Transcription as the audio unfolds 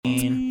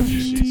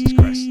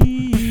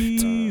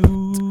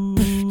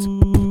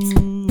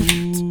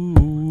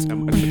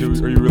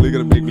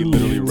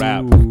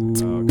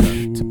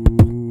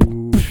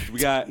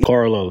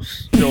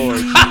roast.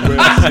 George,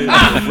 we're sitting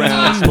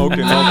around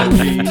smoking all the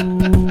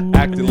weed,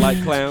 acting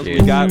like clowns.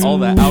 We got all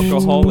the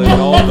alcohol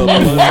and all the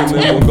blunts,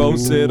 and then we'll go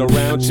sit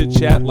around, chit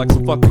chat like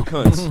some fucking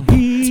cunts.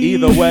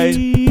 Either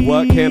way,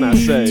 what can I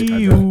say?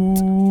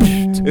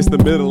 It's the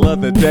middle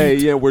of the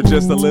day and we're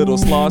just a little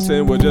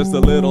slossing, we're just a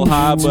little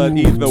high, but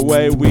either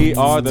way, we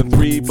are the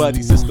three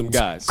buddy system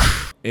guys.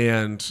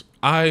 And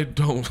I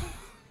don't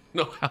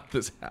know how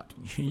this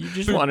happened. You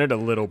just wanted a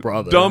little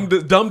brother. Dumb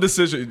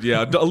decision.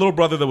 Yeah, a little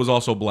brother that was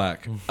also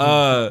black.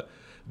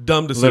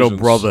 Dumb decisions. Little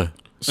brother.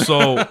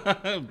 So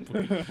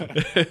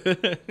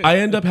I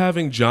end up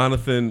having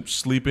Jonathan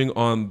sleeping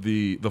on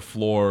the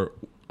floor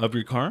Of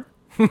your car?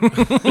 No,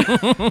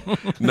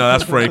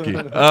 that's Frankie.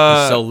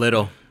 So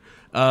little.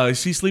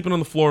 He's sleeping on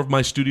the floor of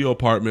my studio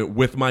apartment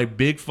with my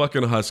big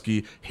fucking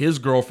husky, his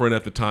girlfriend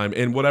at the time,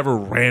 and whatever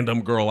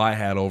random girl I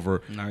had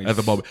over at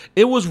the moment.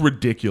 It was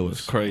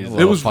ridiculous. Crazy.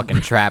 It was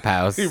fucking trap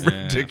house.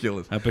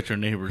 Ridiculous. I bet your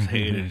neighbors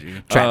hated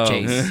you. Trap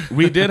chase.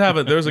 We did have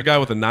there's a guy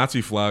with a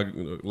Nazi flag.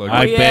 Like,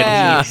 I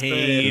yeah. bet he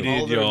hated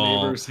all their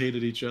y'all. neighbors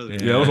hated each other.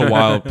 yeah, it was a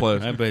wild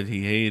place. I bet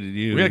he hated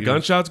you. We had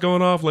gunshots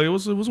going off. Like it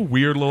was a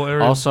weird little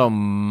area. Also,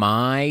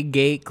 my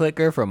gate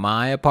clicker for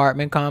my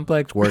apartment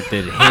complex worked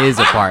at his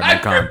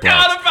apartment complex.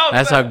 about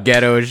That's how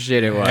ghetto as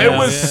shit it was. It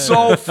was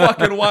so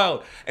fucking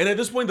wild. And at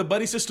this point, the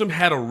buddy system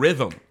had a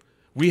rhythm.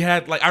 We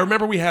had I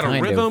remember we had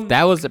a rhythm.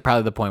 That was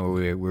probably the point where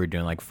we were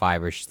doing like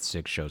 5 or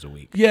 6 shows a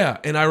week. Yeah,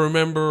 and I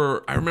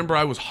remember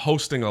I was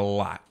hosting a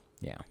lot.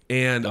 Yeah.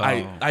 And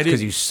I Because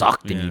didn't. you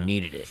sucked and you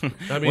needed it.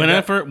 I mean,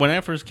 when I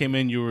first came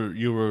in,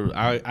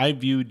 I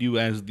viewed you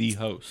as the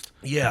host.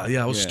 Yeah,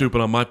 it was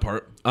stupid on my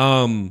part.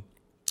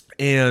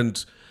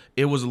 And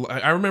it was.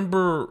 I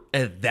remember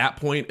at that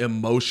point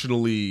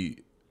emotionally,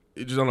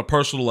 just on a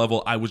personal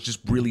level, I was just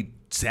really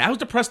sad. I was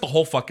depressed the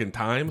whole fucking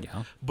time.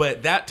 Yeah.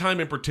 But that time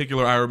in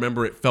particular, I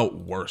remember it felt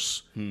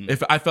worse.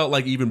 If I felt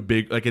like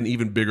an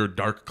even bigger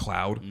dark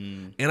cloud,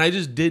 and I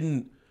just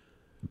didn't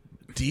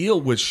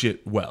deal with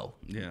shit well.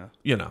 Yeah.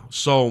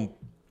 So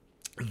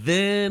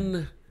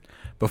then.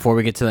 Before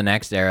we get to the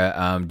next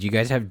era, do you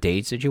guys have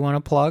dates that you want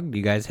to plug? Do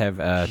you guys have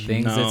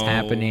things that's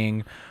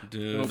happening?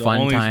 Dude,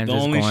 Fun times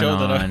that's going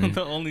on?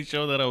 The only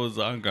show that I was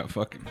on got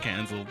fucking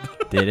canceled.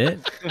 Did it?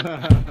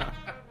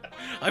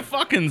 I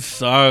fucking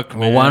suck, man.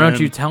 Well, why don't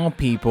you tell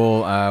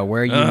people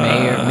where you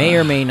may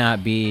or may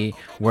not be,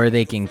 where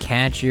they can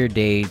catch your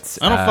dates?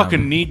 I don't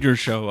fucking need your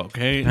show,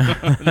 okay?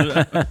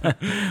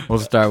 We'll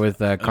start with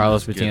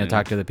Carlos just Patino. kidding.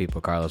 Talk to the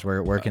people, Carlos.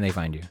 Where can they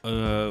find you?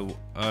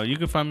 You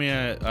can find me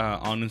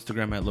on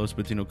Instagram at Los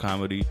Patino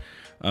Comedy.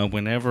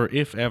 Whenever,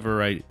 if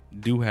ever, I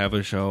do have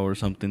a show or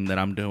something that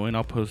I'm doing,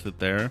 I'll post it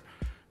there.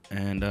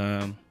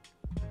 And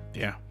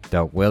yeah.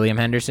 Dope. William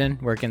Henderson,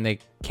 where can they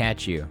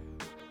catch you?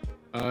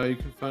 You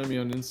can find me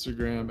on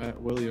Instagram at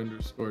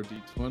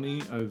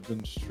Willie_D20. I've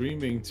been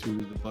streaming to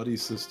the Buddy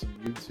System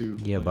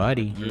YouTube. Yeah,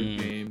 buddy.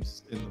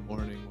 Games in the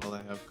morning while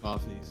I have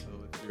coffee. So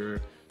if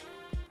you're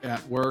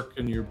at work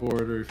and you're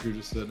bored, or if you're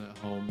just sitting at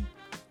home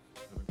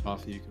having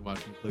coffee, you can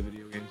watch me play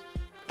video games.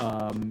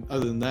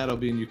 Other than that, I'll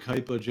be in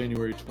Ukaipa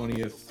January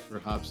 20th for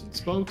Hops and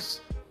Spokes.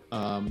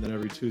 Then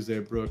every Tuesday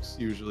at Brooks,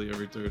 usually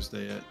every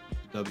Thursday at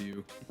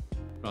W.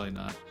 Probably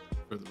not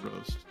for the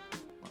roast.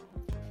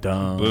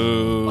 Dumb.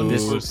 Boo.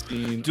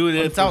 Unforeseen- Dude,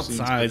 it's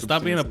unforeseen outside.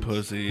 Stop being a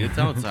circumstances. pussy. It's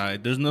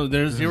outside.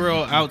 There's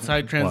zero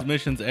outside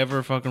transmissions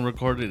ever fucking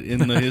recorded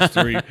in the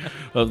history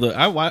of the.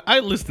 I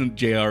listen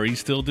to JRE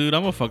still, dude.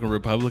 I'm a fucking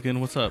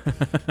Republican. What's up?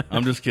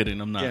 I'm just kidding.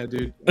 I'm not. Yeah,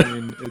 dude. I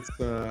mean, it's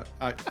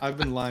I've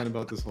been lying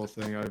about this whole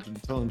thing. I've been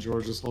telling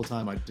George this whole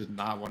time I did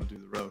not want to do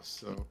the roast.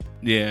 So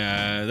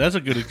Yeah, that's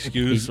a good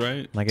excuse,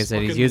 right? Like I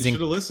said, he's fucking using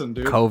should've listened,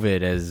 dude.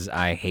 COVID as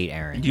I hate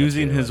Aaron.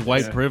 Using That's his what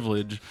white Yeah.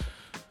 privilege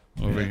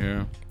over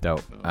here.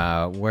 Dope.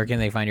 Where can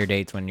they find your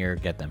dates when you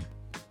get them?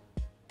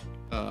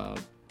 On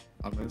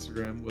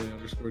Instagram,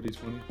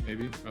 Willie_D20,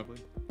 maybe, probably.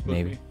 Book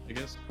Maybe. me, I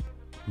guess.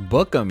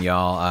 Book them,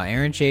 y'all.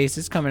 Aaron Chase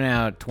is coming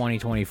out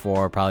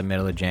 2024, probably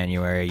middle of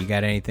January. You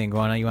got anything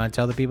going on you want to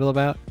tell the people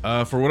about?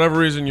 For whatever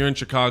reason you're in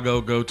Chicago,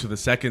 go to the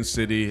Second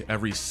City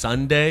every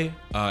Sunday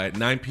at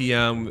 9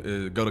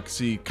 p.m. Go to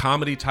see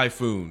Comedy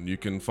Typhoon. You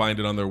can find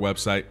it on their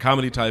website,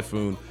 Comedy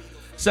Typhoon.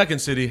 Second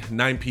City,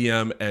 9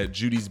 p.m. at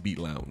Judy's Beat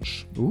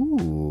Lounge. Ooh.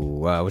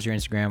 What's your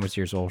Instagram? What's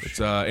your social? It's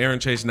Aaron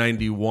Chase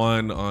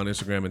 91 on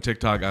Instagram and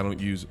TikTok. I don't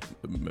use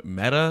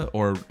Meta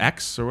or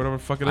X or whatever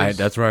the fuck it is.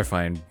 That's where I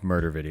find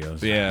murder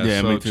videos. Yeah,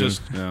 so me too.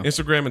 just Yeah.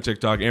 Instagram and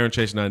TikTok, Aaron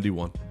Chase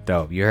 91.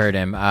 Dope. You heard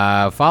him.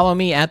 Follow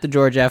me at the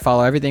George F.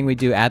 Follow everything we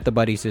do at the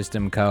Buddy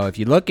System Co. If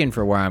you're looking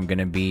for where I'm going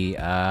to be,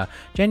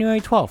 January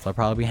 12th, I'll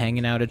probably be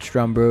hanging out at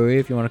Strum Brewery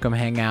if you want to come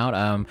hang out.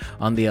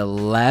 On the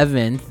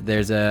 11th,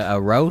 there's a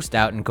roast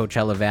out in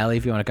Coachella Valley.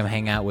 If you want to come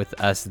hang out with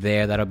us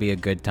there, that'll be a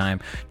good time.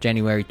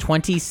 January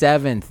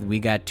 27th, we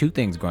got 2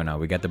 things going on.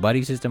 We got the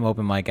Buddy System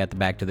open mic at the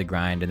Back to the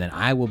Grind, and then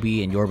I will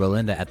be in Yorba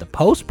Linda at the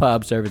Post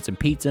Pub serving some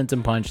pizza and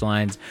some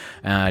punchlines.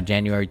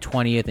 January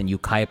 20th in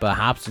Ukaipa,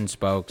 Hops and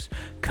Spokes.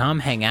 come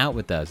hang out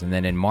with us. And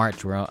then in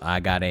March, I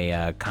got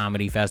a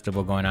comedy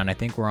festival going on. I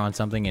think we're on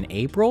something in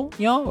April,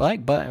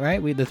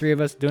 right? We, the three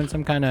of us, doing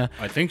some kind of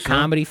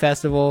comedy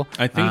festival.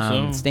 I think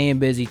so. Staying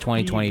busy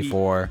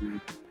 2024.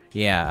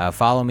 Yeah,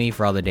 follow me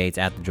for all the dates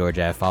at the George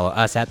F. Follow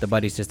us at the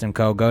Buddy System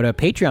Co. Go to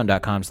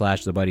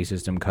patreon.com/the Buddy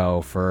System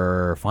Co.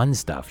 for fun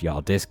stuff,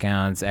 y'all.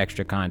 Discounts,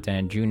 extra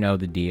content. You know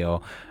the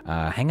deal.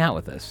 Hang out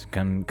with us.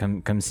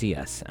 Come see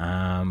us.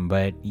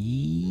 But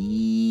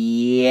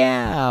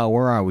yeah,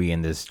 where are we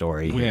in this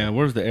story? Yeah,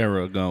 where's the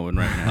era going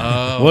right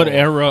now? What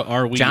era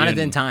are we Jonathan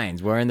in?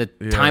 Tynes. We're in the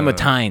time of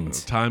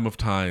Tynes. Time of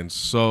Tynes.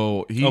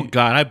 So oh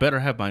God, I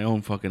better have my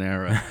own fucking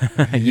era.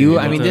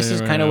 This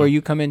is kind of where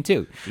you come in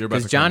too.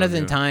 Because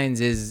Jonathan Tynes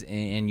is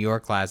in your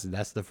class.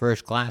 That's the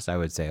first class, I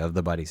would say, of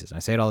the Buddy System. I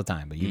say it all the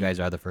time, but you guys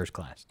are the first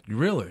class.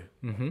 Really?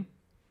 Mm-hmm.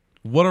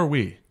 What are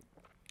we?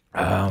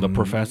 The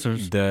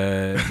professors.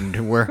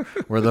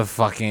 We're the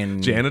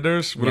fucking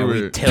janitors.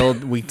 Yeah,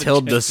 we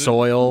tilled the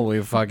soil.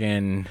 We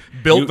fucking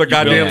built the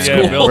goddamn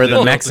school. We're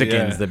the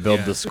Mexicans that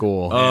built the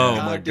school. Oh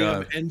my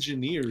God,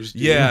 engineers.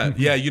 Dude.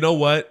 Yeah. You know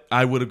what?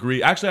 I would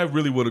agree. Actually, I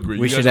really would agree.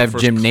 We should have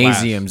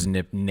gymnasiums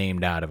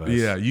named out of us.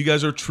 Yeah, you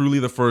guys are truly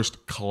the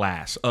first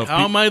class of.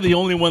 How am I the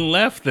only one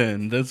left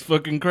then? That's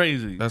fucking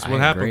crazy. That's what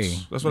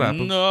happens. That's what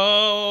happens.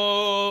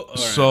 No.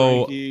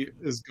 So Frankie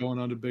is going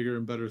on to bigger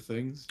and better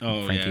things.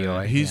 Oh, Frankie yeah.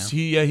 Oy,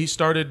 he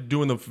started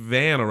doing the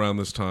van around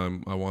this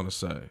time, I want to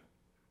say.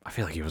 I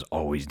feel like he was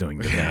always doing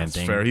the van That's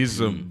thing. fair. He's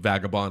a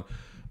vagabond.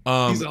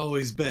 He's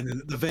always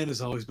been the van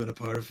has always been a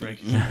part of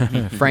Frankie.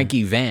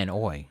 Frankie Van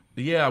Oy.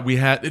 Yeah, we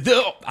had.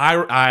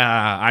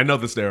 I know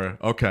this era.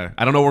 Okay,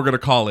 I don't know what we're gonna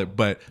call it,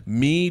 but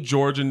me,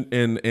 George,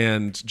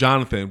 and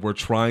Jonathan were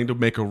trying to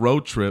make a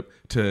road trip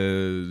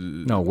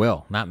to. No,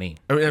 Will, not me.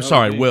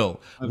 Will.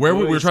 Where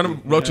we were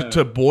trying to road trip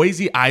to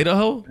Boise,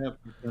 Idaho. Yeah,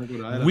 we're gonna go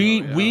to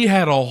Idaho, We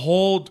had a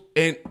whole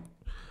and.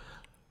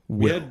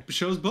 We had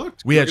shows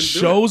booked. We had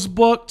shows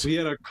booked. We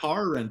had a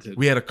car rented.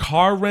 We had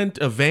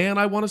a van,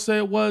 I want to say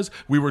it was.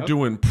 We were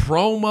doing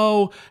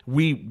promo.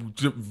 We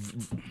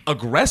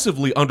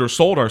aggressively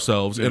undersold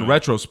ourselves in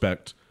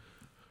retrospect.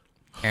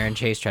 Aaron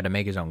Chase tried to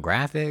make his own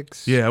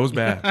graphics. Yeah, it was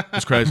bad. It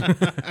was crazy.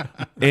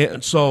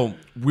 And so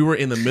we were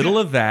in the middle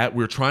of that.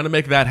 We were trying to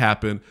make that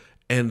happen.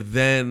 And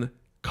then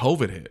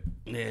COVID hit.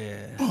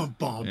 Yeah.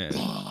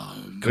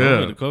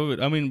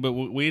 COVID. I mean, but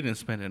we didn't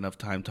spend enough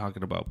time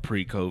talking about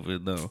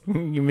pre-COVID, though.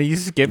 You mean you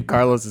skipped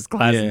Carlos's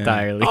class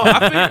entirely? Oh,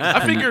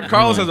 I figured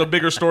Carlos has a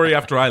bigger story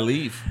after I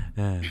leave.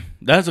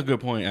 That's a good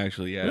point,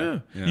 actually. Yeah.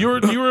 You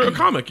were a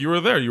comic. You were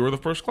there. You were the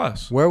first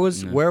class. Where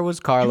was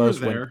Carlos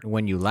there.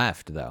 when you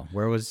left though?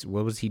 What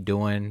was he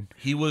doing?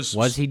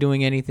 Was he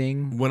doing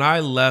anything? When I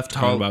left,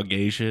 talking about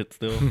gay shit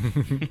still.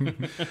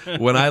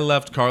 When I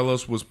left,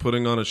 Carlos was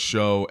putting on a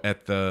show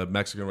at the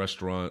Mexican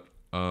restaurant.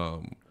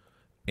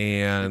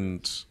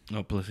 And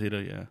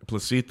Placita,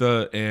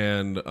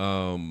 and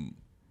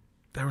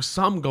there was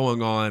some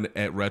going on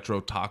at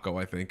Retro Taco,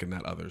 I think, in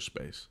that other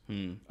space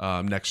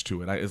next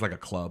to it. It's like a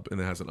club,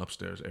 and it has an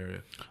upstairs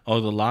area.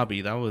 Oh, the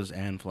lobby, that was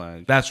Ann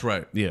Flag. That's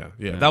right. Yeah.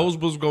 That was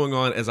what was going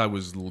on as I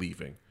was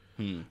leaving.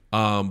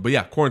 But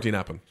yeah, quarantine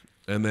happened,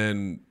 and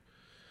then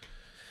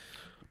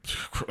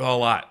a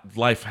lot.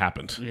 Life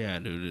happened. Yeah,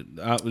 dude.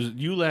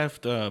 You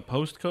left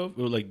post-COVID,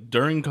 or like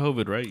during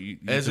COVID, right? You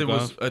as it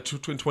was in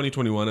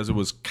 2021, as it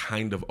was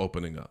kind of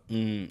opening up.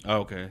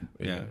 Okay.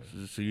 Yeah.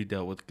 So you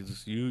dealt with,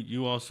 because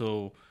you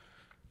also.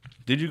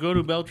 Did you go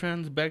to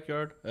Beltran's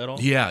backyard at all?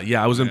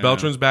 Yeah. I was in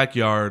Beltran's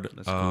backyard,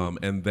 cool.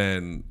 And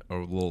then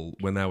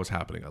when that was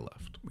happening, I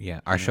left.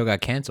 Yeah, our show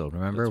got canceled.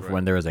 Remember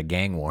when there was a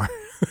gang war?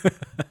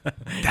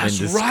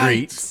 That's in the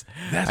right. Streets.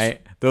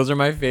 Those are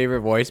my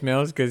favorite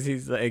voicemails because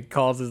he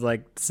calls us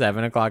like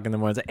 7:00 in the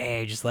morning. He's like,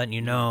 "Hey, just letting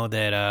you know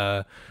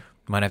that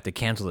might have to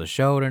cancel the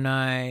show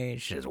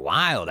tonight. Shit's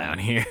wild out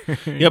here."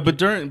 Yeah, but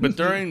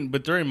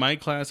during my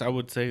class, I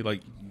would say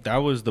like that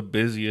was the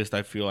busiest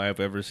I feel I've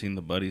ever seen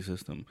the Buddy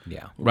System.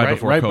 Yeah, right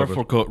before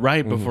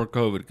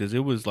COVID, because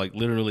it was like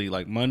literally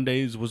like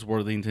Mondays was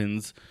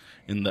Worthington's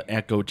in the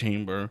Echo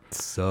Chamber.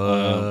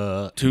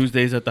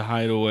 Tuesdays at the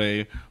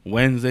Hideaway.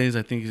 Wednesdays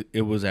I think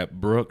it was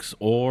at Brooks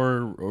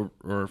or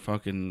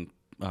fucking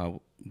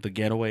the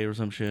Getaway or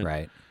some shit.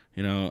 Right.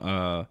 You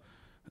know,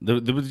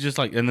 there was just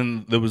like, and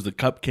then there was the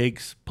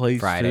Cupcakes place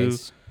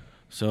Fridays. too.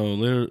 So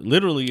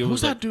literally, it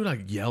was like, that dude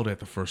I yelled at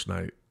the first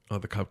night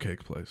of the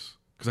Cupcake place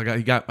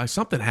because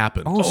something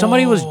happened. Oh,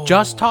 somebody was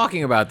just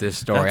talking about this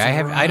story.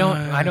 I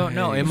don't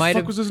know. It might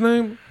have. What was his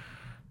name?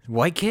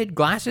 White kid,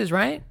 glasses,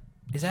 right?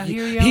 Is that who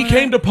you're He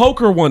came to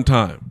poker one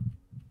time.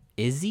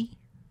 Izzy?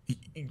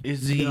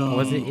 Izzy?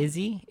 Was it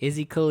Izzy?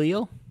 Izzy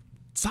Khalil?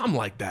 Something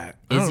like that.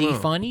 Is he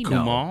funny?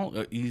 Kumal?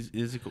 No.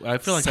 I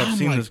feel like I've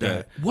seen this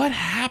guy. What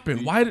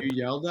happened? Why did you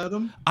yelled at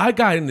him? I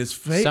got in his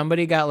face.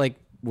 Somebody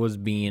was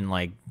being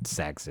like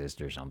sexist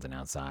or something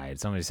outside.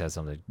 Somebody said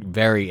something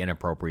very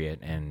inappropriate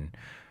and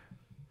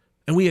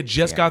we had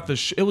just got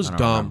the it was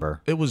dumb.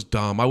 Remember. It was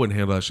dumb. I wouldn't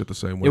handle that shit the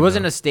same way. It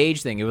wasn't a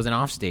stage thing. It was an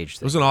offstage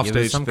thing. It was an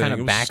offstage some thing. kind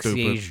of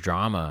backstage stupid.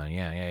 drama.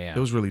 Yeah. It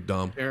was really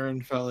dumb.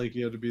 Aaron felt like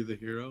he had to be the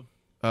hero.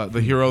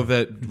 the hero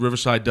that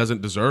Riverside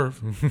doesn't deserve,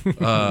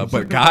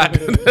 but got.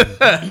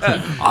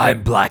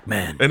 I'm black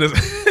man. And is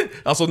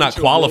also not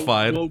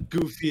qualified. Little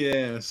goofy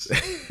ass.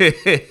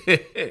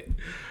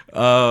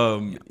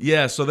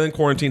 Yeah, so then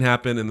quarantine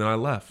happened, and then I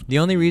left. The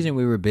only reason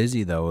we were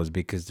busy though was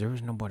because there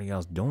was nobody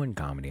else doing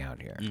comedy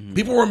out here.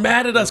 People were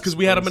mad at us because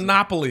we had a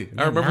monopoly.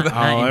 I remember that. Not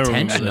I remember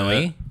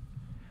intentionally.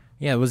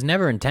 Yeah, it was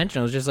never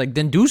intentional. It was just like,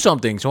 then do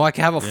something so I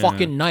can have a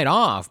fucking night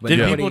off. But Did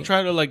nobody- people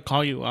try to like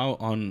call you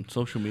out on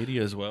social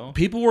media as well?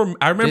 People were.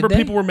 I remember Did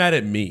they? people were mad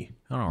at me.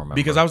 I don't remember.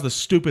 Because I was the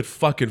stupid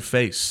fucking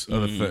face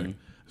of the thing.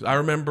 I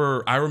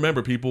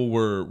remember people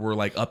were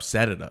like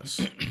upset at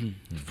us.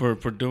 For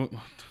doing.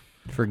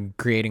 for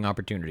creating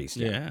opportunities.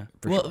 Yeah.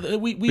 Well,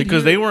 we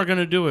Because they weren't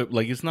gonna do it.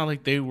 Like it's not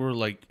like they were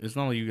like. It's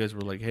not like you guys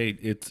were like, hey,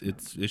 it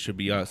should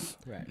be us.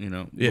 Right. You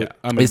know. Yeah. But,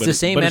 I mean, It's but the it-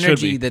 same but it should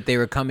energy be. that they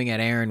were coming at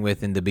Aaron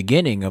with in the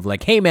beginning of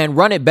like, hey man,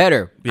 run it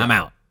better. I'm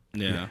out.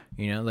 Yeah.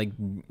 You know, like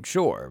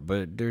sure,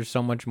 but there's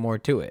so much more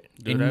to it.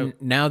 Dude, And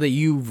now that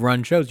you've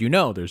run shows, you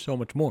know there's so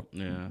much more.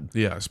 Yeah.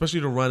 Yeah, especially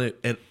to run it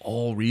at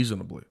all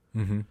reasonably.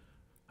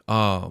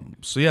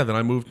 So yeah, then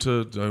I moved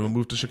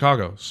to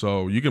Chicago.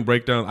 So you can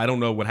break down. I don't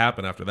know what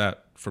happened after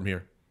that from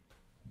here.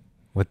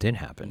 What did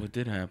happen? What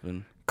did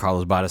happen?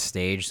 Carlos bought a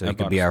stage so he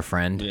could bought be a- our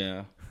friend.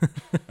 Yeah.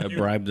 I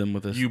bribed them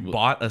with this. You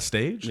bought a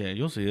stage? Yeah,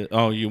 you'll see it.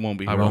 Oh, you won't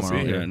be here I won't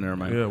tomorrow. be here. Yeah, never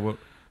mind. Yeah. Well.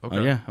 Okay.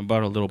 Oh, yeah, I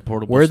bought a little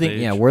portable Worthing, stage.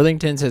 yeah,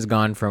 Worthington's has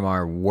gone from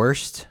our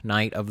worst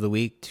night of the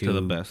week to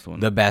the best one.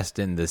 the best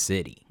in the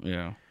city,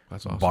 Yeah.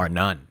 That's awesome. bar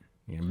none.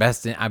 You know,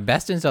 best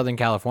in Southern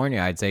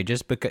California, I'd say.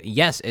 Just because,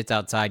 yes, it's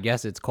outside,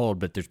 yes, it's cold,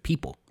 but there's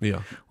people.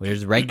 Yeah.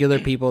 There's regular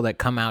people that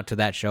come out to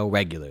that show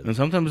regularly. And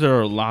sometimes they're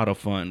a lot of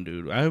fun,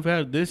 dude. I've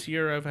had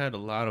a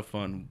lot of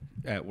fun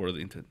at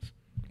Worthington's.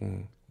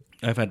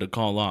 I've had to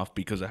call off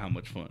because of how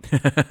much fun.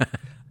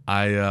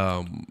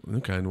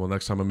 Okay. Well,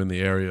 next time I'm in the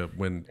area,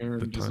 when the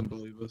Aaron doesn't time.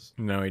 believe us.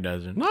 No, he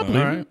doesn't. Not All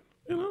believe right. it,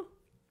 you know.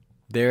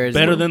 There is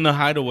Better than the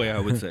Hideaway, I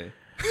would say.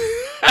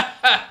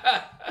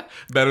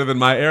 Better than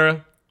my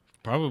era.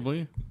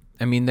 Probably.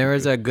 I mean, there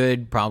is a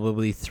good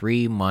probably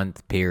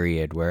 3-month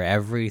period where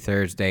every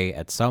Thursday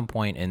at some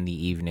point in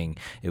the evening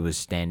it was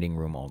standing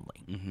room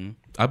only.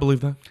 I believe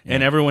that.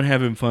 And everyone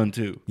having fun,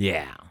 too.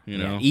 Yeah, You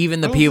know?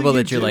 even the I don't people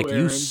think that you're do, like, Aaron.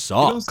 you You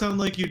suck. don't sound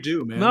like you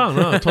do, man.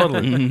 No, totally. I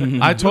totally You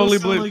don't sound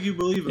believe like you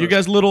believe us. you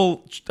guys.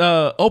 Little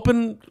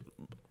open.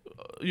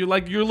 You're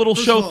like your little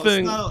First show of all,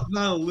 thing.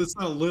 It's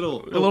not a little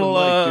open little,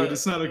 mic, dude.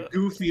 It's not a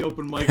goofy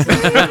open mic.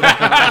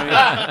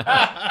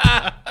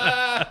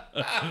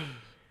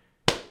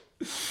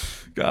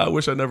 God, I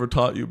wish I never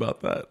taught you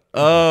about that.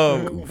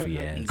 Goofy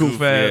ass.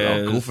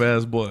 Goof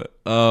ass boy.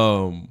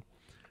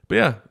 But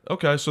yeah,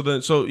 okay.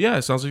 So yeah,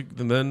 it sounds like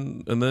and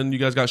then you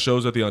guys got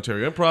shows at the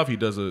Ontario Improv. He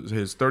does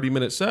his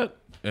 30-minute set,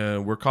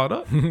 and we're caught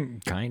up.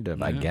 Kind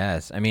of, I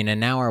guess. I mean, and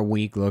now our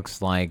week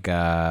looks like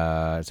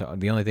so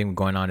the only thing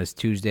going on is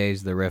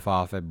Tuesdays, the riff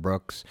off at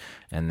Brooks,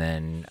 and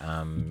then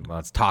well,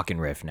 it's Talkin'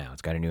 Riff now.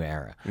 It's got a new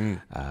era.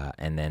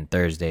 And then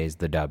Thursdays,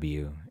 the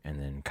W, and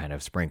then kind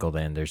of sprinkled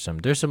in. There's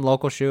some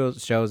local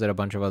shows that a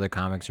bunch of other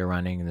comics are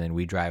running, and then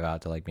we drive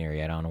out to like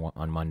Marietta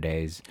on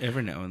Mondays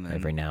Every now and then.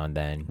 every now and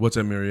then. What's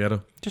at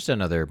Marietta? Just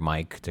another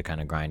mic to kind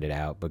of grind it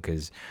out,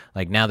 because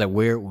like now that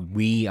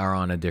we are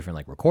on a different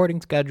like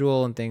recording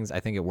schedule and things, I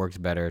think it works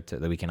better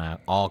that we can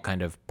all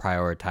kind of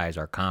prioritize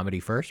our comedy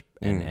first,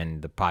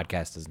 and the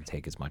podcast doesn't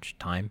take as much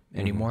time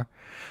anymore,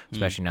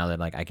 especially now that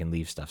like I can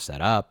leave stuff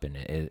set up, and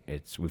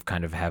it's we've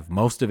kind of have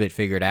most of it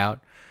figured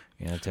out,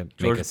 you know, to make a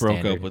George broke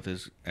standard. up with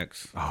his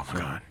ex. Oh my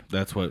god.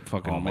 That's what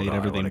fucking Oh my made God,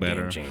 everything what a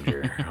better. game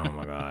changer. Oh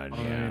my god.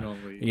 Yeah.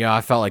 Finally. Yeah,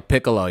 I felt like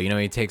Piccolo. You know,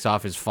 he takes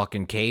off his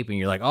fucking cape, and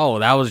you're like, oh,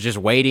 that was just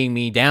weighting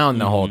me down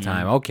the whole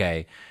time.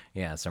 Okay.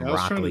 Yeah, some I was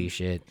trying Rock Lee to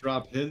shit.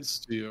 drop hints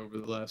to you over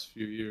the last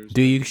few years.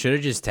 Dude, you should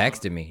have just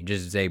texted me.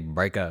 Just say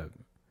break up.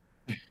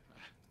 I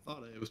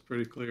thought it was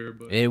pretty clear,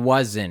 but It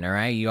wasn't, all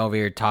right? You over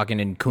here talking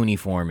in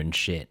cuneiform and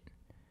shit.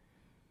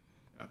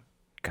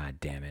 God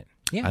damn it.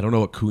 Yeah. I don't know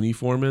what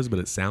cuneiform is, but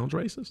it sounds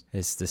racist.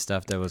 It's the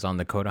stuff that was on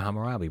the Code of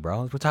Hammurabi,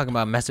 bro. We're talking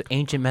about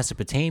ancient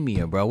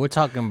Mesopotamia, bro. We're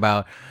talking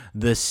about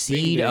the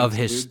seed of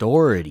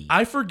history.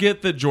 I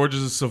forget that George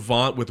is a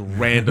savant with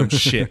random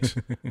shit.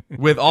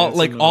 With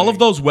all of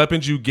those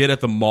weapons you get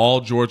at the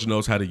mall, George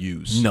knows how to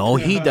use. No,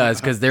 he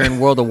does, because they're in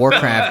World of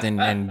Warcraft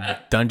and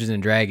Dungeons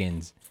and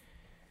Dragons.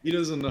 he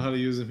doesn't know how to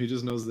use them. He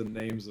just knows the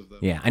names of them.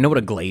 Yeah, I know what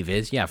a glaive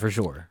is. Yeah, for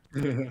sure.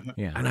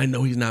 Yeah. And I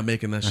know he's not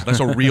making that shit. That's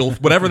a real,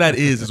 whatever that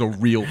is a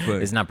real thing.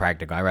 It's not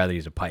practical. I'd rather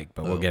use a pike,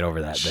 but we'll get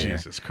over that later.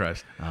 Jesus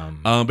Christ.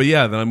 But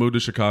yeah, then I moved to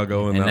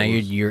Chicago, and And that now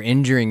was, you're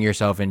injuring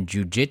yourself in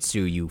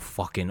jujitsu, you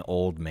fucking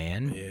old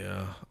man.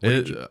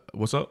 yeah.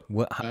 What's up?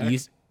 What?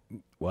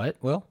 What?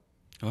 Will?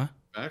 What?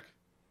 Back?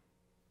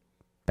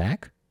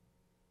 Back?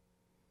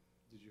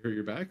 Did you hurt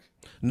your back?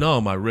 No,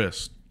 my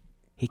wrist.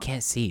 He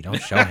can't see.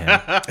 Don't show him.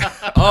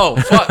 Oh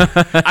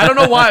fuck! I don't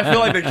know why I feel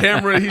like the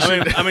camera.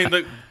 I mean,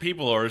 the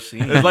people are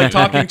seeing. It's like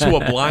talking to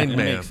a blind It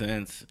man. makes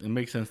sense. It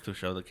makes sense to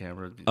show the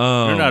camera.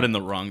 You're not in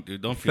the wrong,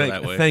 dude. Don't feel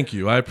that way. Thank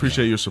you. I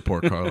appreciate your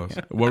support, Carlos.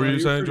 What were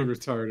you saying, You're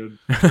Joe?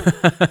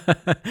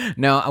 retarded.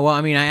 No, well, I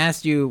mean, I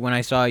asked you when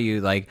I saw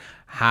you, like,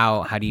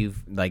 how do you,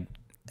 like,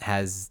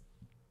 has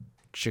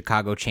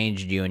Chicago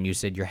changed you? And you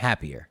said you're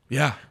happier.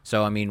 Yeah.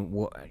 So, I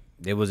mean,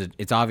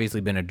 it's obviously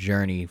been a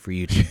journey for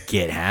you to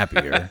get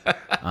happier.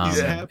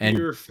 He's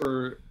happier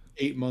for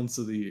 8 months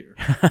of the year.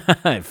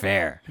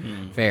 Fair.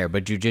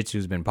 But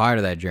jujitsu's been part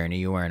of that journey.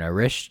 You wearing a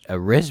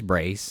wrist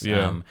brace.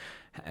 Yeah.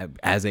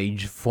 As a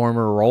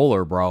former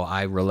roller, bro,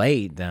 I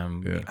relate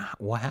them.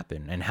 What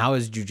happened, and how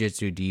has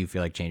jujitsu? Do you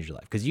feel like changed your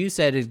life? Because you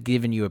said it's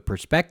given you a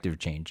perspective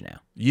change now.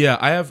 Yeah,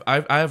 I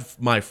have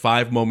my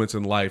 5 moments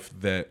in life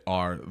that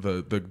are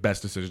the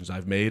best decisions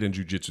I've made, and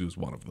jiu-jitsu is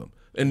one of them.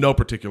 In no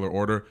particular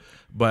order,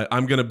 but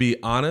I'm gonna be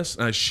honest,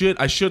 and I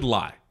should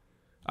lie.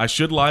 I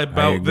should lie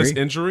about this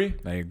injury.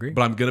 I agree.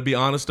 But I'm gonna be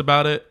honest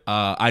about it.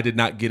 I did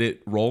not get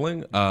it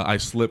rolling. I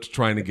slipped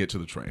trying to get to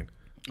the train.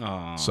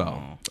 Oh. So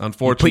You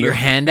unfortunately, put your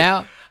hand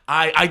out.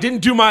 I didn't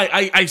do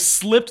I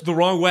slipped the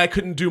wrong way. I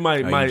couldn't do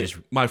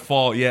my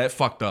fall. Yeah, it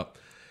fucked up.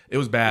 It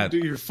was bad. Do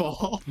your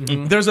fall.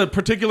 There's a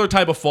particular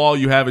type of fall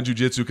you have in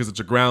jiu-jitsu because it's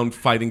a ground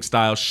fighting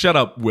style. Shut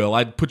up, Will.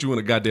 I'd put you in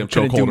a goddamn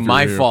Couldn't chokehold. do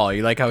my fall.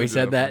 You like how he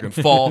said that?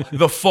 Fall.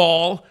 The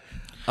fall.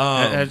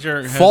 Has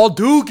your Fall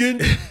Dugan.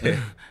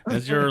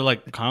 has your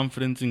like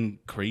confidence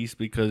increased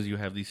because you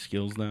have these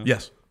skills now?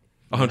 Yes.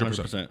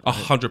 100%.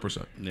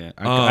 100%. Yeah,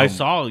 I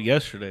saw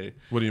yesterday.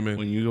 What do you mean?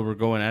 When you were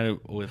going at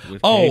it with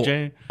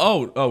KJ?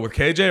 Oh, with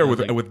KJ or with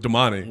like- with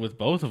Damani? With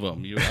both of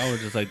them. I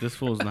was just like, this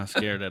fool's not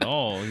scared at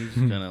all. He's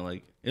kind of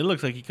like, it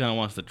looks like he kind of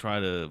wants to try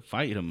to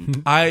fight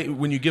him.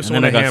 When you give And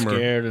someone then a I got hammer,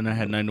 scared and I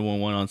had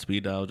 911 on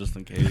speed dial just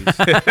in case.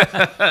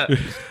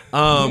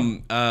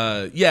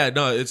 yeah,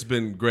 no, it's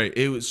been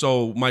great.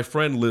 So my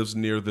friend lives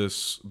near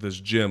this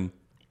gym,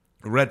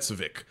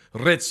 Redsvik,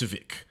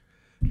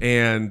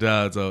 and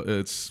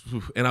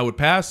and I would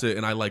pass it,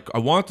 and I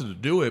wanted to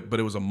do it, but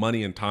it was a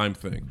money and time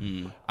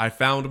thing. I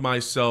found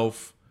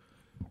myself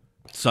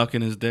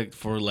Sucking his dick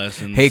for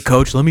lessons. Hey,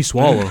 coach, let me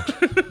swallow.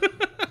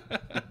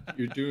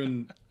 You're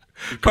doing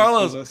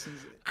Carlos,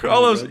 lessons.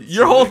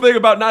 your whole thing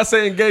about not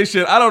saying gay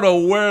shit, I don't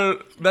know where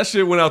that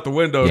shit went out the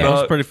window. Yeah, That was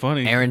dog. pretty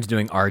funny. Aaron's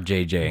doing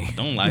RJJ.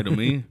 Don't lie to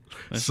me.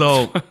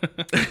 So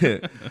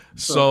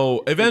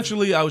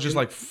eventually I was just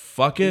like,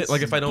 fuck it.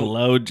 Like if I don't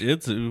Blow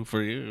jitsu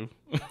for you.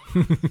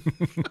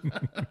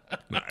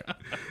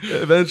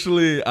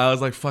 eventually I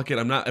was like, fuck it.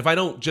 I'm not if I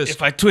don't just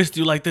If I twist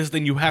you like this,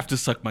 then you have to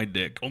suck my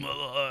dick.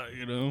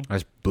 You know?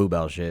 That's blue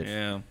belt shit.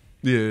 Yeah.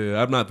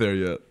 yeah, I'm not there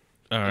yet.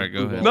 All right,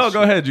 go ahead. No,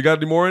 go ahead. You got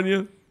any more in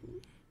you?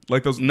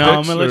 Like those No, I'm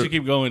picks, going to let or- you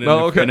keep going. And,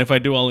 No, if, okay. and if I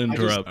do, I'll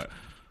interrupt.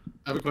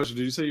 I have a question.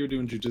 Did you say you were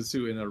doing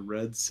jujitsu in a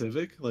red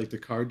Civic, like the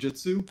car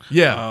jitsu?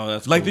 Yeah. Oh,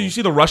 that's like cool. you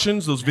see the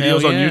Russians, those Hell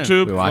videos on yeah.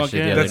 YouTube? We watched Fuck it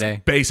the yeah. other That's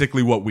day.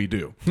 basically what we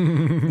do.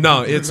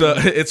 No,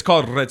 it's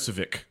called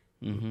Redsvik.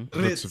 Red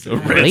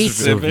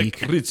Reykjavik.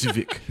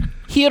 Redsvik.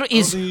 Here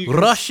is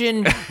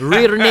Russian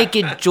rear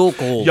naked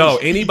chokehold. Yo,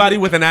 anybody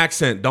with an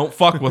accent, don't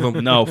fuck with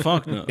them. No,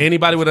 fuck no.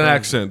 Anybody with an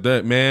accent,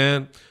 that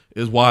man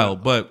is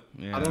wild. But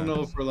Yeah. I don't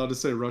know if we're allowed to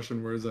say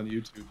Russian words on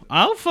YouTube.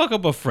 I'll fuck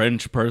up a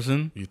French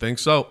person. you think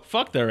so?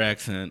 Fuck their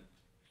accent.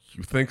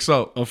 You think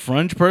so? A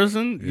French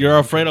person? You're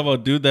afraid of a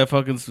dude that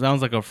fucking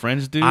sounds like a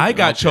French dude? I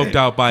got choked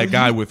out by a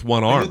guy with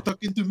one Are you arm.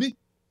 talking to me?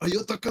 Are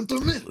you talking to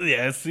me?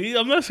 Yeah, see?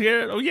 I'm not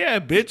scared. Oh, yeah,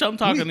 bitch, I'm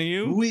talking to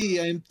you. We,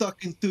 I'm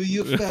talking to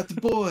you, fat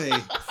boy.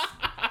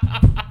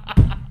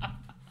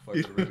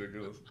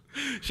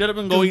 Should have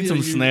been go eat here, some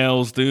you-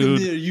 snails, Come dude.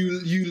 here,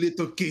 you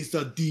little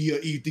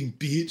quesadilla eating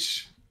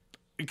bitch.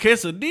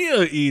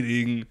 Quesadilla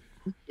eating.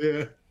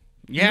 Yeah.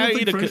 Yeah, you I don't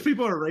think eat a French que-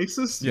 people are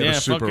racist? Yeah, Yeah,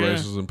 they're super fuck yeah.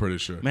 racist, I'm pretty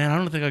sure. Man, I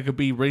don't think I could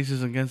be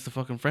racist against the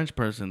fucking French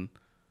person.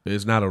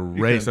 It's not a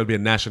race, that'd be a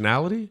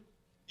nationality?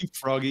 You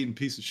frog eating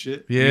piece of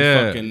shit. You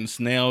Yeah. fucking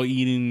snail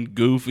eating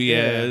goofy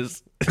Yeah.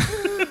 ass.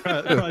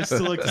 Probably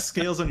still like the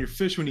scales on your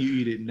fish when you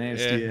eat it,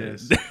 nasty Yeah.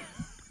 ass.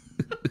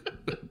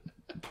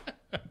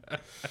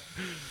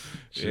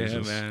 Yeah,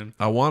 Jesus. man.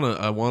 I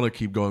wanna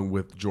keep going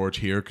with George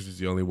here because he's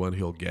the only one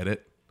who'll get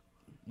it.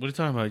 What are you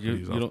talking about?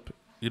 He's off.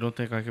 You don't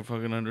think I can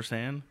fucking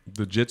understand?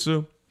 The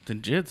jitsu? The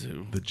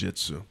jitsu. The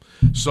jitsu.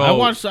 So I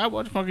watch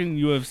fucking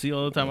UFC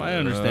all the time. I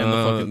understand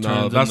the fucking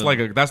terms. that's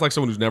and that's like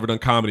someone who's never done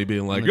comedy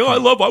being like, yo,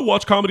 I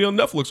watch comedy on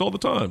Netflix all the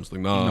time. It's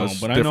like, no,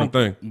 it's a different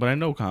thing. But I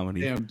know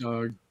comedy. Damn,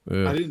 dog.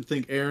 Yeah. I didn't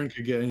think Aaron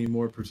could get any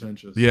more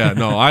pretentious. Yeah,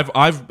 no, I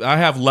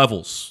have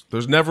levels.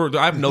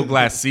 I have no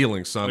glass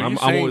ceiling, son. I'm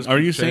always Are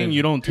you saying changing.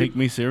 you don't take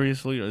me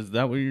seriously? Or is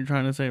that what you're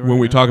trying to say? Right when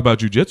we now? talk about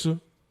jujitsu?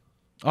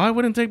 Oh, I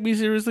wouldn't take me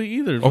seriously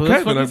either. So Okay,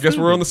 that's then I fucking guess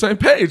we're on the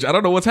stupid. same page. I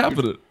don't know what's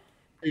happening.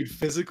 Dude,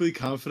 physically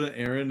confident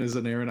Aaron is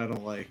an Aaron I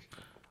don't like.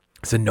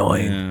 It's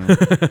annoying.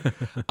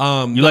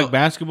 Yeah. You no, like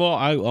basketball?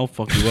 I'll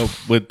fuck you up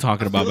with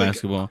talking about feel like-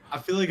 basketball. I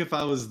feel like if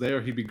I was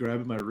there, he'd be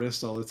grabbing my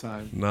wrist all the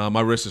time. Nah,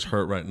 my wrist is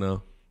hurt right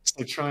now. It's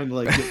like trying to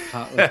like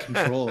get like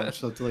control and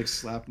just have to like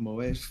slap him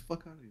away. Just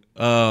fuck out of here.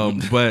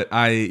 But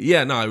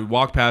I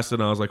walked past it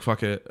and I was like,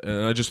 fuck it.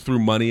 And I just threw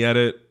money at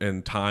it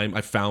and time.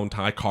 I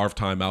carved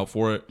time out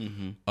for it.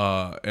 And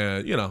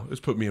it's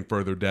put me in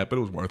further debt, but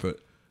it was worth it.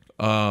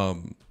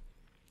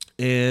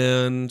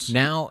 And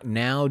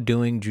now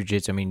doing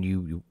jujitsu, I mean,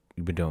 you've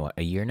been doing what,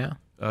 a year now?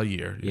 a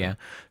year. Yeah.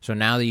 So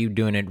now that you're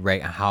doing it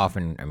right, how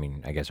often, I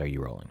mean, I guess, are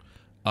you rolling?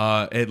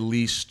 At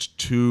least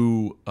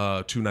two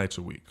nights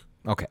a week.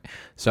 Okay.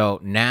 So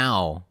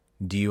now,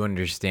 do you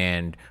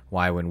understand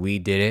why when we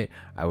did it,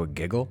 I would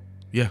giggle?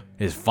 Yeah.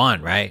 It's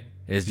fun, right?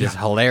 It's just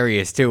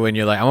hilarious, too, when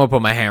you're like, I'm going to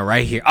put my hand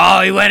right here.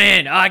 Oh, he went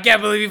in. Oh, I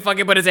can't believe he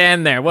fucking put his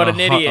hand there. What an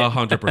idiot.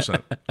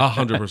 100%.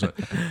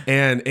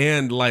 100%.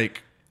 And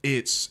like,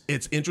 it's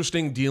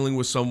interesting dealing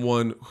with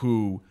someone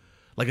who,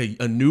 like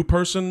a new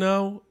person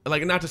now.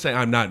 Like, not to say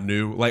I'm not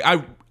new. Like,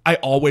 I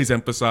always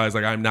emphasize,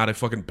 like, I'm not a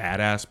fucking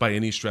badass by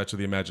any stretch of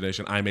the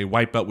imagination. I'm a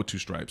white belt with 2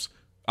 stripes.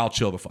 I'll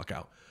chill the fuck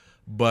out.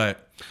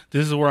 But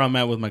this is where I'm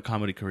at with my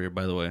comedy career,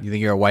 by the way. You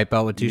think you're a white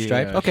belt with 2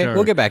 stripes? Okay, sure.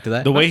 we'll get back to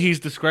that. The way he's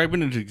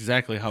describing it is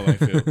exactly how I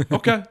feel.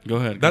 okay, Go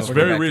ahead. That's go.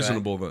 very back to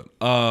reasonable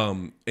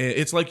then.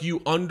 It's like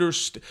you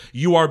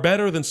you are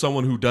better than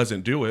someone who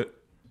doesn't do it,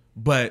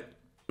 but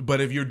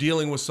if you're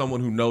dealing with someone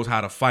who knows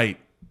how to fight,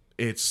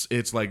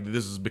 it's like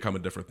this has become a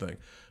different thing.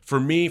 For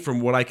me, from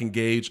what I can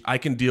gauge, I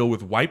can deal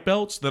with white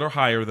belts that are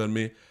higher than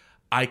me.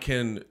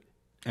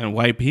 And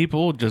white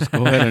people, just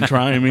go ahead and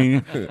try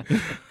me.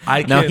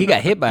 No, he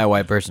got hit by a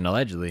white person,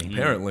 allegedly.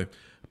 Apparently,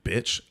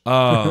 bitch.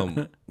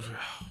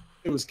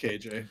 It was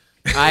KJ.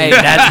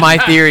 That's my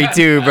theory,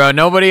 too, bro.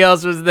 Nobody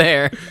else was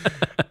there.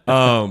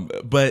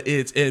 But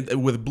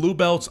with blue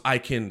belts, I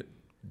can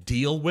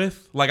deal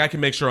with. Like, I can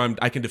make sure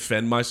I can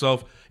defend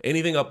myself.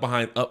 Anything up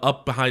behind,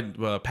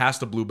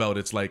 past a blue belt,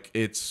 it's like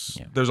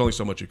there's only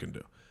so much you can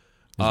do.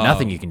 There's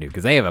nothing you can do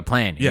because they have a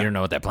plan. Yeah. You don't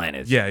know what that plan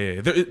is.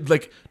 Yeah.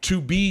 Like, to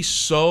be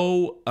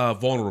so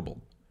vulnerable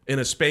in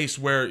a space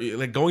where,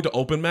 like, going to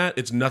open mat,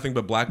 it's nothing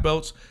but black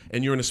belts,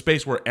 and you're in a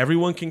space where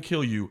everyone can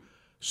kill you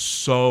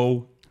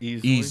so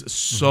easily.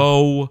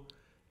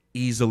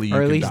 Easily, Or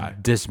you at can least die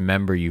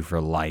dismember you for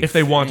life. if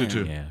they wanted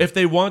to. Yeah. If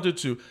they wanted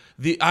to,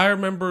 I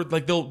remember,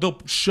 like,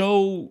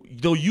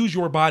 they'll use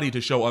your body to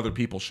show other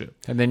people shit.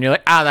 And then you're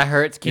like, that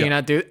hurts. Can you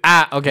not do it?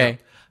 Okay.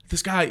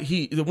 This guy,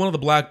 one of the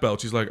black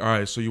belts, he's like, all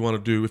right, so you want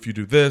to do, if you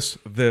do this,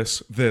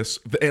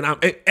 and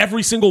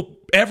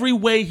every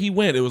way he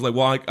went, it was like,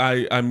 well,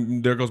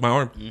 I'm there goes my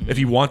arm. If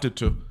he wanted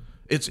to,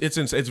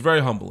 it's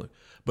very humbling,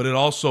 but it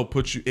also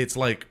puts you, it's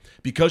like,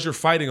 because you're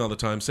fighting all the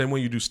time, same way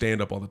you do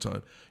stand up all the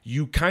time,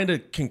 you kind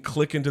of can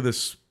click into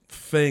this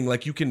thing,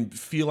 like, you can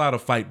feel out a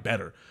fight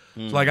better.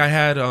 So, like, I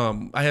had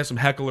some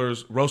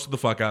hecklers, roasted the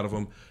fuck out of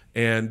them,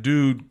 and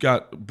dude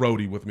got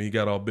Brody with me. He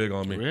got all big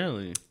on me.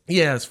 Really?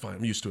 Yeah, it's fine.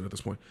 I'm used to it at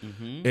this point.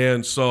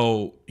 And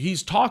so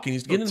he's talking.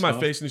 He's getting in my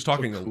face and he's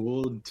talking. So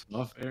cool and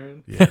tough,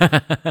 Aaron.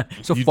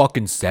 So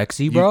fucking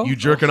sexy, bro. You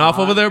jerking off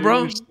over there,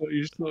 bro?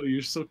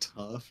 You're so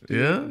tough. Dude.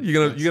 Yeah.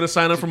 You gonna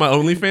sign up for my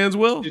OnlyFans,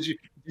 Will? Did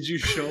you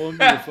show him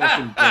your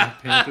fucking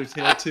Black Panther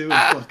tattoo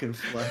and fucking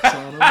flex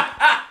on him?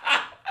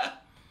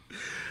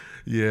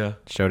 Yeah.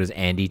 Showed his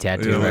Andy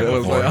tattoo Yeah, right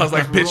before. I was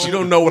like, bitch, you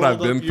don't know what I've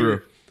been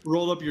through.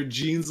 Roll up your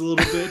jeans a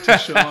little bit to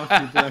show off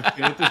your Black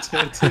Panther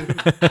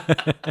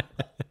tattoo.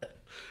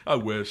 I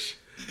wish.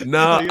 No,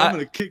 Like, I'm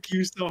gonna kick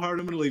you so hard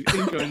I'm gonna leave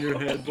ink on your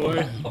head,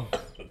 boy.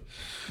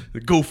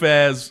 Goof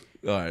ass.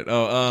 All right.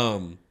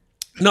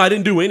 No, I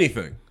didn't do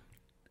anything.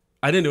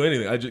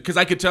 Because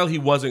I could tell he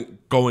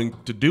wasn't going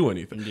to do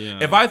anything. Yeah.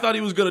 If I thought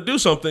he was going to do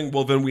something,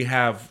 well, then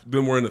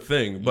we're in a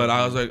thing. But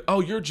I was like, oh,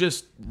 you're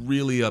just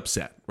really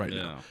upset right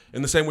now.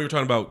 In the same way we were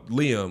talking about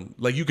Liam,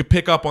 like, you could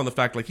pick up on the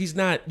fact, like, he's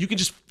not. You can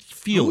just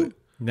feel it.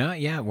 No,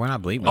 yeah, we're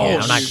not bleeding. Oh,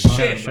 I'm not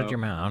shit. Shut your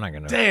mouth. I'm not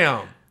gonna.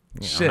 Damn.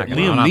 Shit.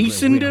 Liam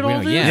Neeson did all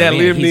this? Yeah,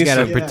 Liam he's got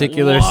a Neeson.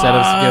 particular set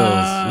of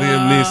skills.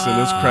 Liam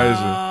Neeson is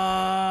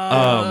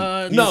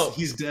crazy. No,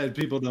 He's dead.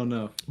 People don't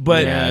know.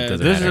 but Yeah, it doesn't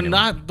This matter is anymore.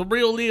 not the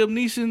real Liam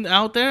Neeson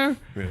out there.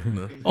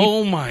 no.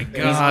 Oh my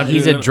god,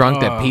 He's a dude.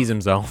 drunk that pees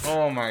himself.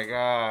 Oh my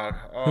god.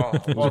 Oh,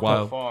 what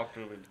wild. the fuck,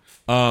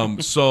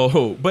 dude?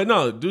 So, but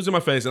no, dude's in my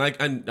face,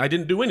 and I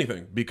didn't do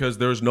anything because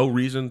there's no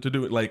reason to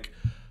do it. Like,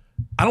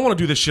 I don't want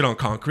to do this shit on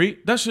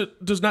concrete. That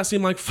shit does not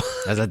seem like fun.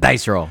 That's a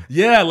dice roll.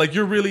 Yeah, like,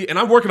 you're really, and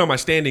I'm working on my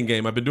standing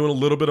game. I've been doing a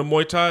little bit of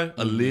Muay Thai,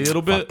 a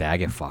little Fuck bit. that. I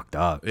get fucked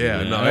up. Yeah,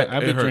 dude. no, I've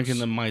it been hurts. drinking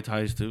the Mai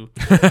Tais too.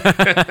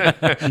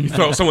 You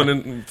throw someone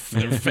in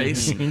their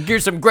face.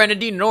 Here's some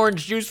grenadine and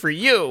orange juice for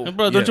you.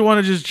 Bro, don't you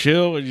want to just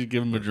chill and just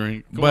give him a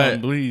drink? Come But-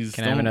 on, please.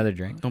 Can I have another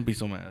drink? Don't be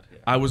so mad.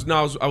 I was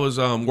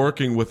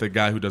working with a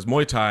guy who does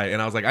Muay Thai,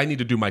 and I was like, I need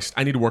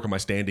to work on my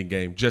standing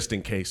game just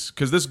in case,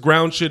 because this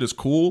ground shit is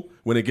cool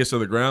when it gets to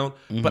the ground,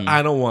 but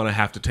I don't want to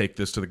have to take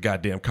this to the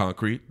goddamn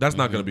concrete. That's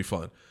not going to be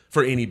fun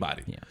for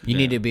anybody. Yeah. You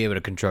need to be able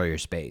to control your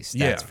space.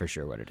 That's for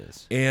sure what it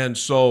is. And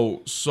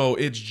so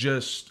it's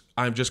just,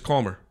 I'm just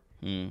calmer.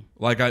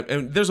 Like,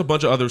 and there's a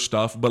bunch of other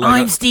stuff, but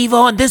like, I'm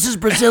Steve-O, and this is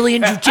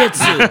Brazilian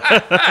Jiu-Jitsu.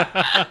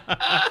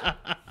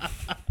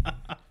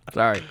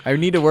 Sorry, I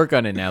need to work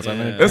on it now. So I'm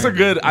gonna. That's a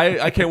good.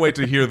 I can't wait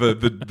to hear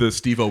the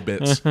Steve-O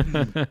bits.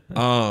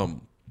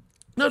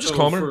 No, just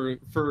calmer.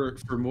 For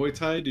Muay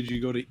Thai, did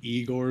you go to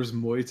Igor's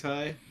Muay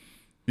Thai?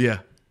 Yeah,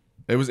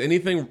 it was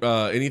anything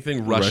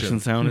Russian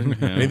sounding.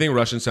 Yeah. Anything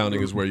Russian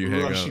sounding is where you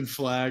hang Russian out.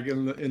 flag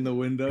in the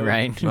window.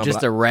 Right, No,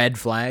 just a red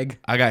flag.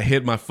 I got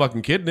hit in my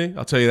fucking kidney.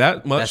 I'll tell you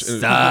that much.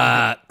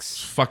 That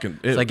sucks. Fucking.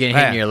 It's like getting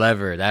hit in your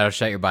liver. That'll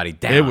shut your body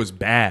down. It was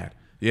bad.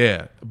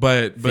 Yeah,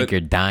 but I think you're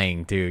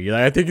dying too. You're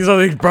like, I think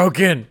something's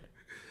broken.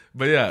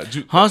 But yeah,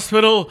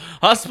 hospital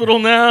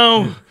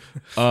now.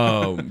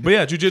 but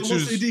yeah,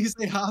 jujitsu. Did he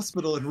say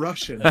hospital in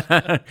Russian?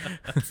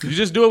 You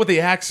just do it with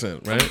the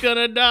accent, right? I'm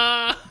gonna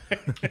die.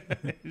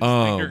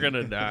 You're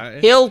gonna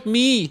die. Help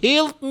me!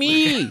 Help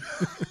me!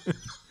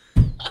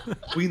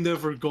 We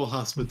never go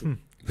hospital.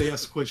 They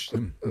ask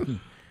questions.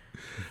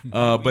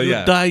 But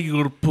yeah, Die,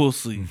 you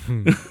pussy.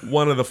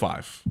 one of the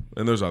 5,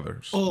 and there's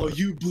others. Oh,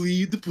 you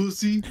bleed,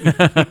 pussy.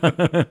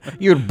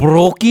 You're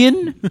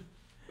broken.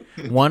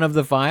 One of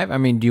the 5. I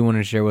mean, do you want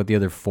to share what the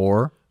other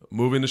 4?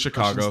 Moving to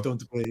Chicago. Russians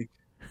don't break.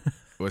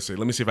 Let's see.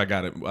 Let me see if I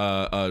got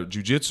it.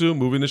 Jiu-jitsu,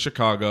 moving to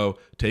Chicago,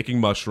 taking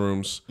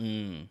mushrooms.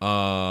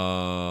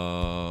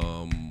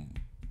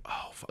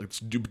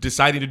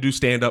 Deciding to do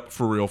stand-up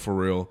for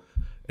real.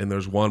 And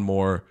there's one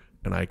more,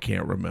 and I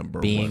can't remember.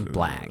 Being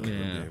black.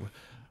 Yeah.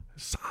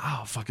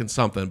 Fucking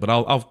something, but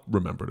I'll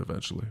remember it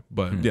eventually.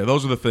 But yeah,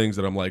 those are the things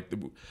that I'm like,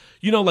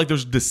 like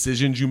there's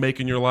decisions you make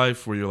in your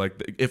life where you're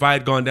like, if I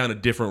had gone down a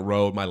different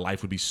road, my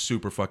life would be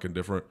super fucking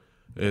different.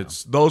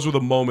 Those were the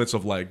moments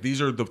of like, these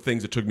are the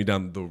things that took me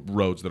down the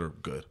roads that are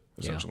good,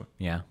 essentially.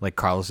 Yeah. Like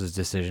Carlos's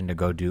decision to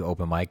go do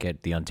open mic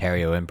at the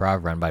Ontario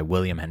Improv run by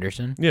William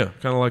Henderson. Yeah,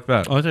 kind of like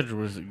that. Oh, I thought you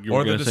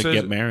were going to say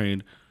get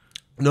married.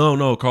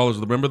 No, Carlos.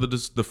 Remember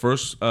the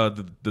first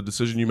the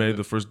decision you made,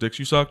 the first dicks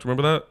you sucked?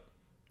 Remember that?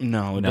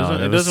 No, it No, doesn't.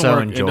 it It was doesn't so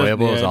work.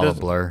 enjoyable. It was all a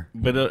doesn't- blur.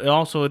 But it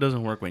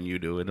doesn't work when you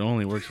do it. It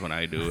only works when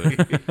I do it.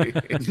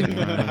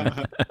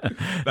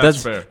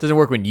 That's fair. Doesn't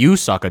work when you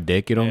suck a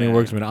dick. It only Yeah.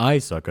 works when I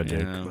suck a dick.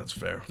 Yeah. That's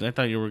fair. I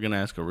thought you were gonna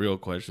ask a real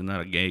question, not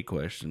a gay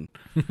question.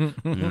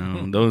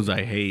 Those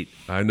I hate.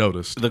 I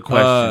noticed The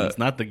questions,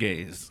 not the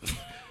gays.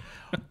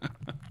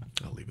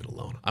 I'll leave it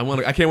alone.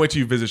 I can't wait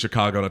till you visit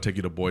Chicago and I'll take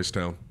you to Boys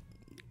Town.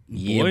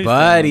 Yeah, Boys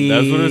buddy.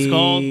 Town. That's what it's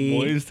called,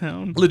 Boys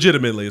Town.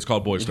 Legitimately, it's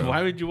called Boys Town.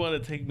 Why would you want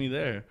to take me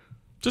there?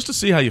 Just to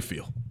see how you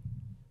feel.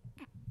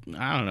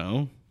 I don't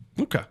know.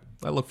 Okay.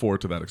 I look forward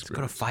to that Go to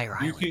experience. Fire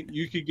Island.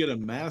 You could get a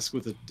mask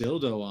with a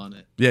dildo on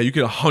it. Yeah, you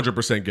can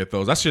 100% get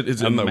those. That shit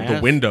is in the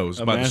mask- windows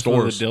a by the mask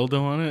stores. with a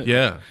dildo on it.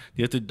 Yeah.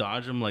 You have to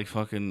dodge them like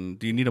fucking.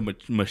 Do you need a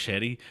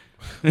machete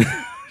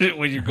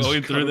when you're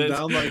going Cut through 'em this?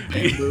 down like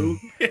bamboo.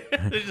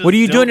 What are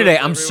you doing dildos today?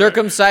 I'm everywhere.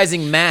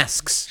 circumcising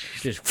masks.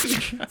 Just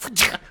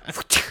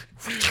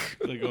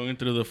Like going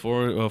through the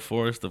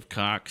forest of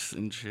cocks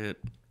and shit.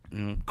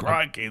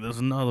 Crikey, there's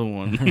another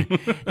one.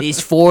 These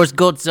forest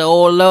goats are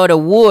all load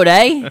of wood,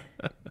 eh?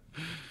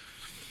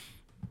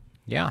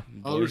 Yeah.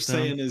 All we're Boys Town.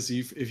 saying is,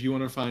 if you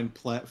want to find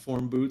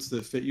platform boots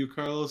that fit you,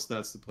 Carlos,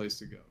 that's the place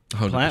to go.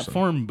 100%.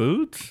 Platform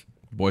boots?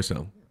 Boys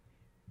Town.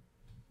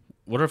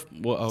 What are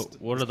those?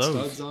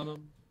 Studs on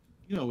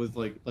them, with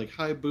like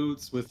high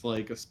boots with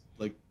like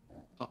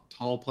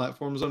tall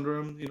platforms under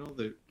them.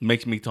 They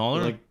Makes me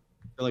taller. they're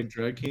like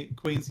drag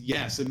queens.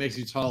 Yes, it makes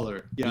you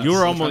taller. Yes, you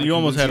I'm trying to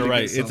almost had it convince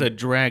right. you to It's get a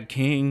drag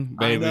king, some.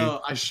 baby. I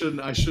know. I shouldn't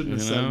have You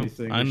said know?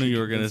 anything. I knew should you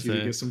were gonna convince you to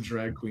say. get some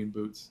drag queen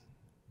boots.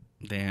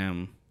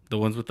 Damn, the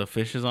ones with the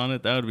fishes on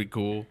it. That would be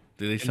cool.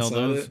 Do they sell Inside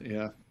those? it,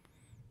 yeah.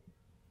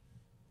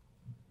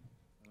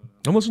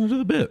 I'm listening to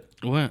the bit.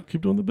 What?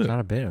 Keep doing the bit. Not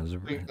a bit.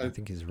 I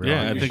think he's real.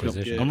 Yeah, I you think should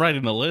position. get- I'm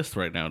writing a list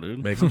right now,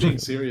 dude. Make I'm them being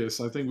serious.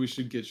 I think we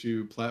should get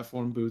you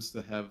platform boots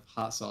that have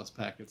hot sauce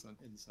packets on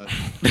inside.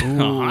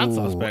 Hot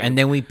sauce Ooh, packet. and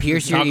then we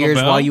pierce your Taco ears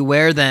Bell? while you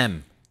wear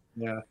them.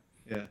 Yeah.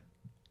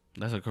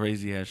 That's a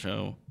crazy ass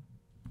show.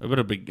 I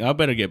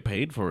better get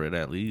paid for it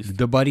at least.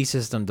 The buddy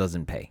system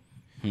doesn't pay.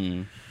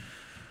 Hmm.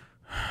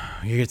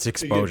 You get You get paid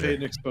exposure.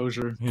 in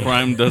exposure.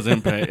 Crime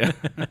doesn't pay.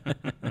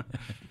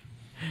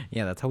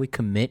 Yeah, that's how we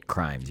commit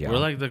crimes, y'all. We're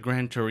like the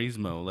Gran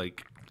Turismo.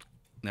 Like,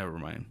 never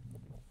mind.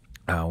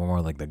 We're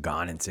more like the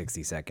Gone in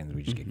 60 Seconds.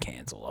 We just get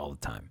canceled all the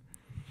time.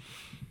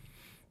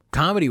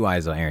 Comedy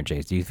wise, though, Aaron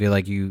Chase, do you feel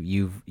like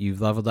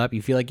you've leveled up?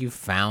 You feel like you've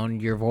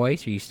found your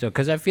voice? Are you still?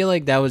 Because I feel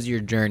like that was your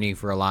journey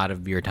for a lot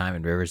of your time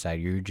in Riverside.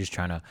 You're just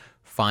trying to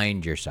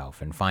find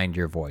yourself and find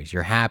your voice.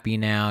 You're happy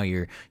now.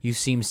 You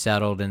seem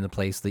settled in the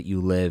place that you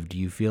live. Do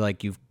you feel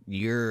like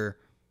you're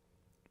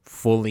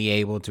fully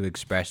able to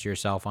express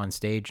yourself on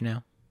stage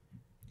now?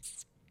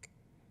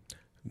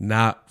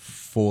 Not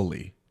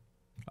fully.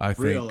 I think.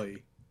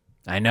 Really?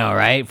 I know,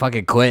 right?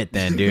 Fucking quit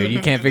then, dude. You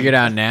can't figure it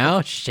out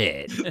now?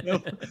 Shit.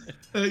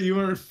 You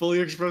weren't fully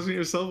expressing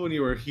yourself when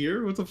you were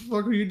here? What the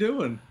fuck were you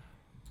doing?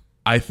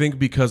 I think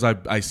because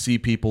I see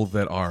people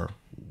that are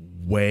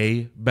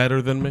way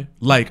better than me.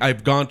 Like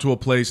I've gone to a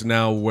place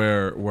now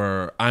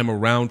where I'm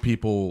around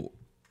people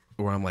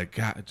where I'm like,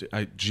 God,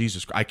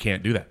 Jesus, I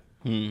can't do that.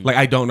 Like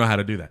I don't know how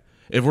to do that.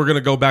 if we're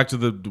gonna go back to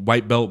the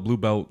white belt, blue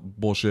belt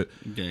bullshit,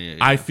 Yeah.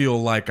 I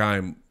feel like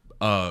I'm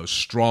a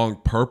strong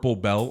purple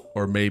belt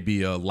or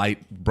maybe a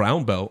light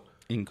brown belt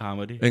in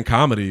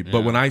comedy.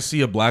 But when I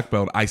see a black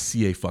belt, I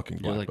see a fucking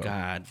black You're like, belt.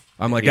 God.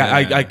 I'm like,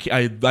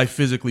 I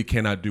physically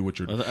cannot do what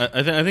you're doing.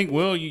 I think,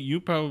 Will, you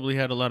probably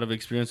had a lot of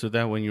experience with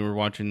that when you were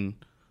watching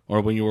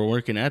or when you were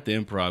working at the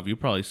Improv. You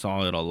probably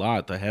saw it a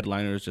lot. The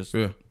headliners just...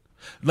 Yeah.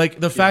 Like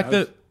the fact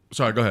that...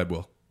 Sorry, go ahead,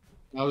 Will.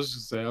 I was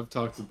just gonna say, I've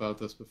talked about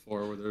this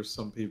before where there's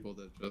some people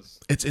that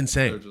just... It's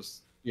insane. They're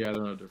just... Yeah,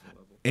 they're on a different level.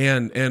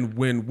 And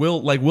when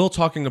Will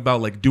talking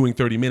about like doing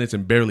 30 minutes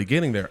and barely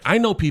getting there, I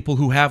know people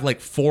who have like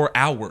 4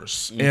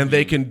 hours and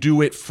they can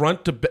do it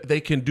front to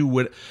they can do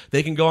what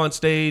they can go on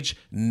stage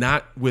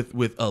not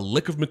with a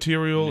lick of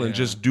material and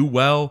just do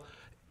well.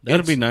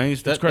 That'd be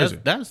nice. That's crazy.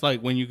 That's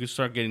like when you could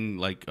start getting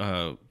like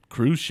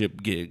cruise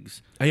ship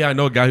gigs. Yeah, I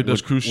know a guy who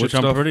does cruise ship which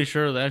stuff. I'm pretty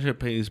sure that shit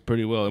pays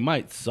pretty well. It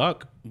might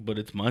suck, but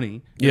it's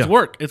money. Yeah. It's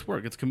work.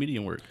 It's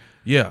comedian work.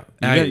 Yeah.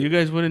 You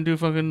guys wouldn't do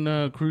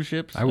fucking cruise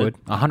ships? I would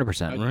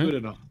 100%. I'd Right. do it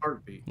in a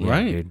heartbeat. Yeah,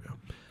 Right. dude.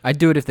 I'd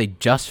do it if they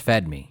just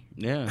fed me.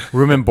 Yeah.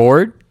 Room and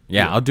board?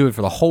 Yeah, I'll do it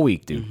for the whole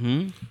week, dude.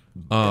 Mm-hmm.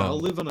 I'll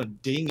live on a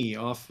dinghy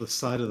off the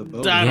side of the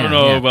boat. I don't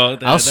know about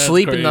that. I'll That's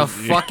sleep in the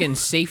crazy. fucking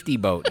safety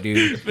boat,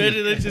 dude.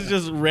 Imagine that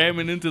just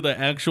ramming into the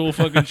actual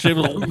fucking ship.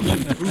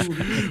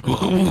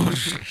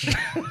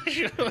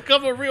 Like,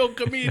 I'm a real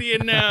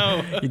comedian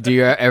now. You do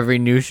your every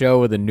new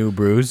show with a new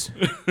bruise.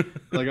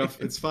 Like,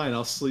 it's fine.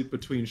 I'll sleep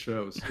between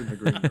shows in the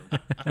green room.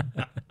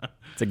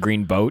 It's a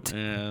green boat.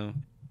 Yeah.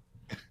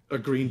 A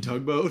green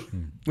tugboat.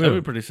 That'd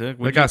be pretty sick.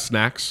 They got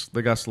snacks.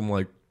 They got some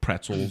like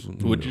pretzels.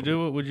 And, Would you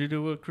do it? Would you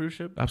do a cruise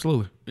ship?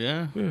 Absolutely.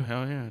 Yeah.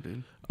 Hell yeah,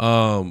 dude.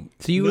 So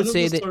you None would of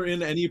say us that are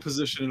in any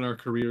position in our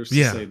careers to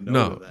Yeah. say no,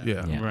 No. to that.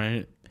 Yeah. Yeah.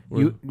 Right.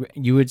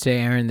 you would say,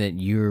 Aaron, that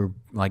you're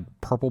like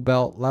purple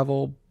belt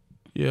level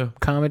Yeah.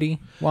 comedy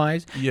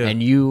wise, Yeah.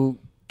 and you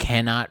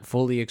cannot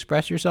fully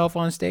express yourself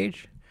on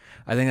stage.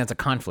 I think that's a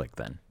conflict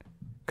then,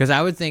 because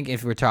I would think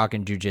if we're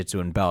talking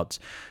jujitsu and belts,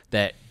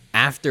 that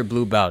after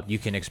blue belt you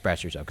can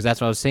express yourself, because that's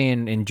what I was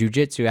saying in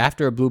jujitsu.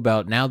 After a blue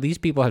belt, now these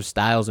people have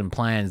styles and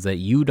plans that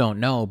you don't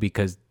know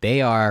because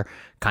they are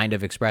kind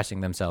of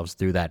expressing themselves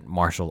through that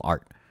martial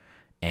art,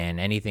 and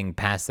anything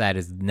past that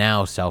is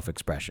now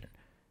self-expression.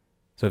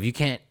 So if you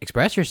can't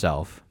express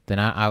yourself, then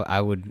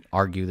I would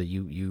argue that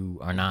you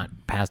are not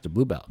past a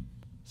blue belt.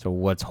 So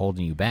what's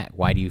holding you back?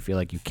 Why do you feel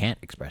like you can't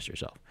express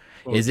yourself?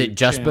 Well, Is be it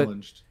just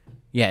challenged.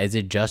 is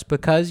it just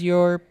because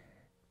you're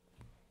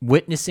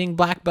witnessing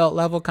black belt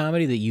level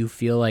comedy that you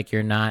feel like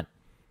you're not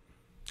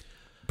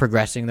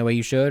progressing the way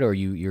you should, or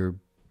you're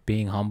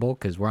being humble?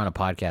 Because we're on a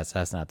podcast, so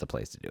that's not the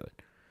place to do it.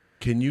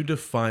 Can you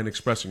define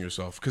expressing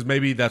yourself? Because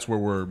maybe that's where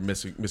we're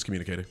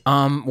miscommunicating.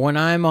 When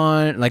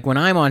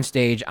I'm on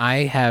stage, I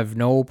have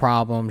no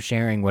problem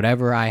sharing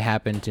whatever I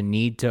happen to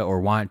need to or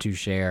want to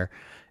share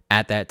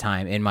at that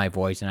time in my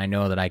voice, and I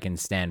know that I can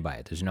stand by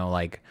it. There's no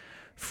like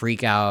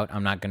freak out.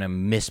 I'm not gonna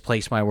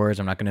misplace my words.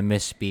 I'm not gonna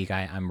misspeak.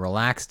 I'm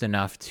relaxed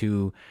enough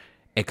to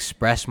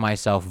express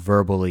myself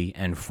verbally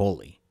and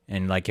fully.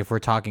 And like if we're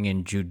talking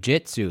in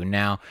jujitsu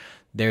now,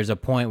 there's a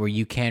point where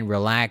you can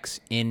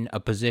relax in a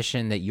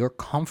position that you're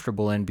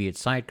comfortable in, be it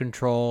side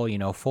control,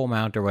 full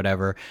mount or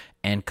whatever,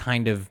 and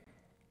kind of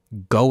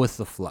go with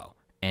the flow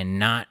and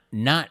not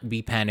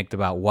be panicked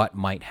about what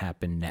might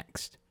happen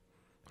next.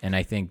 And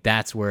I think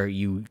that's where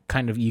you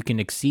can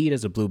exceed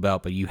as a blue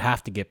belt, but you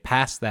have to get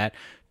past that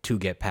to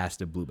get past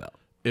a blue belt.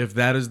 If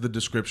that is the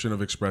description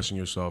of expressing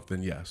yourself,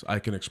 then yes, I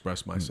can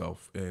express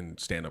myself in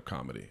stand-up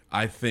comedy.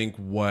 I think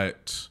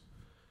what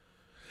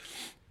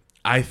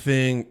I'm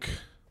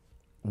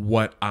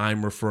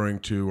referring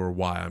to, or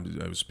why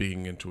I was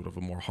speaking into it of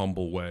a more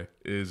humble way,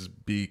 is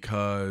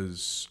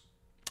because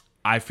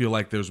I feel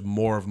like there's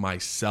more of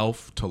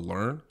myself to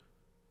learn,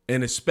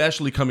 and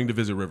especially coming to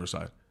visit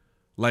Riverside.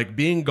 Like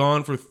being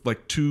gone for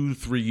like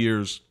 2-3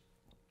 years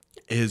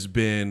has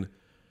been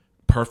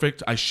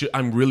perfect.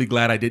 I'm really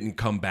glad I didn't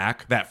come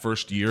back that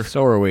first year.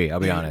 So are we, I'll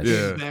be honest.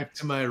 Yeah. Back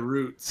to my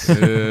roots.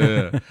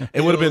 Yeah.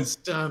 It would have been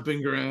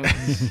stomping ground.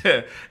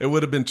 it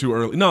would have been too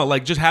early. No,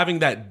 like just having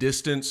that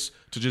distance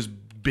to just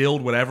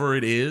build whatever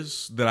it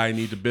is that I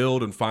need to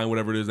build and find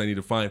whatever it is I need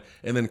to find,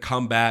 and then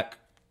come back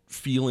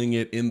feeling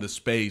it in the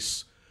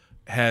space.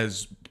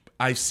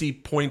 I see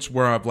points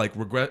where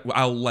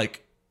I'll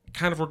like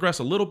kind of regress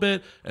a little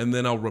bit, and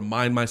then I'll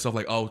remind myself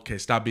like, oh, okay,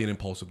 stop being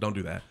impulsive, don't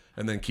do that,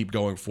 and then keep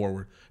going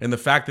forward. And the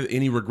fact that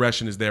any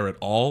regression is there at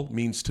all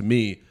means to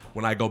me,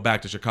 when I go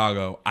back to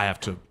Chicago, I have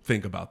to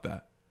think about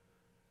that.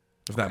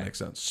 If that makes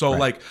sense. So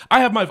like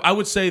I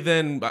would say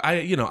then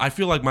I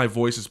feel like my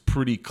voice is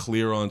pretty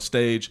clear on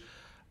stage.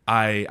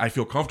 I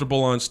feel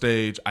comfortable on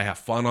stage. I have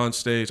fun on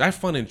stage. I have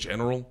fun in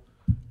general.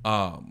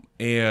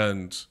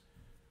 And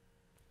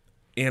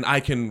I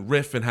can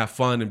riff and have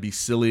fun and be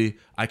silly.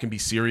 I can be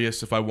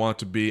serious if I want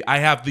to be. I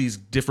have these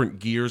different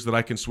gears that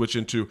I can switch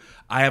into.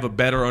 I have a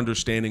better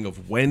understanding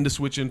of when to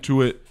switch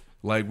into it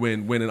Like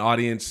when an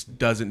audience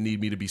doesn't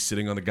need me to be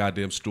sitting on the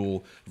goddamn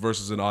stool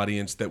versus an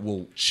audience that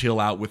will chill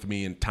out with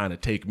me and kind of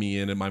take me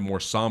in at my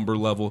more somber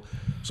level.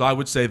 So I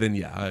would say then,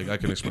 yeah, I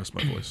can express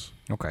my voice.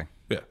 Okay.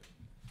 Yeah.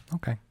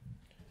 Okay.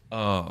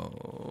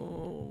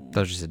 That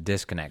was just a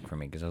disconnect for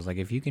me because I was like,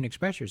 if you can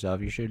express yourself,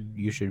 you should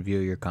view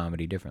your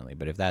comedy differently.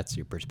 But if that's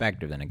your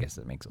perspective, then I guess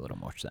that makes a little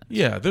more sense.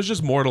 Yeah, there's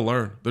just more to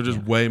learn. There's just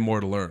way more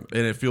to learn,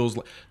 and it feels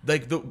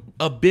like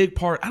a big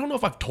part. I don't know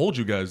if I've told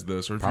you guys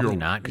this, or if Probably you're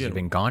not because you've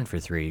been gone for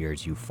 3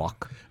 years. You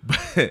fuck.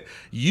 But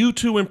you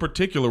two in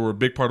particular were a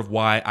big part of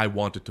why I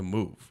wanted to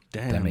move.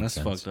 Damn, makes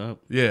that's sense. fucked up.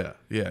 Yeah.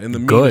 In the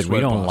Good. meanest We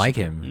way don't possible. like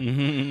him.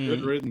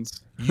 Good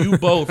riddance. You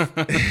both,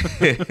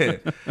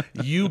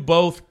 you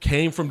both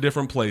came from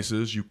different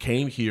places. You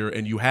came here,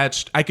 and you had.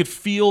 I could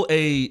feel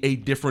a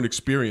different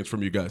experience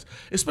from you guys,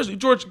 especially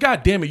George.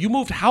 God damn it, you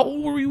moved. How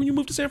old were you when you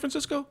moved to San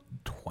Francisco?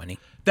 20.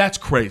 That's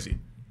crazy.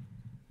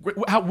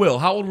 How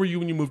old were you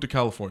when you moved to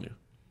California?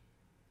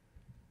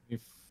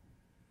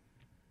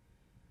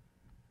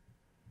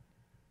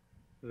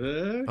 Oh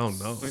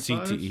no,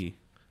 CTE.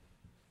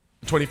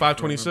 25,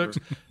 26?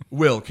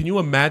 Will, can you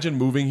imagine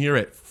moving here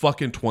at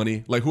fucking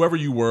 20? Like whoever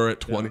you were at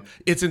 20. Yeah.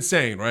 It's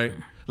insane, right?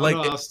 Like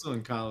No, I was still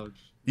in college.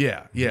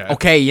 yeah.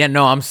 Okay, yeah,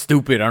 no, I'm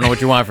stupid. I don't know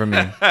what you want from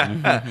me.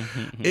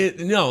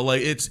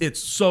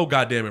 It's so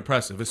goddamn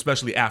impressive,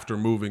 especially after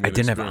moving. I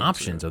didn't have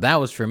options, so that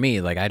was for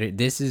me. Like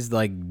this is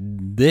like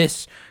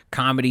this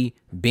comedy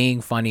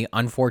being funny.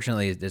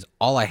 Unfortunately, is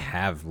all I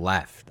have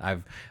left.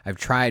 I've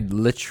tried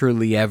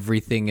literally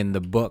everything in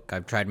the book.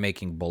 I've tried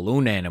making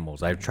balloon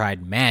animals. I've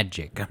tried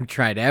magic. I've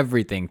tried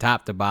everything,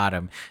 top to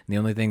bottom. And the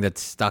only thing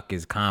that's stuck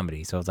is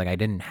comedy. So it's like I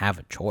didn't have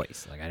a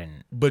choice. Like I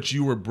didn't. But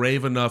you were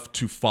brave enough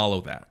to follow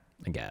that.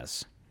 I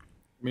guess.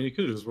 I mean, you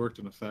could have just worked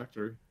in a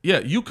factory.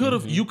 Yeah, you could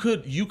have. You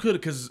could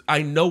because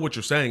I know what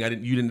you're saying.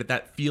 You didn't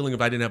that feeling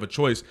of I didn't have a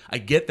choice. I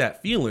get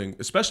that feeling,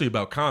 especially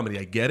about comedy.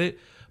 I get it.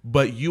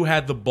 But you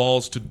had the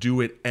balls to do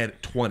it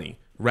at 20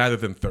 rather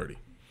than 30.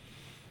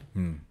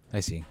 I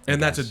see.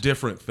 And that's a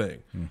different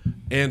thing.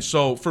 And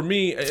so for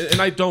me, and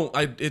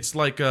it's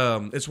like,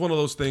 it's one of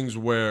those things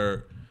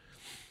where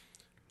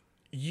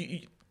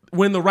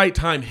when the right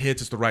time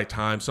hits, it's the right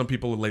time. Some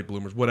people are late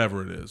bloomers,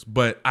 whatever it is.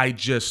 But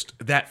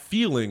that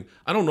feeling,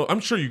 I don't know. I'm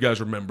sure you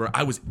guys remember.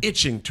 I was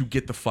itching to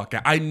get the fuck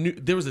out. I knew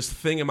there was this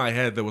thing in my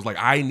head that was like,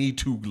 I need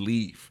to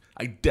leave.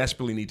 I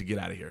desperately need to get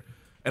out of here.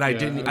 And I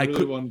didn't. I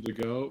really wanted to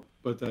go,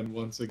 but then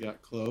once it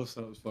got close,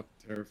 I was fucking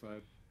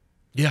terrified.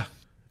 Yeah,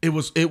 it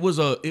was.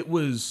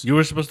 You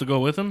were supposed to go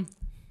with him?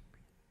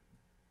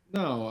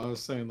 No, I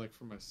was saying like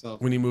for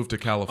myself. When he moved to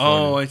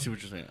California. Oh, I see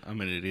what you're saying. I'm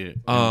an idiot.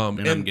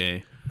 And I'm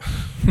gay.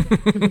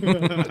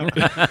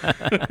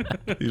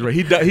 He's right.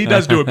 He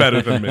does do it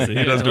better than me.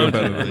 He does do it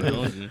better than me.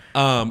 Told you.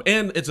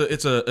 And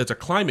it's a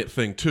climate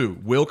thing too.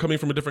 Will coming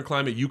from a different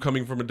climate, you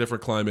coming from a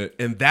different climate,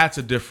 and that's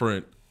a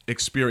different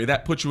experience.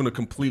 That puts you in a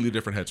completely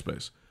different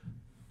headspace.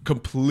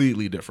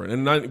 Completely different.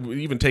 And not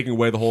even taking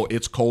away the whole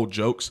it's cold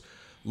jokes.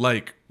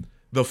 Like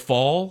the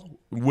fall,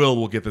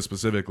 will get this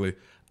specifically.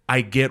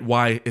 I get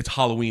why it's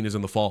Halloween is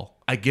in the fall.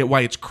 I get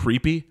why it's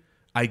creepy.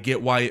 I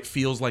get why it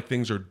feels like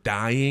things are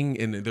dying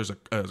and there's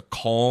a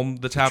calm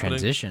that's happening.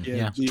 Transition.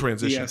 Yeah.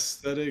 Transition.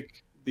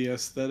 The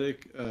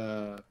aesthetic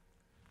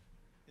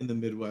in the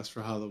Midwest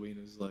for Halloween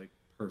is like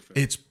perfect.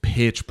 It's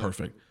pitch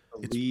perfect.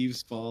 The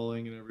leaves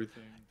falling and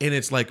everything. And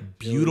it's like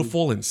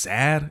beautiful and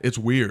sad. It's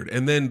weird.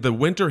 And then the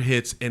winter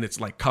hits and it's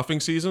like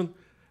cuffing season.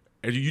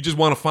 And you just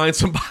want to find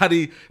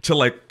somebody to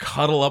like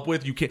cuddle up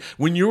with. You can't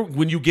when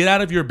you get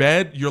out of your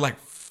bed, you're like,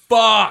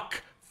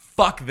 fuck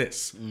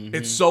this.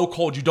 It's so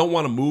cold. You don't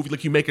want to move.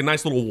 Like you make a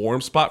nice little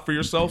warm spot for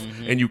yourself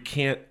and you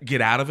can't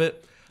get out of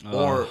it.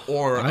 Or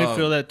I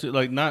feel that too.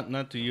 Like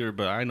not to you,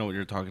 but I know what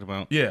you're talking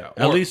about. Yeah.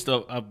 At least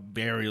a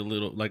very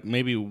little. Like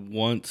maybe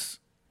once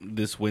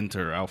this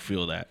winter, I'll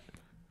feel that.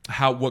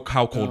 How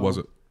cold was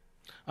it?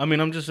 I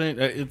mean, I'm just saying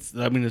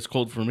it's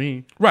cold for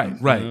me. Right.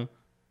 You know?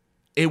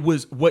 It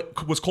was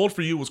what was cold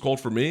for you was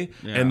cold for me,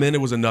 and then it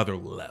was another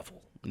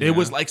level. Yeah. It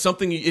was like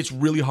something. It's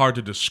really hard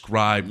to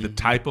describe the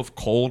type of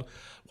cold.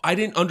 I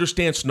didn't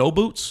understand snow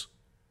boots.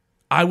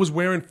 I was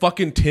wearing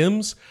fucking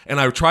Timbs, and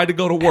I tried to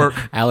go to work.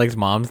 Alex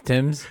mom's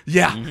Timbs.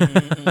 Yeah.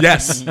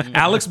 Yes.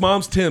 Alex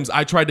mom's Timbs.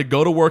 I tried to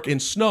go to work in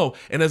snow,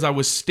 and as I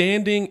was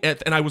standing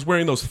and I was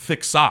wearing those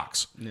thick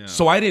socks. Yeah.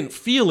 So I didn't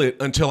feel it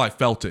until I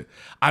felt it.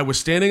 I was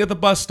standing at the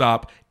bus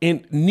stop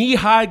in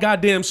knee-high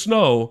goddamn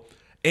snow,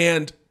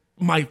 and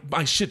my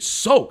shit's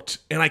soaked,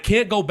 and I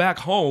can't go back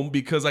home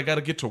because I got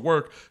to get to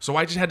work. So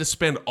I just had to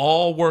spend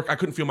all work. I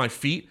couldn't feel my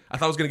feet. I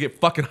thought I was going to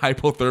get fucking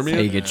hypothermia.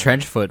 Hey, you get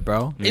trench foot,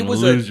 bro. It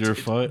was lose your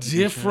foot.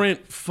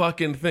 Different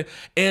fucking thing.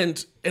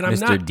 And I'm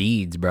Mr. not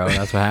Deeds, bro.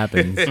 That's what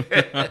happens.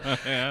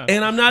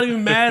 and I'm not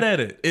even mad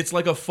at it. It's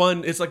like a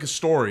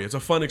story. It's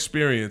a fun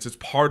experience. It's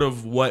part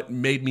of what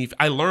made me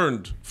I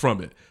learned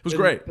from it. It was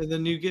great. And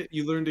then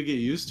you learn to get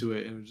used to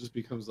it, and it just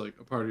becomes like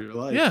a part of your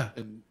life. Yeah.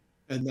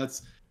 And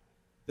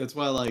that's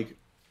why like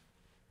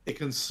it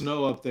can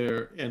snow up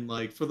there, and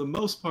like for the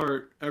most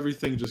part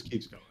everything just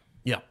keeps going.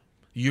 Yeah.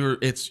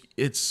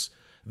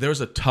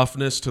 there's a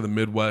toughness to the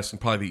Midwest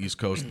and probably the East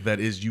Coast that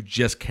is you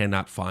just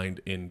cannot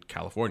find in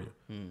California.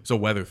 It's a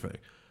weather thing.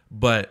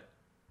 But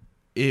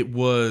it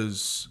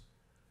was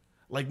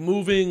like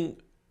moving.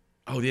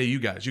 Oh yeah, you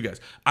guys.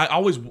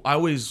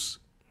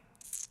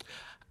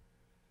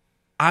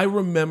 I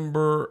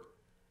remember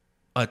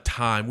a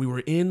time we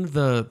were in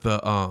the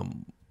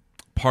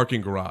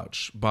parking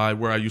garage by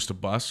where I used to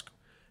busk,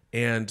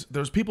 and there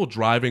was people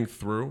driving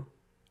through,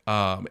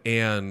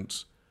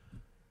 and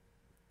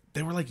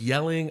they were like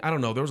yelling. I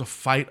don't know. There was a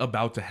fight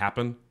about to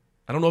happen.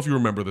 I don't know if you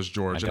remember this,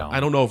 George. I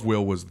don't know if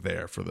Will was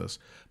there for this,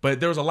 but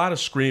there was a lot of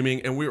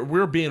screaming, and we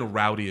were being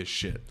rowdy as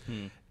shit.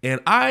 And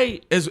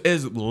I,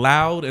 as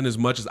loud and as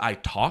much as I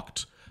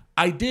talked,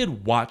 I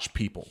did watch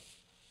people.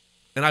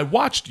 And I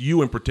watched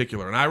you in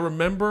particular. And I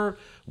remember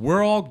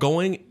we're all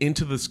going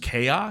into this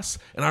chaos.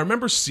 And I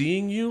remember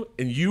seeing you,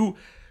 and you,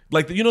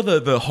 like, you know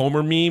the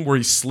Homer meme where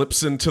he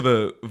slips into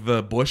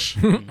the bush?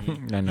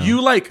 I know.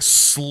 You, like,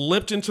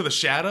 slipped into the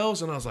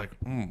shadows. And I was like,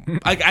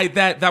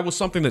 that was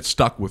something that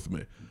stuck with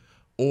me.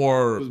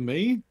 Or... It was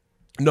me?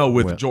 No,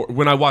 with George.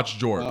 When I watched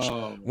George.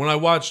 Oh. When I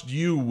watched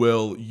you,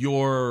 Will,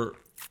 your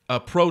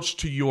approach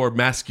to your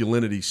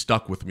masculinity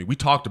stuck with me. We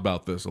talked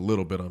about this a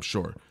little bit, I'm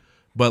sure.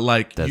 But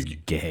like that's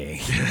gay.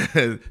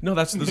 No,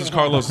 this is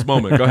Carlos's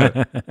moment. Go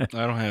ahead.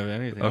 I don't have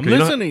anything.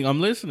 Okay,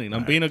 I'm listening.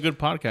 I'm being a good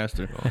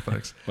podcaster. Oh,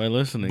 thanks. By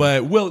listening.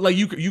 But Will, like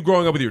you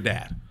growing up with your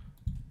dad,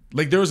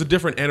 like there was a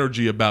different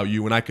energy about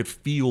you, and I could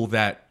feel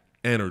that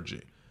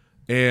energy.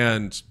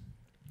 And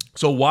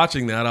so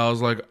watching that, I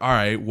was like, all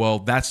right, well,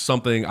 that's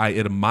something I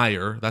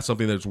admire. That's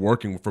something that's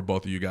working for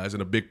both of you guys,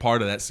 and a big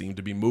part of that seemed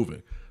to be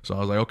moving. So I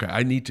was like, okay,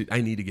 I need to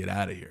get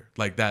out of here.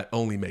 Like that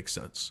only makes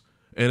sense,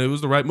 and it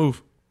was the right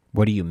move.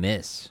 What do you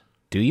miss?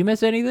 Do you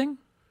miss anything?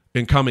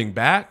 In coming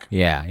back?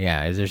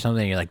 Yeah. Is there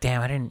something you're like,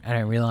 damn, I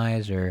didn't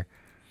realize, or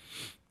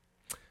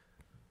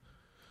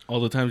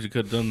all the times you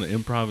could have done the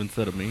improv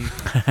instead of me.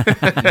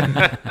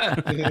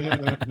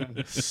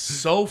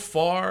 So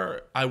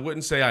far, I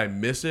wouldn't say I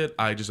miss it.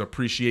 I just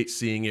appreciate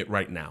seeing it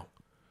right now.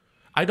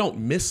 I don't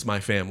miss my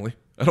family.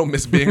 I don't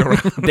miss being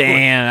around.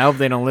 damn, I hope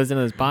they don't listen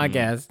to this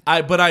podcast. I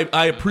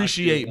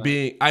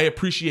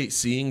appreciate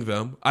seeing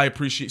them. I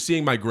appreciate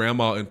seeing my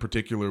grandma in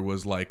particular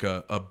was like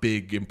a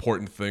big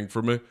important thing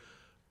for me.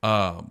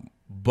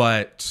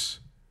 But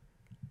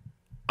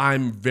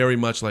I'm very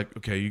much like,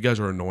 okay, you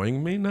guys are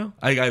annoying me now.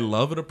 I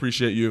love and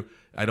appreciate you.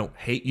 I don't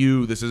hate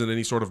you. This isn't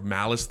any sort of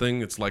malice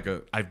thing. It's like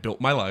I've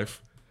built my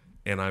life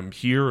and I'm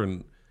here,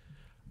 and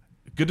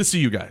good to see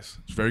you guys.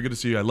 It's very good to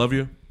see you. I love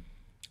you.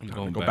 I'm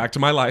going to go back to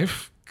my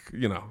life.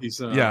 You know,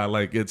 yeah,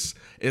 like it's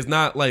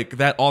not like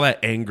that. All that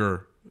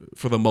anger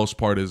for the most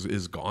part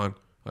is gone.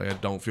 Like I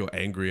don't feel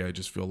angry. I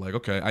just feel like,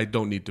 okay, I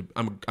don't need to.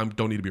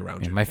 Don't need to be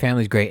around you. My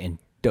family's great in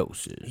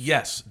doses.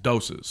 Yes,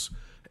 doses.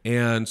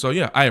 And so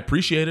yeah, I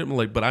appreciate it.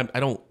 But I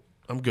don't.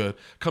 I'm good.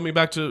 Coming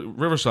back to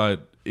Riverside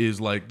is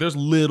like there's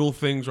little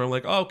things where I'm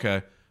like, oh,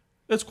 okay,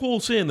 it's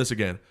cool seeing this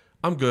again.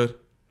 I'm good.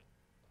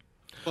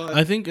 But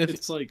I think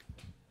it's like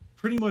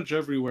pretty much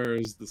everywhere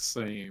is the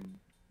same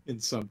in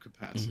some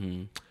capacity.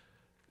 Mm-hmm.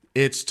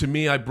 It's, to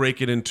me, I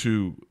break it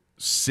into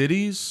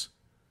cities,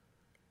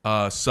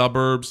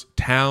 suburbs,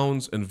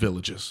 towns, and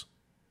villages.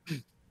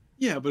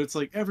 Yeah, but it's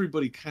like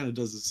everybody kind of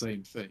does the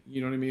same thing. You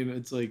know what I mean?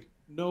 It's like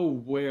no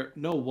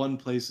one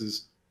place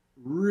is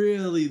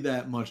really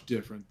that much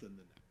different than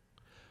the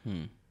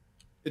next.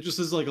 It just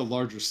is like a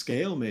larger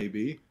scale,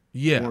 maybe.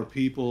 Yeah. More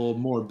people,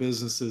 more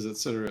businesses, et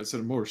cetera,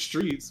 more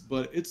streets,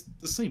 but it's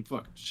the same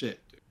fucking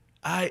shit, dude.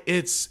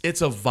 It's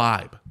a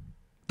vibe.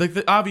 Like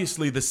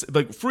obviously,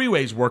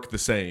 freeways work the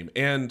same,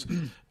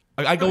 and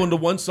I go into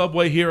one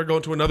subway here, I go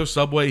into another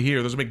subway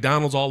here. There's a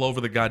McDonald's all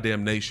over the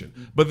goddamn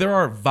nation, but there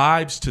are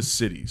vibes to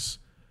cities,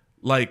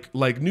 like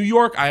New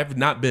York. I have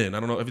not been.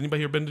 I don't know. Have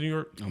anybody here been to New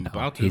York? I'm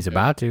about to. He's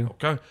about to.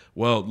 Okay.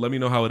 Well, let me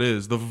know how it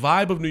is. The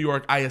vibe of New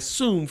York, I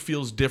assume,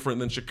 feels different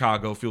than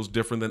Chicago. Feels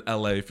different than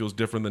LA. Feels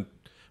different than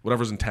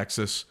whatever's in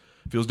Texas.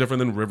 Feels different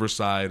than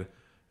Riverside.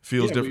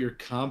 Feels different. But you're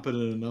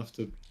competent enough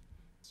to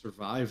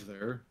survive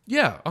there.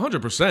 Yeah,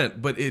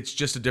 100%, but it's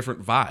just a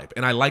different vibe.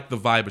 And I like the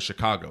vibe of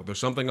Chicago. There's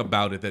something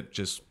about it that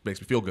just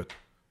makes me feel good.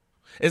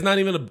 It's not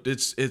even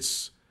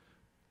it's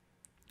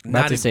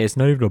not to say it's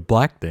not even a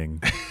black thing.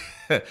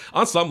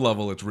 On some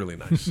level, it's really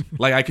nice.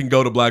 Like I can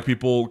go to black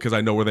people because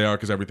I know where they are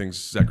because everything's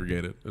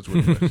segregated. It's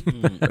really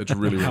nice. It's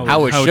really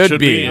how it should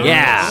be.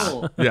 Yeah.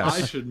 Oh, yes.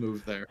 I should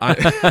move there.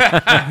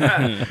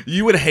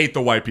 You would hate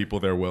the white people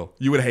there, Will.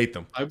 You would hate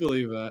them. I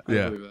believe that. I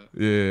believe that.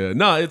 Yeah.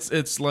 No,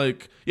 it's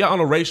like, yeah, on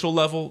a racial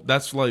level,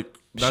 that's like...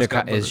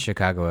 Is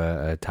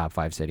Chicago a top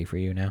 5 city for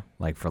you now?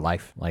 Like for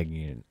life? Like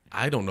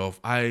I don't know if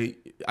I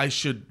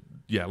should...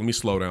 Yeah, let me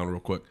slow down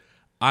real quick.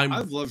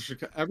 I've loved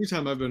Chicago. Every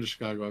time I've been to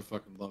Chicago, I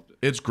fucking loved it.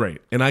 It's great.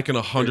 And I can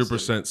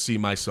 100% see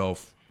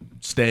myself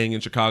staying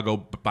in Chicago,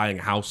 buying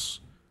a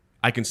house.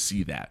 I can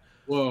see that.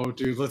 Whoa,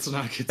 dude, let's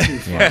not get too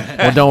far.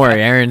 Well, don't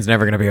worry. Aaron's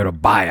never going to be able to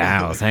buy a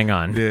house. Hang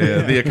on.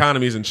 Yeah, the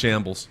economy's in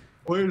shambles.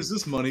 Where's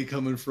this money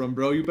coming from,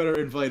 bro? You better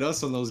invite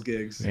us on those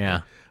gigs.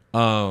 Yeah.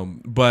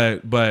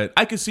 But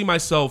I could see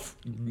myself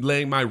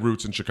laying my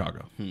roots in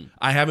Chicago.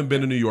 I haven't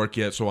been to New York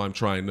yet, so I'm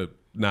trying to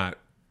not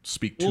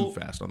speak too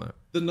fast on that.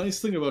 The nice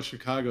thing about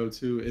Chicago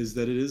too is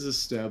that it is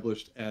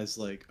established as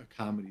like a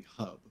comedy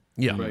hub.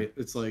 Yeah. Right.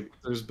 It's like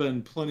there's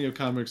been plenty of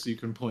comics you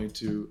can point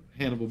to: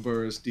 Hannibal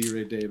Buress, D.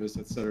 Ray Davis,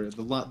 etc.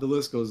 The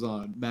list goes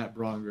on. Matt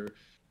Bronger.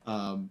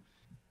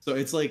 So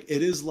it's like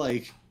it is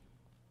like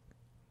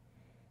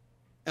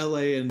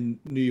L.A. and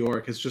New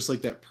York. It's just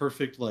like that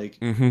perfect like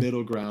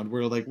middle ground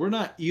where like we're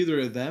not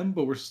either of them,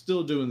 but we're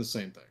still doing the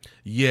same thing.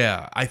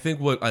 Yeah, I think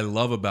what I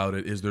love about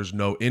it is there's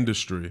no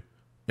industry,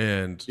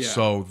 and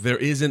so there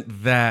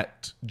isn't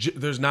that.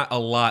 There's not a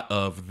lot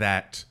of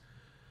that.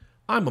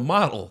 I'm a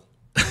model.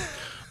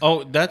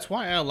 Oh, that's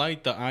why I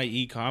like the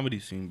IE comedy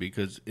scene,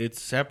 because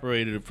it's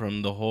separated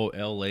from the whole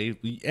LA.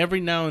 Every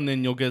now and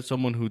then you'll get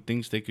someone who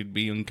thinks they could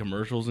be in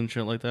commercials and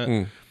shit like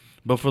that.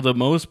 But for the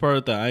most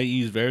part, the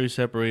IE is very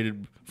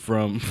separated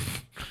from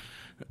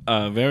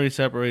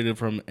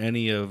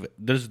any of.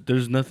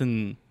 There's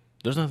nothing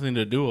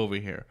to do over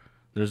here.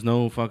 There's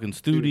no fucking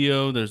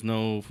studio. There's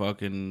no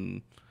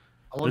fucking.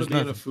 I want to be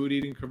in a food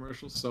eating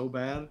commercial so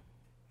bad.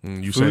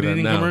 You say that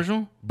now,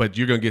 commercial? But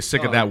you're gonna get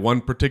sick of that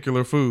one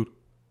particular food.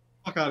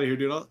 Fuck out of here,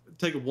 dude! I'll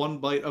take one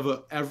bite of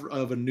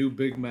a new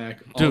Big Mac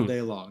all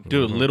day long.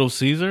 Dude, Little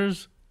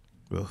Caesars?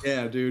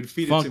 Yeah, dude.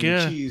 Feed Fuck it to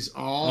yeah. me cheese.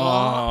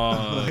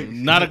 Oh,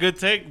 Not a good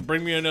take.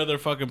 Bring me another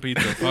fucking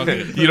pizza. Fuck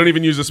it. You don't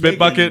even use a spit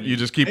bucket. You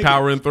just keep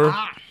powering through.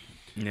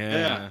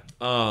 Yeah.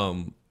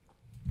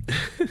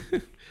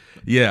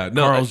 Yeah.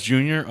 No. Carl's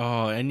Jr.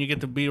 Oh, and you get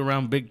to be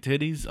around big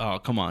titties. Oh,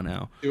 come on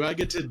now. Do I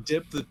get to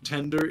dip the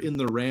tender in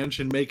the ranch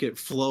and make it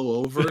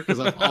flow over? Because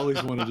I've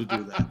always wanted to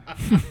do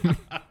that.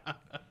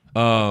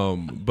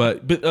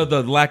 But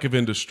the lack of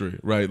industry,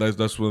 right?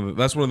 That's one of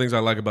the things I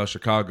like about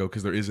Chicago,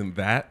 because there isn't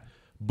that,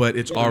 but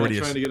it's already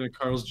trying to get a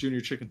Carl's Jr.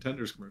 chicken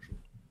tenders commercial.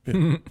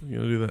 you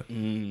know, do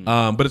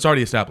that. But it's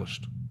already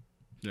established.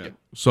 Yeah.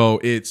 So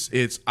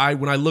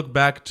when I look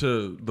back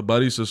to the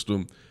buddy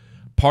system,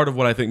 part of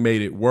what I think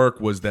made it work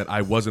was that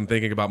I wasn't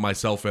thinking about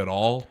myself at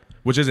all,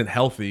 which isn't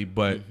healthy,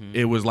 but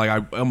it was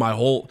like my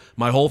whole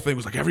thing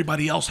was like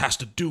everybody else has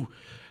to do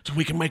so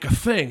we can make a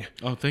thing.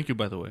 Oh, thank you,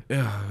 by the way.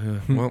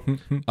 Yeah. Well,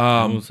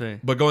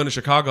 but going to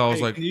Chicago, I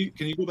was like, can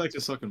you go back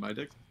to sucking my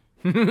dick?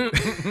 but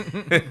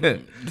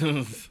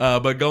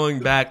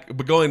going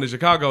to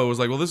Chicago, it was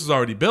like, well, this is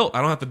already built.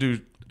 I don't have to do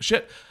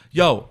shit.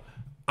 Yo,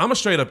 I'm a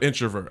straight up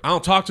introvert. I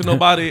don't talk to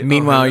nobody.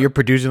 Meanwhile, you're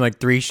producing like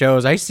 3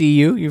 shows. I see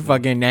you. You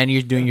fucking, and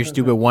you're doing your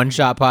stupid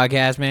one-shot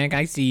podcast, man.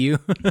 I see you.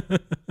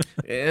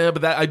 Yeah,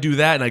 but I do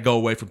that and I go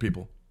away from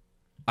people.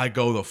 I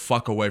go the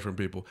fuck away from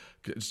people.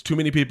 It's too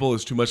many people.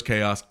 It's too much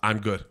chaos. I'm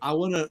good. I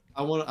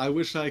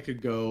wish I could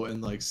go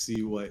and like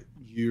see what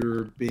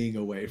you're being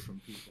away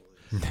from people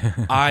is.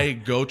 I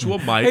go to a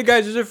mic. Hey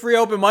guys, there's a free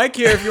open mic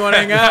here if you want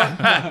to hang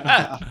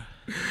out.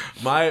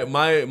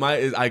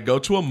 I go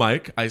to a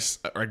mic. I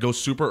go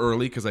super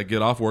early because I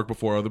get off work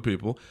before other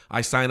people.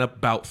 I sign up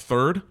about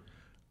third.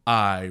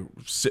 I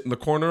sit in the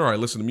corner, or I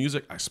listen to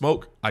music. I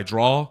smoke. I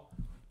draw.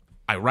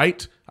 I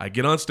write. I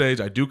get on stage.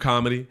 I do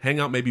comedy. Hang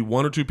out maybe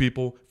 1 or 2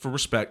 people for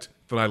respect.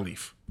 Then I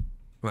leave.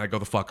 And I go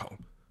the fuck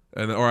home.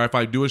 Or if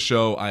I do a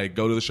show, I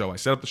go to the show. I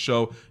set up the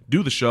show,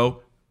 do the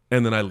show,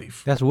 and then I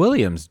leave. That's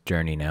William's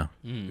journey now.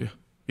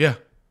 Yeah.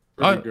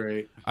 Pretty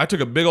great. I took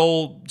a big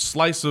old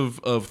slice of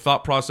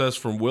thought process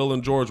from Will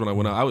and George when I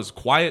went out. I was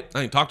quiet.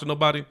 I didn't talk to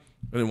nobody. I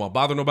didn't want to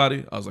bother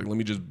nobody. I was like, let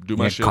me just do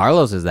my shit.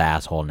 Carlos is the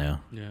asshole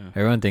now. Yeah.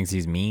 Everyone thinks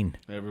he's mean.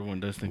 Everyone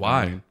does think.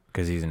 Why?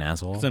 Because he's an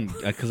asshole.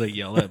 Because I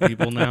yell at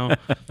people now.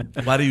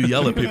 Why do you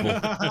yell at people?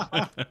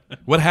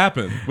 What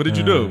happened? What did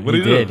you do? What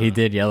did you do? He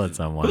did yell at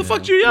someone. What the fuck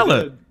did you yell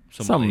at?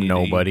 Some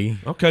nobody.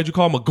 Okay, did you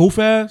call him a goof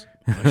ass?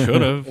 I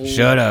should have.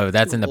 Should have.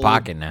 That's in the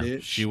pocket now.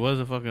 Bitch. She was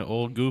a fucking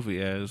old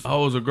goofy ass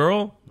Oh, it was a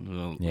girl?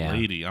 Yeah.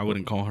 lady. I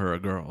wouldn't call her a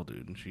girl,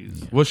 dude.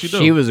 She's What'd she do?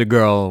 She was a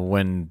girl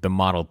when the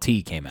Model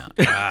T came out.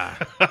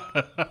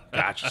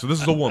 Gotcha. So this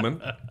is a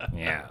woman.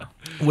 Yeah.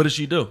 What did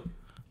she do?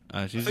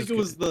 she's I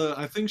just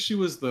think she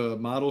was the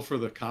model for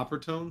the copper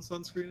tone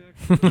sunscreen.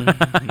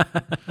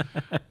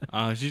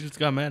 she just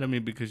got mad at me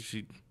because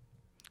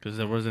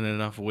there wasn't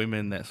enough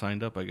women that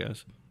signed up, I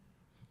guess.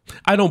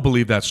 I don't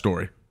believe that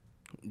story.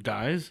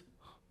 Guys?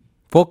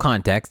 Full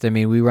context. I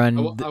mean, we run.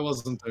 I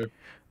wasn't there.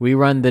 We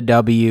run the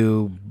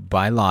W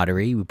by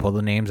lottery. We pull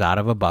the names out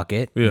of a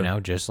bucket, Yeah.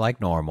 just like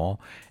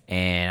normal.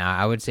 And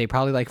I would say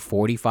probably like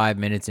 45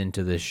 minutes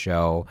into the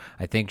show,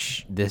 I think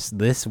this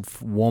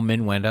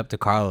woman went up to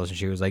Carlos and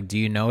she was like, "Do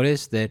you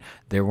notice that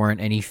there weren't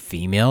any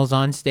females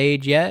on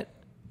stage yet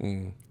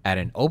at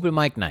an open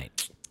mic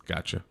night?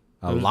 Gotcha.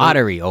 A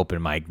lottery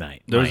open mic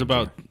night. There's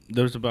mind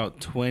about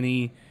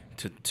 20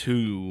 to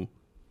 2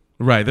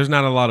 Right. There's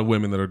not a lot of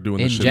women that are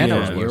doing In this shit.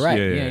 general, in the first you're place. right.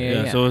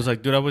 Yeah. Yeah, so it's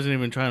like, dude, I wasn't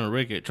even trying to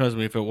rig it. Trust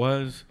me, if it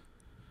was,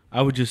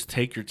 I would just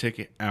take your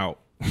ticket out,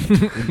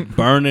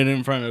 burn it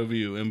in front of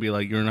you, and be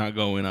like, you're not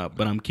going up,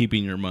 but I'm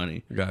keeping your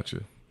money.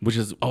 Gotcha. Which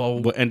is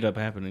what ended up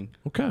happening.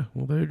 Okay.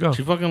 Well, there you go.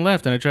 She fucking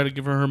left, and I tried to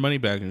give her money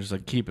back, and she's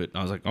like, keep it. And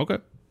I was like, okay.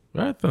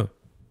 Right then.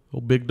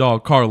 Old big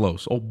dog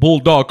Carlos. Old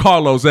bulldog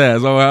Carlos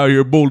ass. Oh, out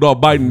here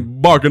bulldog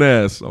biting, barking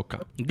ass. Okay.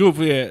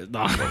 Goofy ass.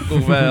 Nah.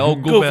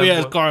 Goofy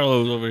ass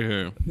Carlos over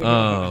here.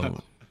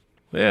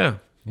 Yeah.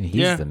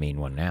 He's the mean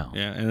one now.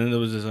 Yeah, and then there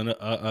was this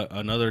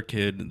another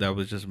kid that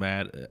was just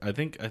mad. I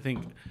think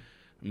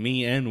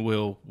me and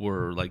Will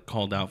were like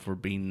called out for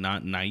being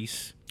not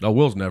nice. Oh,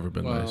 Will's never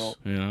been nice. Well,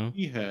 You know,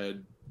 he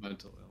had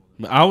mental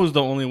illness. I was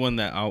the only one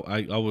that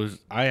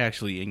I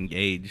actually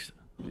engaged.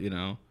 You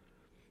know,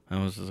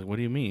 I was just like, "What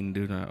do you mean,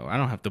 dude? I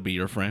don't have to be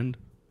your friend.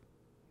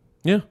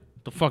 Yeah.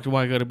 The fuck do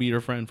I got to be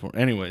your friend for?"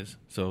 Anyways,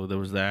 so there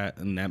was that,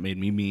 and that made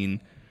me mean.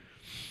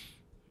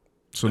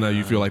 So now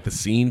you feel like the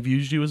scene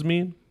views you as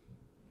mean?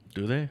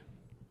 Do they?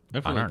 I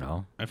don't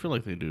know. I feel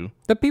like they do.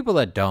 The people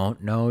that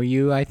don't know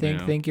you, I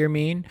Yeah. think you're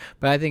mean.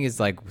 But I think it's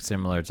like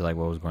similar to like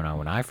what was going on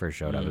when I first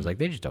showed up. It was like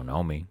they just don't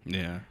know me.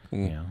 Yeah,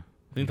 You know.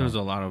 I think there's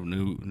a lot of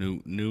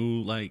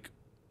new like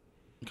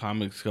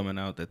comics coming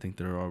out that think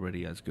they're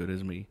already as good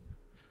as me.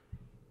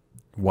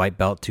 White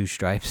belt, 2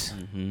 stripes.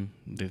 Mm-hmm.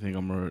 They think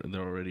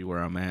they're already where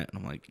I'm at.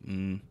 And I'm like,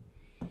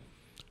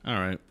 all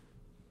right.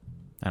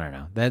 I don't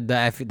know.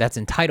 That's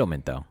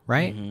entitlement though,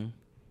 right? Mm-hmm.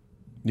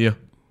 Yeah.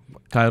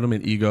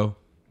 Entitlement, ego,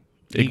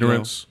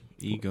 ignorance.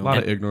 Ego. A lot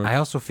of And ignorance. I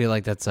also feel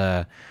like that's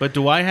a But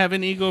do I have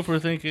an ego for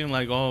thinking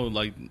like, oh,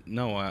 like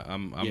no,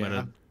 I'm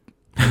Yeah.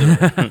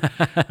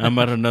 I'm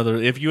at another.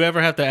 If you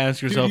ever have to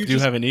ask yourself, do you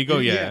have an ego?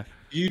 Yeah.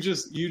 You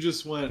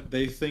just went.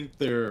 They think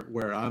they're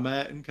where I'm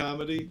at in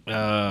comedy.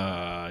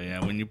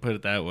 Yeah. When you put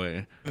it that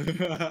way,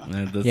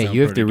 that does yeah. sound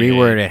You have to pretty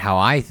reword gay. it how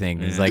I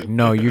think. It's like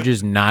no, you're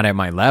just not at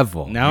my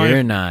level. Now you're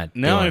I- not.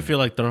 Now I doing feel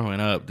like throwing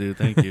up, dude.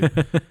 Thank you.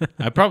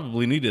 I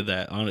probably needed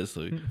that,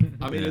 honestly.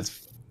 I mean,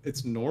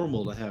 it's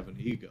normal to have an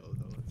ego,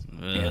 though. It's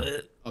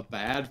not a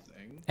bad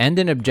thing. and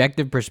an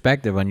objective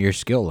perspective on your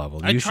skill level.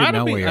 You should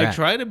know where you're I at.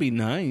 try to be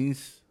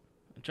nice.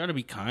 I try to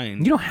be kind.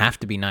 You don't have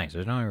to be nice.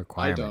 There's no I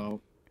requirement.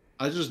 don't.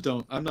 I just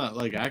don't. I'm not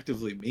like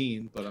actively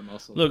mean, but I'm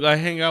also Look, I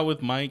hang out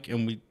with Mike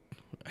and we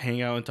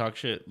hang out and talk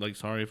shit. Like,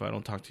 sorry if I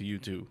don't talk to you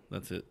too.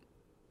 That's it.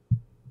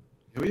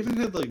 We haven't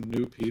had like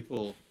new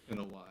people in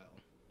a while.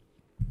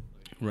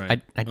 Right.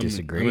 I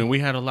disagree. I mean, we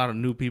had a lot of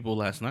new people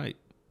last night.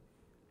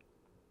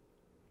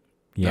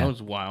 Yeah. That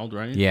was wild,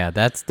 right? Yeah,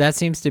 that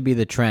seems to be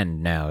the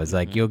trend now. Is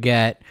like you'll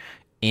get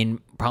in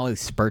probably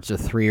spurts of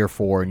 3 or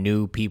 4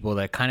 new people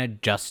that kind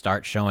of just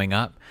start showing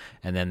up,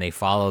 and then they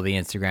follow the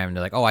Instagram and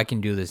they're like, oh, I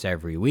can do this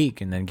every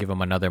week, and then give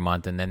them another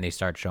month, and then they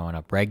start showing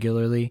up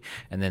regularly,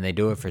 and then they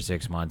do it for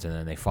 6 months, and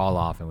then they fall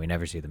off, and we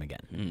never see them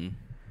again.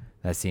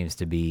 That seems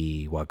to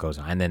be what goes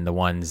on. And then the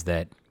ones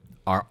that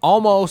are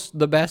almost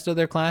the best of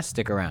their class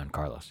stick around,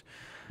 Carlos.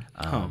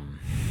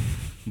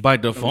 By We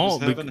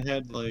default, just haven't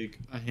had like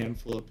a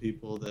handful of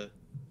people that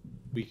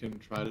we can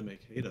try to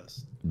make hate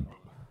us.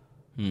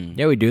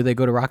 Yeah, we do. They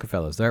go to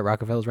Rockefeller's. They're at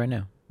Rockefeller's right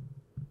now.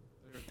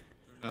 They're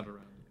not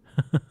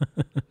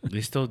around.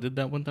 they still did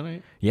that one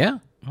tonight. Yeah.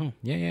 Oh.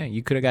 Yeah.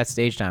 You could have got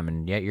stage time,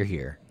 and yet you're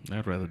here.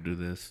 I'd rather do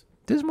this.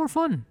 This is more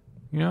fun.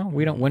 You know,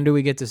 we don't. When do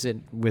we get to sit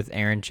with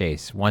Aaron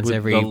Chase? Once With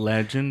every the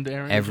legend,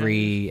 Aaron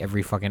Jones?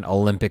 every fucking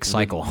Olympic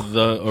cycle.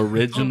 The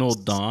original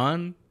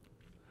Dawn.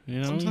 You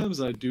know,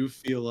 Sometimes I do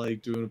feel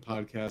like doing a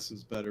podcast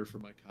is better for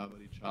my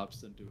comedy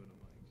chops than doing a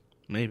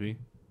mic. maybe.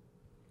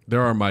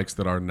 There are mics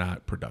that are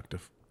not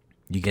productive.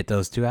 You get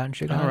those 2 out in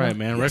Chicago. All right,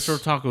 man. Yes.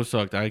 Retro Taco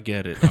sucked. I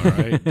get it. All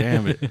right,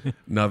 damn it.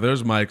 Now,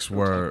 there's mics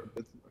where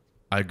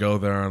I go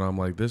there and I'm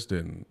like, this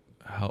didn't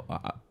help.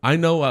 I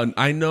know.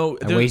 I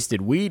there's-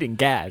 wasted weed and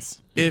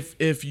gas. If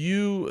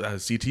you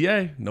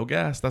CTA, no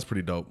gas, that's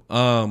pretty dope.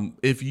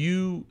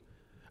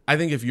 I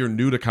think if you're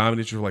new to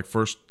comedy, it's your like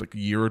first like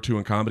year or 2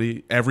 in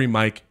comedy, every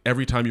mic,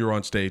 every time you're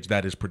on stage,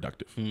 that is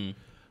productive.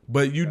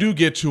 But you do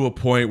get to a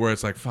point where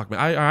it's like, fuck, man,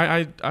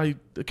 I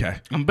okay.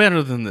 I'm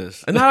better than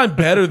this. And now I'm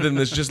better than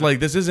this. Just like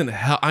this isn't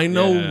hell. I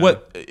know Yeah.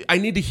 what I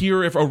need to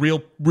hear if a real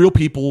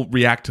people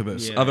react to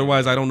this. Yeah.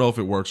 Otherwise, I don't know if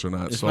it works or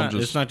not. It's so not. I'm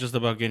just It's not just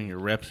about getting your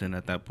reps in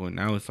at that point.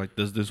 Now it's like,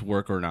 does this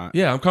work or not?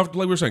 yeah, I'm comfortable.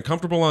 Like we were saying,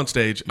 comfortable on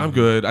stage. I'm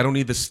good. I don't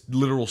need this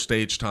literal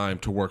stage time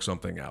to work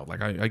something out.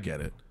 Like I get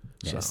it.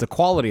 Yeah, So. it's the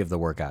quality of the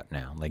workout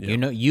now. Like you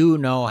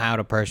know how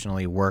to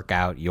personally work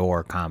out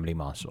your comedy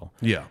muscle.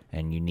 Yeah.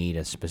 And you need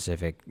a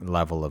specific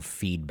level of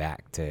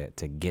feedback to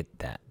get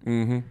that.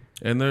 And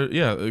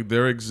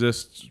there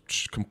exists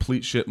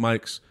complete shit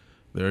mics.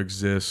 There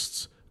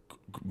exists.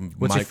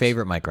 What's your mics.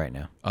 favorite mic right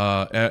now?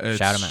 It's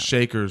Shout 'em out.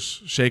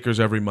 Shakers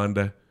every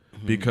Monday,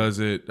 because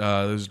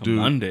this dude.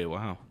 Monday.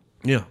 Wow.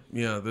 Yeah.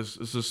 This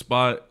is a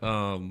spot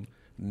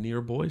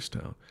near Boys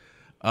Town,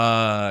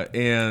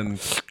 and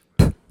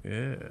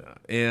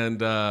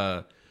End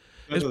of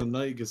the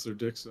night gets their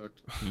dick sucked.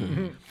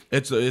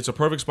 it's a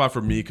perfect spot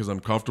for me because I'm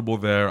comfortable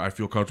there. I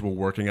feel comfortable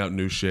working out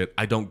new shit.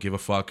 I don't give a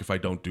fuck if I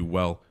don't do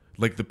well.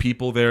 Like the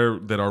people there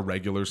that are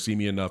regulars see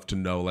me enough to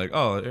know, like,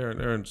 oh,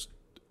 Aaron's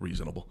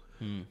reasonable,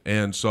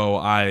 and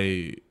so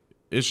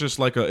it's just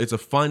like it's a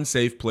fun,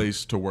 safe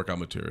place to work out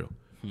material.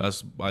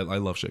 I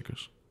love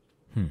Shakers.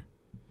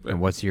 And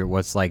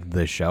what's like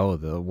the show?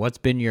 What's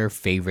been your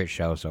favorite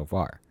show so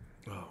far?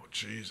 Oh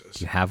Jesus.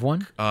 You have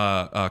one?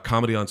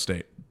 Comedy on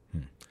State.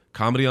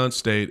 Comedy on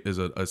State is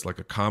like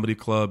a comedy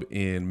club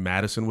in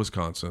Madison,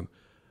 Wisconsin.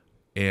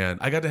 And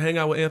I got to hang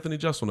out with Anthony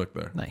Jeselnik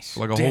there. Nice.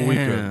 For like a whole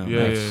weekend.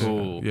 Yeah, that's yeah,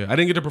 cool. Yeah, I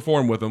didn't get to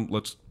perform with him.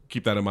 Let's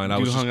keep that in mind.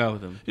 You hung out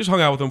with him. Just hung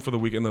out with him for the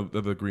weekend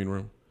in the green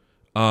room.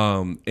 He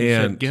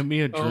said, And give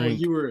me a Oh, drink.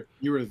 you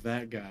were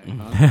that guy,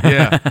 huh?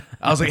 yeah,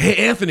 I was like,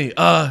 hey Anthony,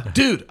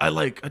 dude,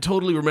 I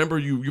totally remember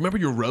you. You remember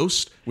your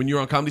roast when you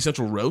were on Comedy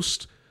Central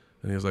roast?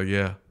 And he was like,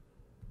 yeah,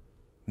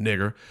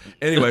 nigger.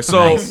 Anyway,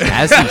 so Nice.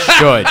 As he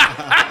should.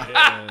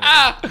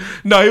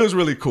 no, he was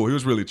really cool. He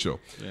was really chill.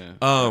 Yeah.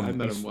 I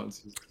met him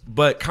once.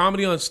 But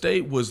Comedy on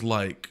State was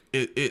like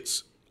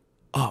it's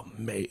oh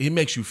man, it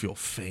makes you feel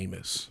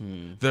famous.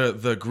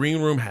 The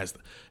green room has the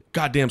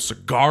goddamn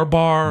cigar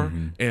bar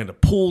and a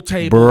pool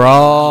table.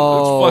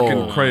 Bro. It's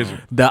fucking crazy.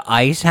 The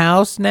Ice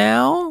House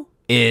now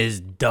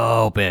is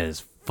dope as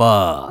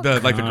fuck. The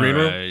green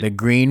room. Alright. The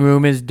green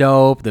room is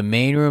dope. The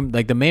main room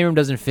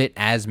doesn't fit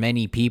as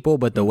many people,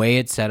 but the way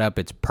it's set up,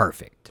 it's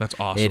perfect. That's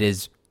awesome. It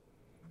is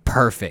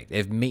perfect.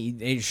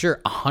 Sure,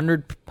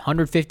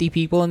 150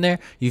 people in there,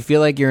 you feel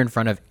like you're in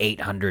front of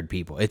 800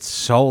 people. It's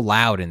so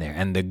loud in there.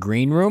 And the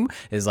green room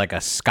is like a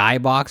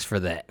skybox for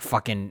the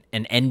fucking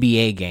an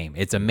NBA game.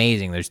 It's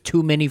amazing. There's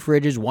 2 mini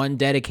fridges, one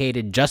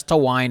dedicated just to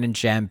wine and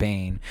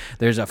champagne.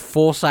 There's a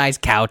full-size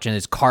couch and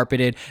it's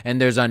carpeted. And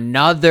there's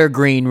another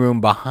green room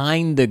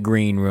behind the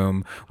green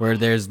room where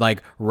there's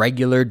like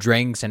regular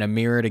drinks and a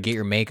mirror to get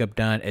your makeup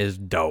done. Is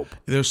dope.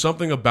 There's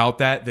something about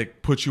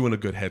that puts you in a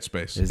good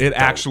headspace. It's It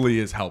dope. actually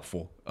is helpful.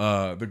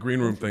 The green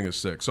room thing is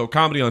sick. So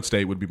Comedy on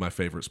State would be my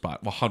favorite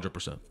spot.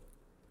 100%.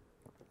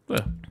 Yeah.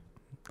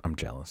 I'm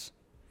jealous.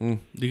 Do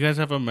you guys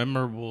have a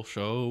memorable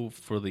show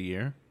for the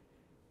year?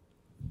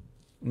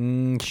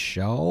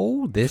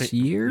 Show this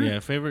year? Yeah,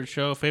 favorite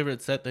show,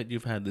 favorite set that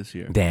you've had this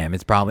year. Damn,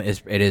 it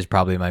is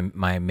probably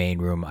my main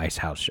room Ice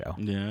House show.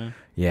 Yeah.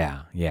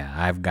 Yeah.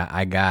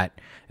 I got,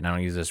 and I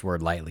don't use this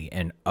word lightly,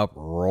 an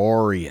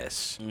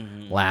uproarious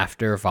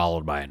laughter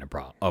followed by an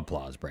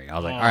applause break. I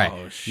was like, all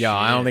right, yo,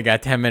 I only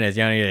got 10 minutes.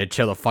 Y'all need to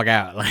chill the fuck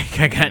out. Like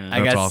I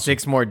got awesome.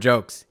 6 more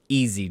jokes,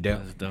 easy, dope.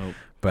 That's dope.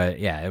 But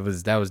yeah,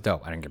 that was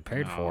dope. I didn't get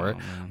paid for it,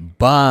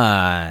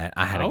 but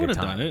I had a good would've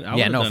time. done it. I Yeah,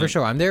 would've no, done for it.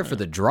 sure. I'm there for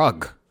the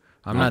drug.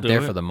 I'm not do there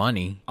it. for the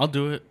money. I'll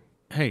do it.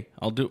 Hey,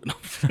 I'll do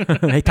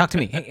it. Hey, talk to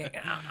me. Hey,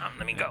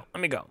 let me go.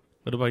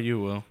 What about you,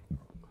 Will?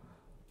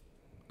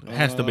 It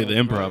has to be the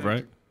improv,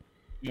 right?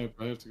 Yeah,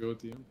 probably have to go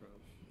with the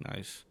improv.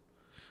 Nice.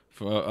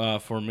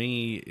 For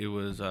me, it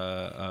was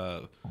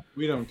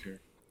We don't care.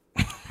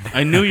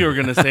 I knew you were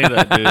gonna say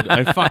that, dude.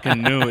 I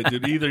fucking knew it,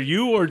 dude. Either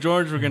you or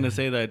George were gonna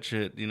say that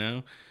shit, you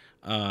know.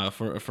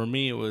 For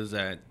me, it was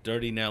at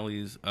Dirty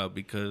Nelly's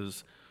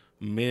because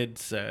mid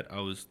set I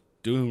was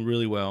doing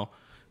really well.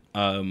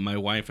 My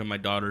wife and my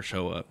daughter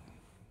show up,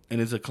 and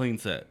it's a clean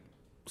set.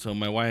 So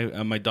my wife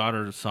and my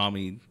daughter saw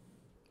me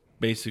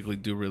basically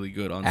do really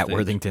good on At stage.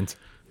 Worthington's.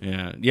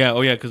 Yeah.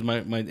 Oh yeah, because my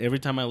every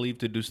time I leave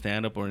to do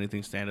stand up or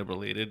anything stand up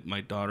related, my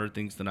daughter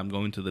thinks that I'm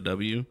going to the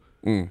W.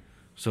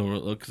 So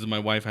because my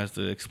wife has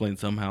to explain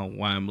somehow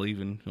why I'm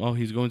leaving. Oh,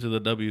 he's going to the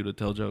W to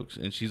tell jokes,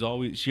 and she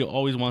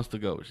always wants to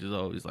go. She's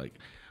always like,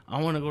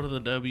 I want to go to the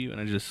W, and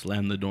I just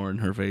slam the door in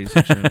her face.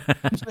 And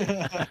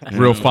shit.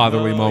 Real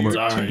fatherly moment.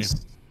 Sorry.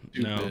 Stupid.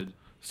 No.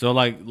 So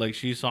like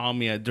she saw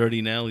me at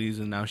Dirty Nelly's,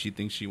 and now she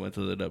thinks she went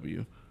to the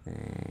W.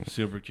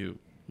 Super cute,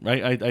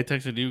 right? I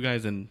texted you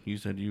guys, and you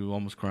said you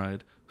almost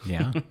cried.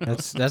 Yeah,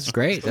 that's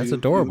great. That's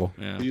adorable.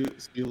 Yeah.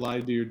 You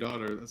lied to your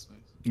daughter. That's nice.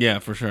 Yeah,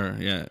 for sure.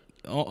 Yeah,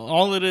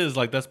 all it is,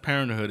 like, that's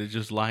parenthood. It's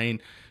just lying.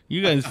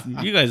 You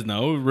guys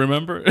know.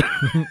 Remember,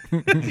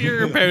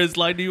 your parents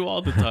lie to you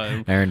all the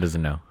time. Aaron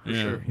doesn't know.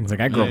 Yeah. Sure. He's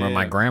like, I grew up Yeah, with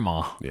my yeah.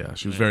 grandma. Yeah,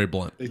 she was very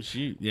blunt. They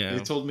Yeah.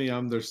 told me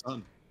I'm their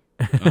son.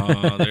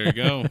 Oh, there you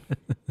go. There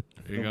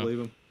you Don't go. believe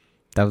them.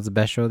 That was the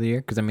best show of the year?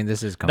 Because, I mean,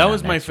 this is coming That out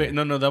was my next year.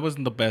 favorite. No, that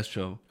wasn't the best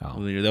show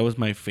of the year. That was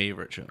my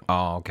favorite show.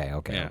 Oh, okay.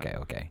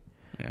 Yeah.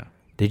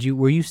 Yeah.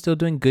 Were you still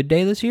doing Good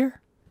Day this year?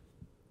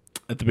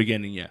 At the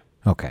beginning, yeah.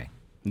 Okay.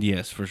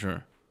 Yes, for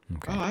sure.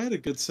 Okay. Oh, I had a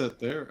good set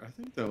there. I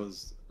think that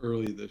was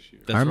early this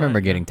year. That's I remember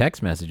right. getting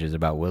text messages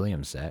about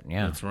William's set.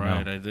 Yeah. That's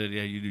right. no. I did.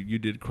 Yeah, you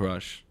did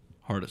crush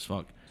hard as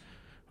fuck.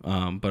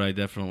 But I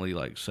definitely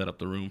like set up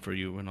the room for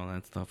you and all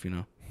that stuff. You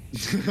know,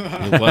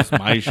 it was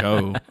my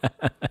show.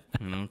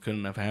 You know,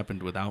 couldn't have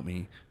happened without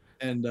me.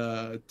 And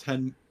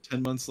 10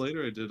 months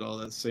later, I did all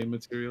that same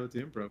material at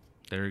the improv.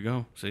 There you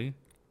go. See,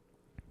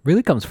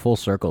 Really comes full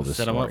circle, this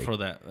set him story. up for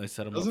that. I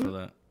set him Doesn't up for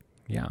it?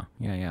 that.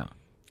 Yeah.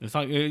 It's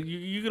like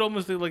you could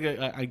almost think like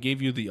I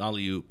gave you the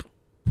alley oop.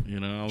 You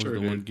know, I was Sure, the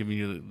dude. one giving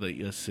you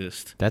the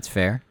assist. That's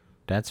fair.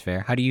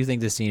 How do you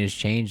think the scene has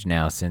changed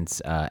now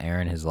since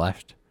Aaron has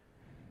left?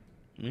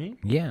 Me?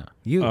 Yeah,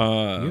 you.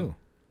 Uh,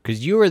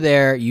 Because you were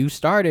there. You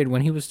started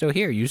when he was still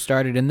here. You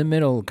started in the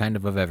middle kind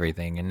of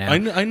everything. And now, I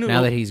knew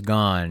now that he's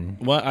gone,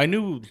 Well, I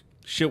knew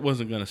shit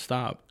wasn't gonna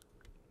stop.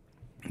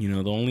 You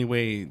know, the only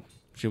way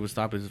shit would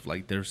stop is if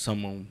like there's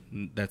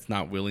someone that's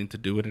not willing to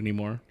do it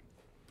anymore.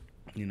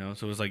 You know,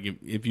 so it's like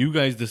if you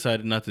guys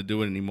decided not to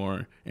do it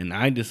anymore, and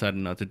I decided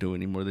not to do it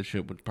anymore, this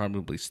shit would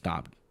probably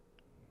stop.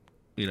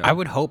 You know, I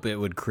would hope it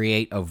would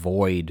create a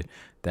void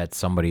that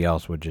somebody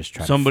else would just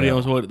try. somebody to fill.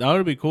 else would. That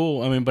would be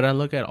cool. I mean, but I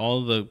look at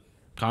all the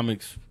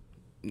comics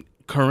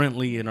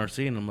currently in our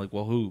scene. I'm like,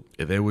 well, who?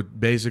 They would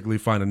basically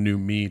find a new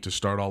me to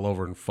start all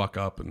over and fuck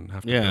up and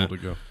have to be able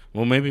to go.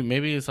 Well,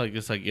 maybe it's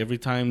like every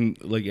time,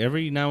 like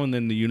every now and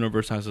then, the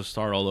universe has to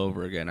start all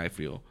over again. I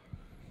feel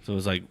so.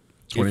 It's like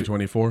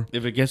 2024.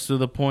 If it gets to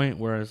the point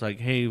where it's like,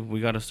 hey, we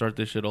got to start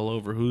this shit all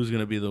over, who's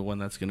gonna be the one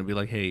that's gonna be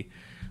like, hey,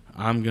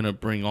 I'm gonna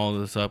bring all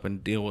this up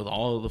and deal with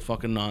all of the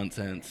fucking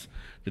nonsense,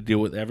 to deal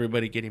with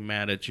everybody getting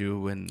mad at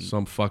you and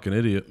Some fucking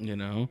idiot. you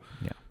know,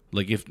 Yeah.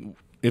 like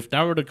if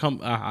that were to come,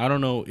 I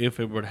don't know if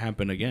it would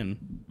happen again.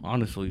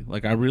 Honestly,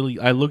 like I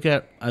look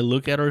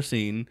at our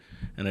scene,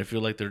 and I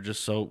feel like they're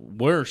just so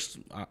worse.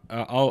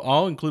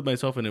 I'll include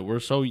myself in it. We're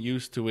so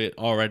used to it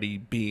already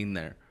being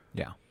there.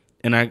 Yeah.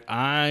 And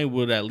I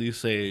would at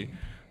least say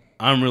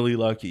I'm really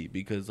lucky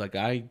because like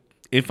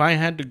if I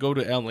had to go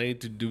to LA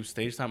to do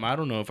stage time, I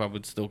don't know if I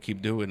would still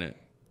keep doing it,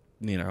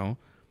 you know,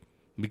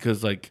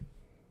 because like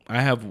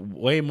I have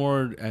way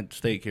more at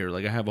stake here.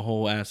 Like I have a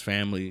whole ass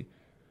family,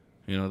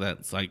 you know,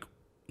 that's like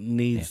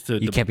needs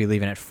to. You can't be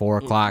leaving at 4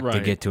 o'clock to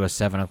Right. get to a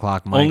 7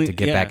 o'clock mic to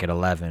get back at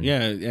 11.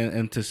 Yeah,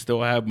 and to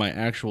still have my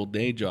actual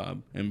day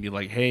job and be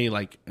like, hey,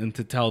 like, and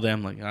to tell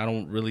them like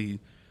I'm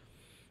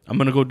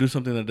gonna go do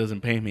something that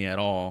doesn't pay me at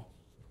all.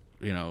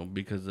 You know,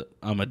 because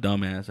I'm a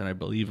dumbass and I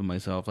believe in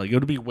myself. Like, it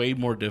would be way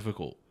more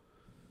difficult.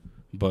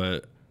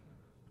 But,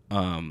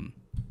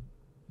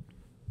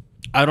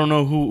 I don't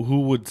know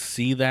who would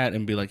see that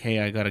and be like, hey,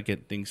 I got to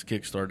get things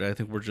kickstarted. I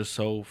think we're just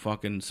so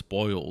fucking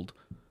spoiled.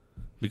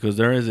 Because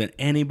there isn't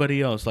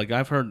anybody else. Like,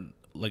 I've heard,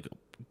 like,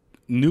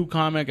 new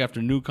comic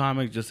after new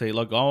comic just say,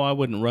 look, oh, I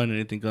wouldn't run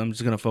anything because I'm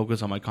just going to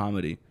focus on my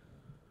comedy.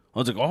 I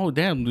was like, oh,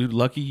 damn, dude,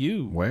 lucky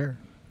you. Where?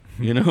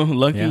 You know,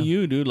 lucky Yeah.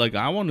 you, dude. Like,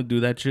 I want to do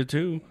that shit,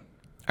 too.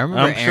 I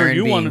remember I'm sure Aaron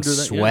you wanna being do that,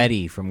 yeah.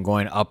 sweaty from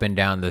going up and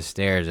down the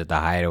stairs at the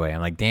Hideaway.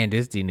 I'm like, damn,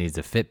 this dude needs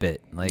a Fitbit.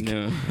 Like,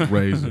 Yeah.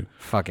 Crazy.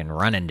 fucking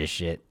running to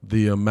shit.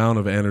 The amount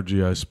of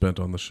energy I spent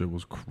on the shit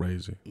was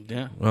crazy.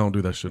 Yeah. I don't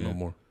do that shit no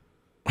more.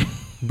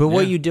 But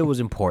what you did was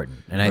important.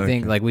 And I Thank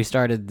think, you. like, we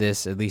started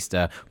this, at least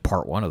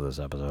part one of this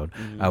episode,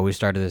 we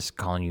started this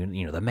calling you,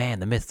 you know, the man,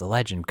 the myth, the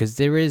legend. Because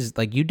there is,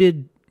 like,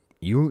 you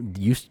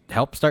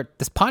helped start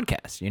this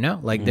podcast, you know?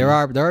 Like, there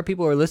are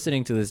people who are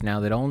listening to this now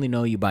that only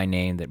know you by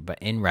name, but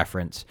in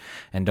reference,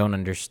 and don't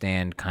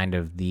understand kind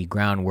of the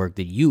groundwork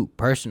that you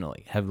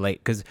personally have laid.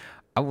 Because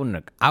I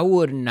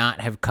would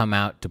not have come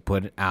out to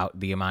put out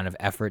the amount of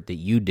effort that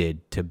you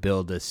did to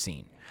build this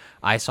scene.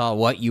 I saw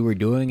what you were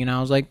doing, and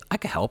I was like, I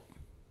could help.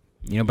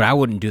 You know, but I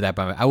wouldn't do that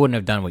I wouldn't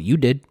have done what you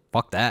did.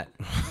 Fuck that.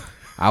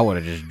 I would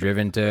have just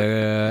driven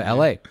to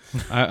LA.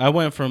 I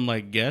went from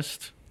like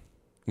guest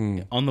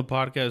on the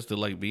podcast to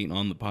like being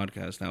on the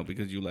podcast now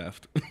because you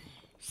left.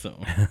 So,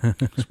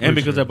 and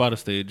because I bought a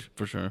stage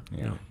for sure.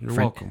 Yeah, You're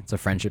welcome. It's a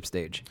friendship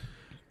stage.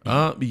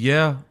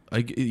 Yeah.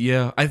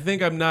 I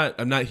think I'm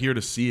not here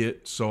to see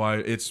it, so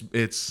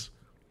it's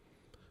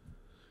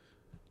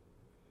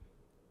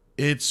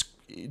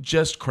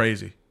just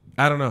crazy.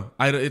 I don't know.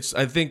 I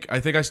think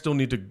I still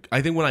need to.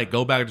 I think when I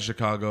go back to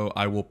Chicago,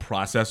 I will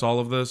process all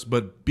of this.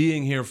 But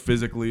being here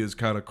physically is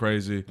kind of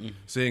crazy.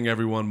 Seeing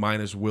everyone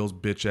minus Will's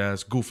bitch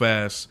ass, goof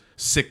ass,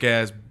 sick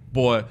ass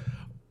boy,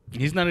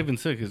 He's not even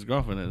sick. His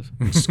girlfriend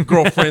is.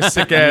 girlfriend,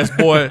 sick ass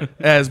boy,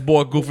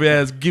 goofy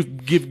ass, give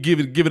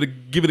it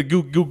a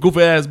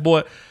goofy ass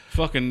boy.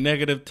 Fucking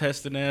negative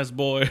testing ass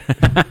boy.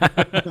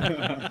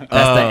 That's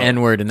the N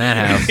word in that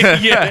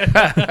house.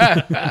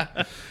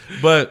 Yeah.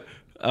 But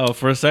Oh,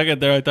 for a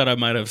second there, I thought I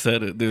might have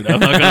said it, dude.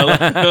 I'm not gonna lie.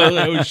 I was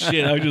like, oh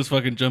shit! I just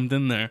fucking jumped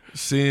in there.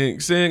 seeing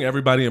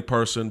everybody in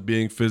person,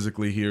 being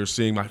physically here,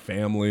 seeing my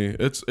family,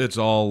 it's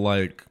all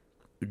like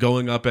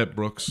going up at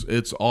Brooks.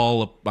 It's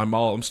all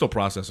I'm still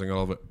processing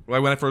all of it.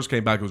 Like when I first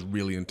came back, it was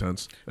really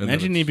intense. And then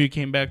Imagine it's- if you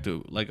came back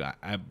to like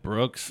at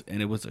Brooks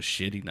and it was a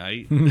shitty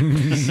night.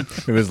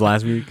 It was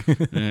last week.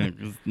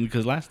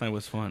 Because last night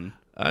was fun.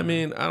 I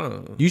mean, I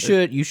don't know. You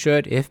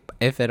should,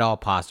 if at all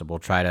possible,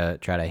 try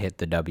to hit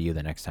the W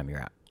the next time you're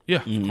out.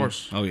 Yeah, of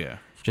course. Oh yeah.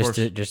 Just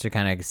to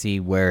kind of see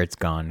where it's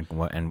gone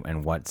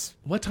and what's.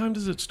 What time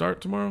does it start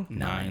tomorrow?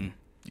 9.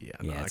 Yeah,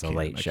 Yeah, it's a I can't-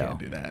 late I show. can't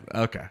do that.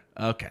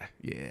 Okay,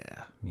 yeah.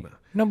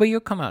 No, but you'll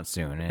come out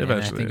soon, and I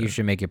Eventually, think you yeah.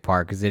 should make it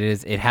part because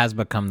it has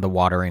become the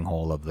watering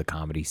hole of the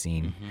comedy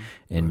scene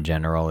in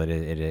general.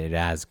 It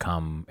has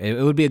come.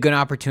 It would be a good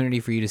opportunity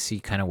for you to see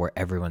kind of where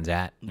everyone's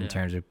at in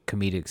terms of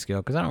comedic skill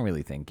because I don't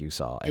really think you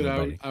saw Dude,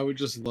 anybody. I would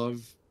just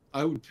love.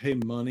 I would pay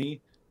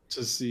money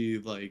to see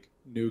like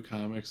new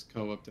comics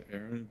go up to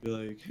Aaron and be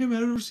like, "Hey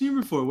man, I've never seen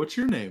you before. What's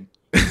your name?"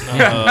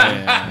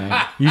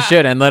 You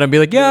should and let him be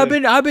like, yeah,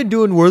 I've been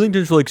doing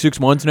Worthington for like 6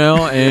 months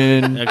now,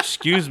 and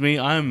Excuse me,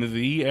 I'm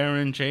the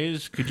Aaron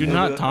Chase. Could you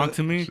not talk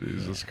to me?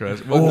 Jesus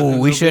Christ. oh,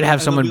 we should have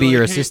and someone they'll be be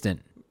your like, hey,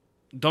 assistant.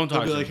 Don't I'd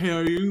talk be to like, me. "Hey,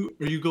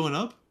 are you going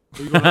up?"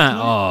 Are you going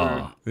out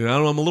tonight, or- Yeah, I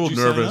don't know. I'm a little Did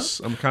you sign nervous.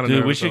 I'm kind of Dude,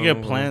 nervous. we should I get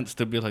don't know. plants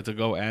to be like to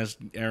go ask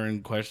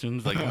Aaron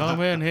questions. Like, oh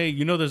man, hey,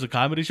 you know there's a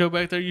comedy show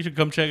back there. You should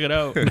come check it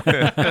out.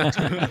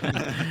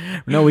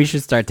 No, we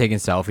should start taking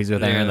selfies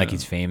with Aaron like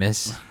he's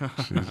famous.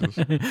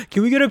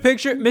 Can we get a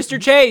picture? Mr.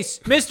 Chase!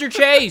 Mr.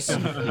 Chase!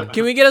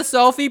 Can we get a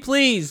selfie,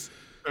 please?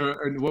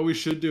 And what we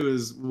should do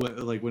is,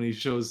 like, when he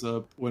shows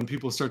up, when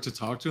people start to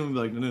talk to him, be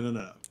like,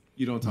 no,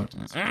 you don't talk to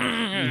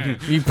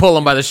us. You pull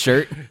him by the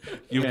shirt.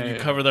 You, Yeah, you yeah.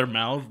 cover their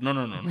mouth.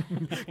 No.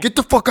 Get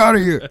the fuck out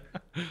of here.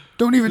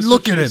 Don't even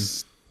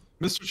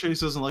Mr. Chase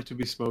doesn't like to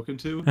be spoken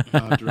to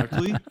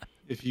directly.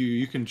 If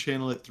you can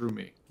channel it through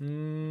me.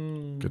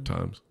 Good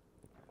times.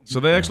 So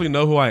they actually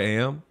know who I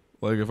am.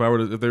 Like if I were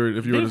to, if you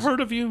were They've to,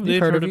 heard of you.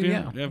 They've heard of you.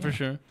 yeah. Yeah, for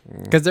sure.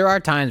 Because there are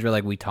times where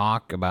like we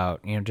talk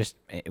about, just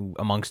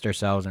amongst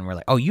ourselves and we're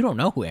like, oh, you don't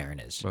know who Aaron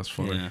is. that's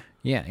funny. Yeah.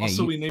 Yeah. Yeah.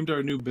 Also, we named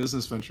our new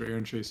business venture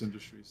Aaron Chase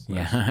Industries.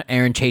 yeah.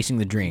 Aaron chasing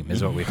the dream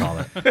is what we call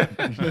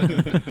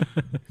it.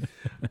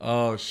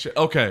 Oh shit.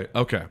 Okay.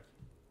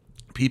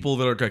 People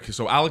that are okay.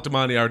 So Alec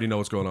Damani, I already know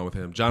what's going on with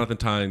him. Jonathan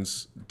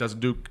Tynes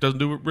doesn't do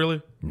it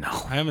really. No.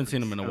 I haven't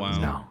seen him in a while.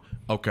 No.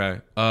 Okay.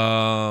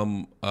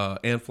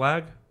 Ann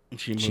Flagg.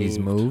 She's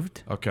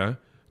moved. Okay.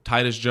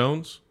 Titus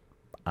Jones.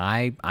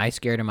 I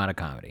scared him out of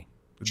comedy.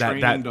 That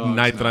Training dogs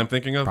night that now. I'm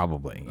thinking of.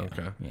 Probably. Yeah.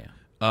 Okay.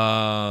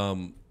 Yeah.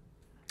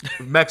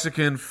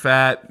 Mexican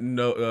fat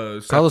no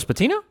Carlos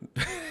Patino?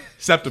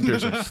 septum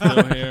piercing.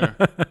 Still here.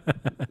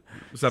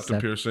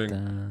 Septum piercing.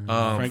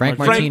 Frank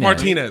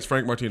Martinez.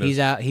 Frank Martinez.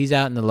 He's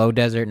out in the low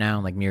desert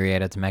now, like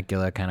Murrieta,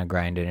 Temecula, kind of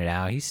grinding it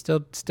out. He's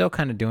still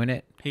kind of doing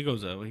it. He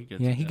goes up. He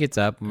gets. Yeah, he gets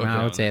up. I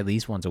Okay. would say at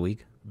least once a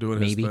week. doing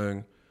maybe. his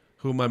thing.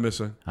 Who am I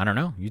missing? I don't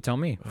know. You tell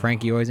me.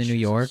 Frankie always in New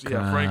York.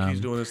 Yeah,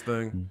 Frankie's doing his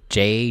thing.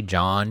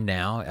 John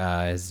now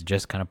has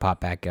just kind of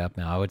popped back up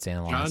now. I would say in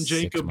the last John 6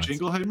 Jacob months.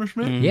 Jingleheimer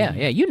Schmidt? Yeah,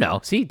 you know.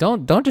 See,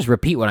 don't just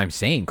repeat what I'm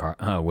saying,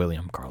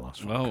 William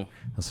Carlos. Oh,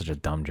 That's such a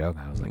dumb joke.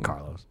 I was like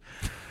Carlos.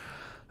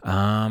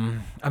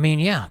 I mean,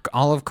 yeah,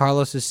 all of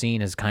Carlos's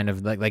scene is kind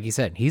of like you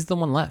said. He's the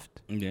one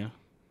left. yeah.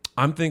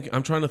 I'm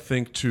trying to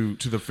think to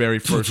the very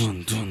first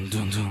Dun, dun,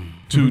 dun, dun.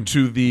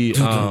 to the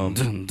Dun,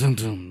 dun,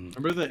 dun.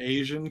 Remember the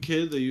Asian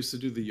kid that used to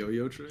do the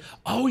yo-yo trick?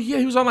 oh yeah,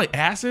 he was on like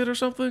acid or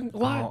something. Oh,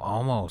 What?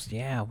 almost.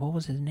 Yeah. What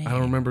was his name? I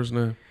don't remember his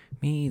name.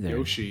 Me either.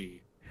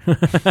 Yoshi. No,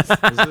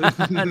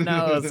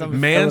 some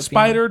Man Filipino-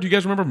 Spider. Do you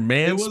guys remember It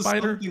Man was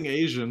Spider? something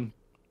Asian.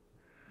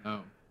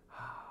 No.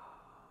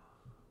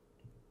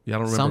 Yeah, I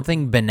don't remember.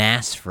 Something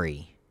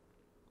Banasfree.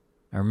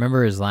 I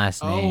remember his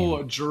last name. Oh,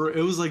 it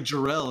was like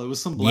Jarrell. It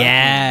was some black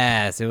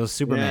man. Yes, it was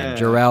Superman.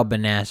 Yeah. Jarrell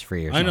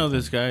Banasfree or something. I know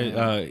this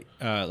guy.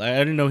 I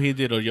didn't know he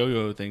did a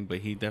yo-yo thing, but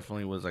he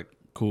definitely was like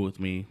cool with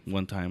me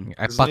one time.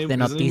 I His fucked name, an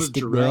his name was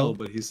autistic Jarrell, girl.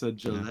 but he said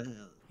Jarrell.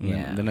 And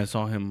Yeah. then I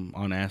saw him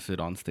on acid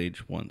on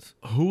stage once.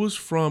 Who was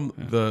from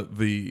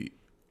the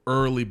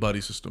early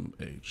Buddy System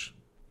age?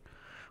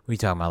 We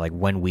talking about like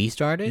when we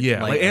started?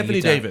 Yeah, like when Anthony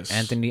you Davis.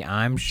 Anthony,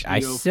 I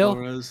Tito still.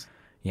 Flores.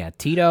 Yeah,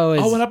 Tito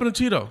is. Oh, what happened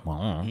to Tito?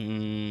 Well, Okay.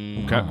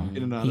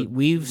 In and out he, of-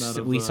 we in and out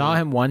of, saw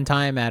him one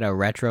time at a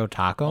retro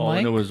taco Oh, mic.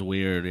 and it was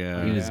weird.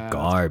 Yeah. He was Yeah.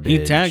 garbage.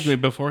 He tagged me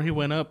before he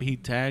went up. He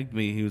tagged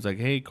me. He was like,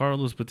 "Hey,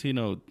 Carlos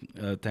Patino,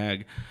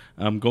 tag.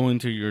 I'm going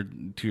to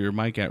your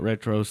mic at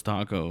Retro's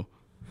Taco,"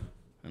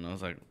 and I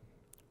was like,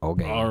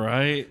 Okay. "All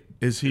right."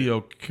 Is he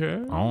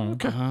okay? Oh.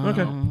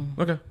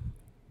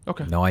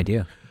 Okay. No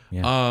idea.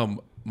 Yeah.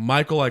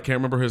 Michael, I can't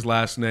remember his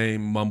last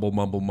name. Mumble.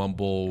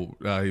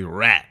 He's a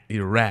rat.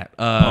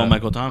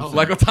 Michael Thompson.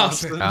 Michael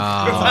Thompson.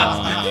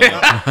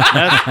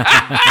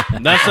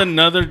 That's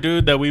another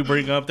dude that we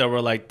bring up that we're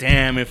like,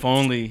 damn, if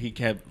only he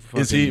kept.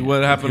 Is he? fucking-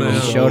 What happened to he him?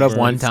 was He showed up over.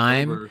 one It's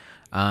time. over.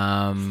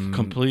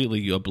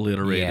 Completely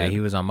obliterated. Yeah, he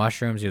was on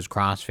mushrooms. He was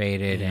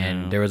crossfaded,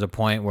 and there was a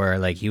point where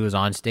like he was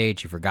on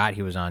stage. He forgot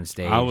he was on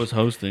stage. I was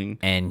hosting.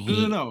 and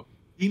he. No.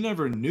 He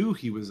never knew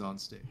he was on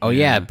stage. Oh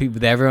yeah,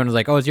 people. Everyone was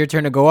like, "Oh, it's your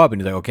turn to go up," and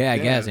he's like, "Okay, I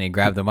Yeah. guess." And he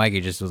grabbed the mic. He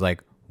just was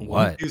like,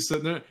 "What?" He was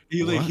sitting there.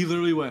 He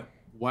literally went,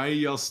 "Why are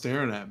y'all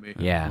staring at me?"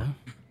 Yeah.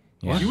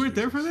 You weren't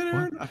there for that,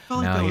 Aaron? I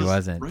felt like No, that he was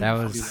wasn't. right That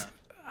before was- you left.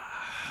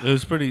 It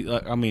was pretty.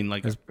 I mean,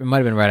 like, It might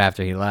have been right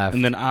after he left.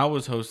 and then I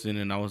was hosting,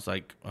 and I was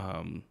like,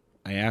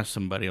 I asked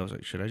somebody, I was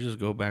like, should I just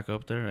go back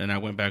up there? And I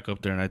went back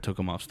up there, and I took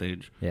him off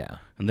stage. Yeah.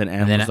 And then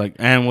then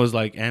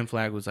Ann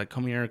Flag was like,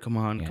 come here, come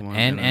on.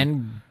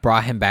 And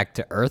brought him back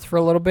to earth for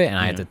a little bit, and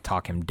I had to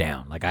talk him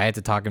down. Like I had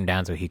to talk him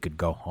down so he could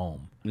go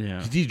home.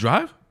 yeah. Did he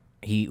drive?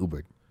 He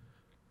Ubered.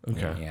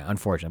 Okay. Yeah,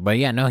 unfortunate. But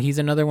yeah, no, he's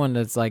another one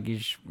that's like,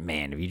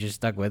 man, if you just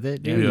stuck with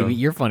it, dude, Yeah.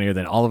 you're funnier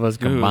than all of us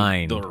Dude,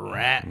 combined. the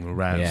rat.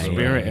 Rat. Yeah,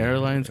 Spirit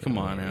Airlines, come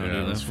on now. Yeah,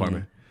 dude, that's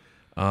funny.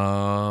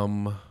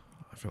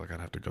 I feel like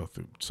I'd have to go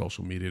through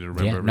social media to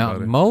remember Yeah, no,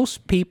 everybody.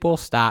 most people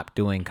stop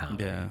doing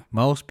comedy. Yeah.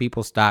 Most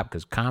people stop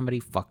because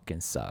comedy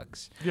fucking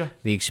sucks. Yeah.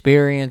 The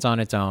experience on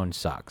its own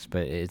sucks,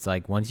 but it's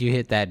like once you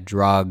hit that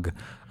drug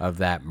of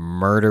that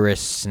murderous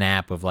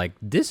snap of like,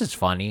 this is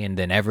funny, and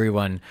then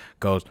everyone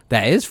goes,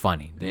 that is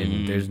funny.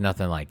 Then there's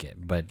nothing like it,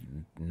 but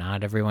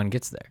not everyone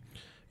gets there.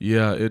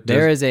 Yeah,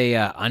 There is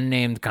a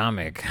unnamed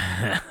comic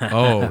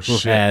Oh, who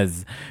shit.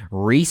 has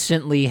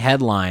recently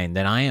headlined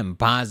that I am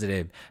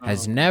positive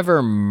has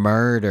never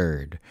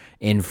murdered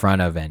in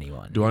front of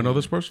anyone. Do I know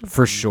this person?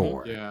 For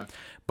sure. Yeah.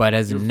 But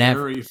has You're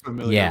never very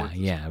familiar with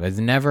this. has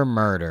never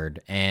murdered,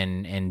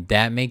 and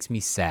that makes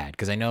me sad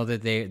because I know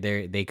that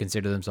they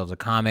consider themselves a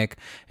comic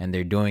and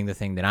they're doing the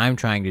thing that I'm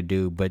trying to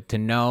do, but to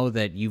know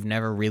that you've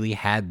never really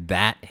had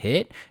that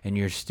hit and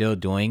you're still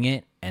doing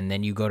it, and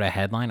then you go to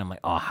headline, I'm like,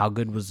 oh, how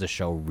good was the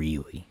show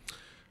really?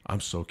 I'm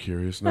so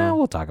curious Well, now.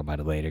 we'll talk about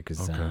it later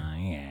because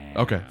yeah.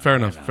 Okay, fair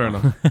enough. Fair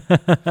enough.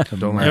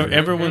 Don't laugh.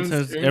 Everyone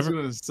says Aaron's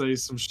gonna say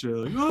some shit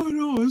like, "Oh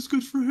no, it's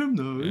good for him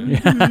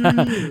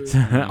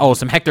though." Oh,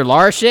 some Hector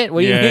Lara shit?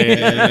 What do you Yeah, mean?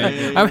 yeah,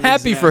 yeah, I'm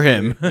happy for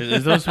him.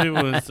 It's those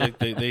people. It's like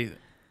they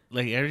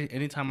like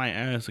anytime I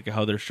ask like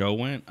how their show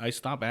went, I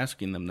stop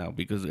asking them now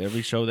because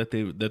every show that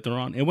they're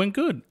on, it went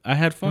good. I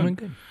had fun. It went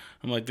good.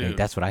 I'm like, Hey, dude,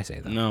 that's what I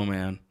say though. no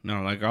man,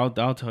 no. Like I'll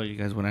tell you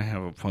guys when I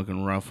have a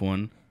fucking rough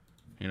one.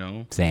 You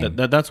know, Same.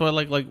 That's why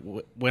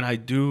when I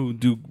do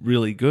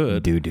really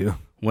good. Do.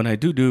 When I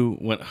do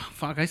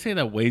fuck, I say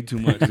that way too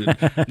much. Dude.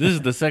 This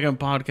is the second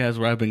podcast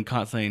where I've been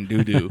caught saying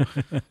do. You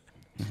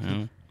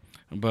know?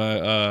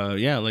 But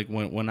yeah, like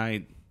when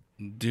I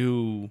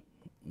do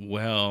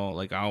well,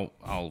 like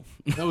I'll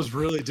That was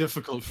really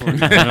difficult for you.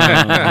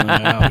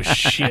 oh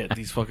shit,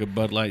 these fucking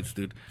Bud Lights,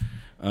 dude.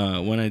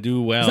 When I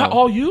do well, Is that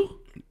all you?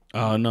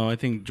 no, I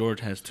think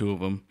George has 2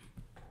 of them,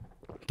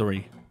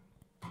 3.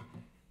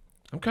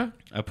 Okay.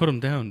 I put them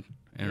down,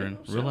 Aaron.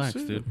 Relax,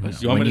 see. dude. Yeah.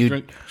 You want When me to you-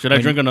 drink? Should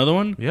I drink another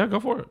one? Yeah, go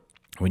for it.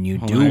 When you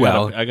Hold do on,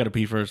 well, I gotta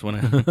pee first. When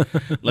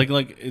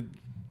I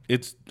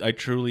it's I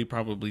truly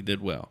probably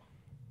did well.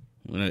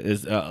 When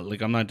it's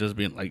like I'm not just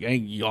being like, hey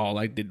y'all,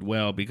 I did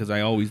well because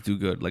I always do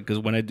good. Like because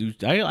when I do,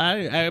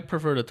 I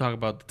prefer to talk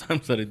about the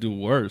times that I do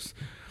worse.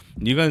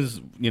 You guys,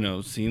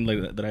 seen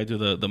like that I do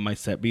the my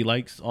set be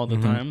likes all the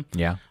time.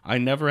 yeah. I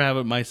never have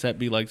it my set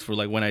be likes for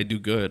like when I do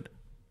good,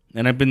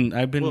 and I've been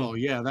Well,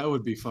 yeah, that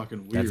would be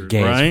fucking weird. That's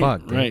gay right, as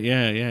fuck. dude. right,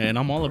 yeah, and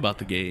I'm all about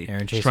the gay.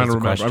 Aaron Just Chase trying has to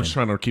a remember. I'm question. just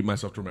trying to keep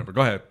myself to remember.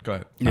 Go ahead.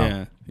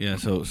 Yeah.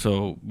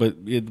 So, but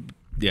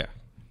yeah.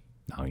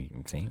 Oh, you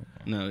can see.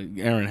 No,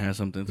 Aaron has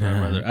something. So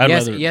I'd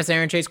rather. Yes,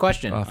 Aaron Chase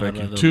question. Oh, thank I'd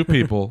you. rather-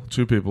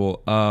 2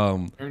 people.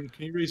 Aaron,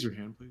 can you raise your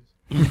hand, please?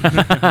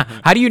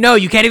 How do you know?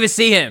 You can't even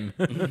see him.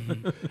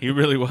 He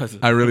really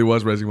wasn't. I really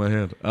was raising my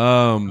hand.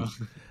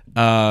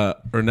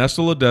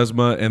 Ernesto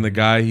Ledesma and the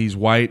guy, he's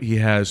white. He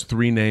has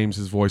 3 names.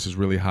 His voice is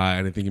really high.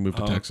 I think he moved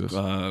to Texas.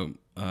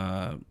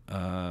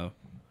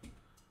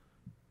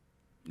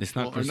 It's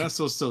not. Well,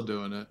 Ernesto's still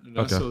doing it.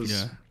 Ernesto's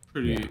Yeah.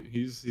 pretty. Yeah.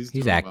 He's He's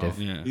doing active.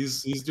 Well. Yeah.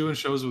 He's doing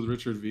shows with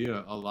Richard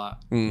Villa a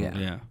lot. Yeah.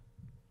 Yeah.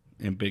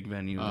 In big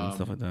venues and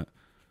stuff like that.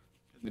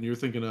 And you're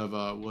thinking of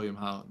William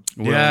Holland.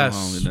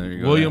 Yes. There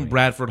you go. William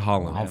Bradford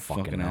Holland. I'll that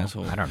fucking fucking know.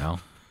 asshole. I don't know.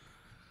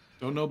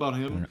 Don't know about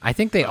him. I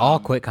think they all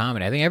quit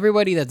comedy. I think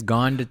everybody that's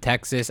gone to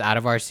Texas out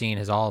of our scene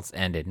has all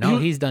ended. No,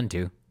 he's done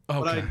too.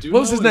 What I do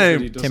What was know his is that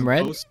name? he doesn't Tim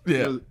Red? post-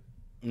 Yeah.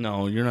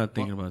 No, you're not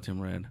thinking about Tim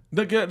Red.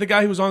 The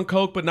guy who was on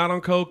coke but not on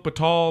coke but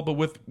tall but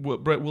with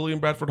William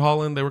Bradford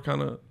Holland. They were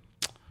kind of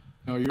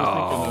No, you're thinking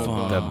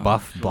of The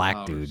buff Joel black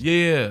Powers. dude.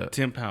 yeah.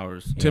 Tim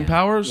Powers. Tim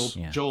Powers.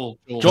 Yeah. Joel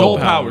Joel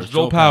Powers. Powers.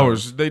 Joel Joel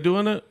Powers. They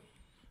doing it?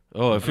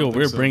 Oh, I feel think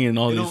we're so. bringing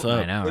all They these don't- up.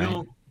 I know, They right?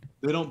 don't.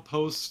 They don't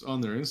post on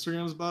their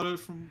Instagrams about it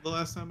from the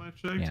last time I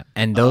checked. Yeah,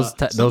 and those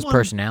those someone-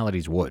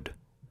 personalities would.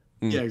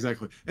 Yeah,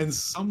 exactly. And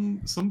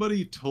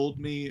somebody told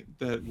me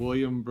that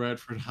William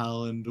Bradford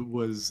Holland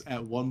was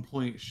at one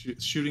point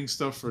shooting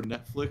stuff for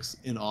Netflix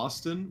in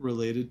Austin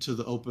related to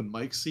the open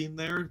mic scene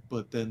there,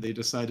 but then they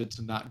decided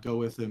to not go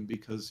with him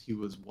because he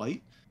was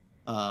white,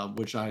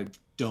 which I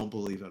don't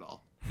believe at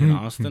all. In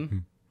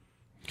Austin.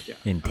 Yeah,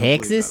 In I don't believe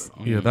Texas? that at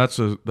all.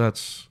 Yeah,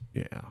 that's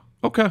yeah.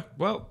 Okay.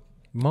 Well,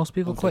 Most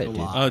people Sounds like quit, a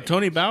dude. lot.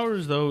 Tony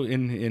Bowers though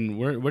in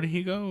where did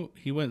he go?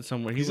 He went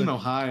somewhere. He's he in went,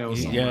 Ohio.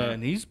 Yeah, somewhere.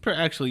 and he's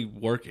actually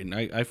working.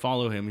 I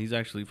follow him. He's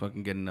actually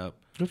fucking getting up.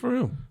 good for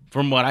him.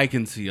 From what I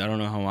can see, I don't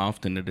know how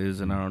often it is,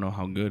 and I don't know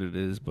how good it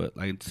is, but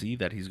I see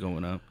that he's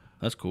going up.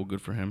 That's cool.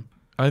 Good for him.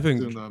 I Doing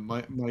think the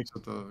mics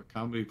at the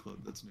comedy club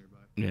that's nearby.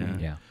 Yeah.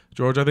 Yeah.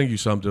 George. I think you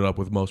summed it up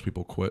with most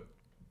people quit.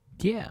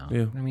 Yeah.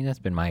 Yeah. I mean, that's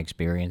been my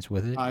experience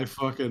with it. I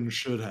fucking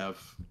should have.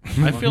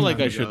 I feel like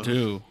Long I time should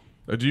ago.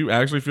 too. Do you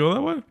actually feel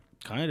that way?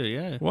 Kinda,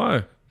 yeah.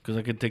 Why? Because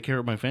I could take care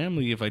of my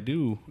family if I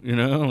do. You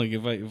know, like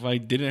if I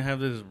didn't have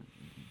this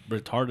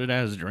retarded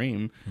ass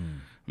dream.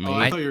 Oh,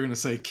 I thought you were gonna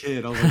say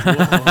kid. I was like,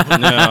 whoa.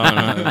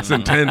 No, It's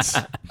intense.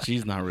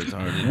 she's not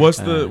retarded.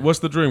 What's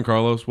the dream,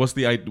 Carlos? What's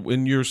the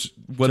when you're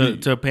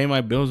To pay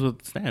my bills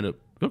with stand up.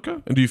 okay?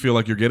 And do you feel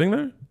like you're getting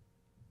there?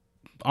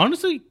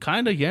 Honestly,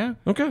 kinda, yeah.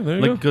 Okay, there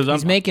you Like go. because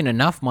He's I'm making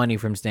enough money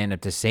from stand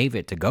up to save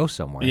it to go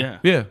somewhere. yeah.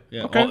 Yeah.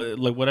 Yeah, Okay.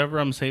 like whatever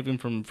I'm saving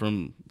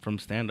from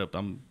stand up,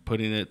 I'm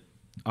putting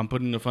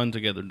the fund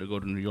together to go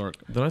to New York.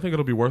 Then I think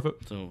it'll be worth it.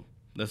 So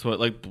that's what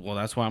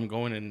that's why I'm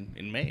going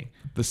in May.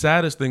 The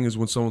saddest thing is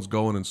when someone's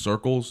going in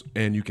circles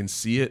and you can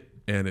see it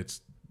and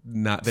it's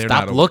they're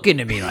Stop not looking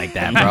at me like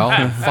that, bro.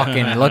 I'm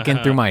fucking looking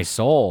through my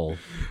soul.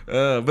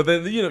 But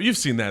then you've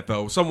seen that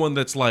though. Someone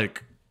that's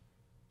like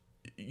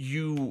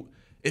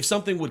if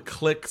something would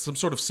click, some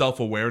sort of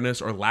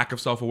self-awareness or lack of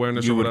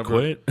self-awareness You or would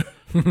whatever,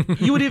 quit.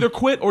 you would either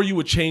quit or you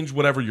would change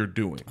whatever you're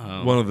doing.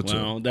 One of the two.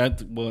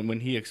 When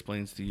he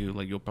explains to you,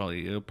 like it'll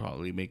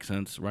probably make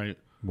sense, right?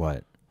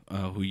 What?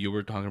 Who you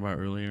were talking about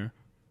earlier?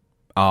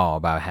 Oh,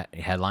 about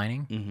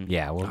headlining? Mm-hmm.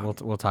 Yeah,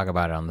 we'll talk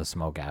about it on the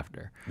smoke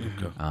after.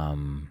 Okay.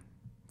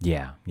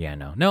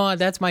 No,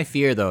 that's my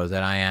fear though, is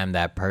that I am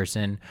that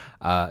person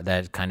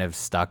that's kind of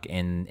stuck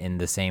in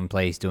the same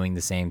place doing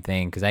the same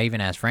thing. Because I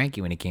even asked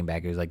Frankie when he came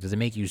back, he was like, does it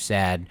make you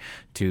sad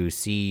to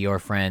see your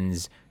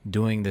friends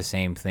doing the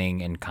same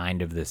thing and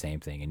kind of the same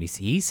thing? And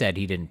he said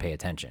he didn't pay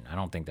attention. I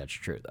don't think that's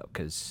true though,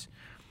 because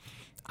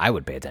I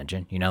would pay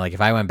attention. Like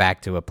if I went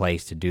back to a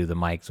place to do the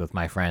mics with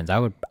my friends,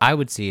 I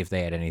would see if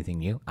they had anything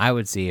new. I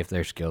would see if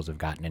their skills have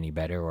gotten any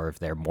better or if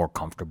they're more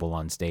comfortable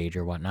on stage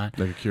or whatnot.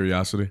 Like a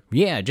curiosity.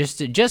 Yeah, just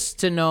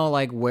to know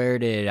like where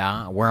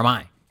am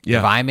I? Yeah.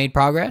 If I made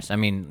progress, I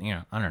mean,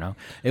 I don't know.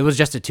 It was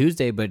just a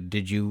Tuesday, but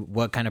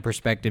what kind of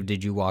perspective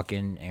did you walk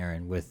in,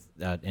 Aaron, with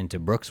into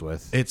Brooks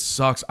with? It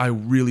sucks. I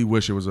really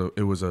wish it was a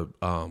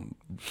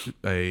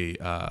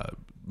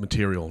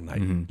material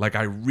night. Mm-hmm. Like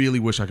I really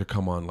wish I could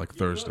come on like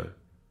Thursday.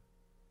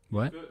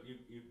 What? You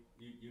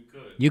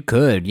could. You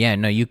could, yeah,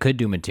 no, you could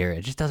do material.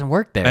 It just doesn't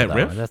work there, At though.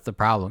 Riff? That's the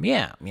problem.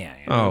 Yeah.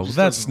 Oh,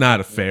 that's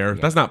not fair.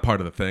 That's not part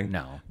of the thing.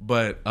 No.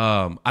 But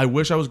I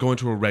wish I was going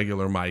to a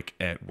regular mic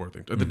at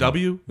Worthington. The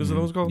W? Is that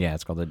what it's called? Yeah,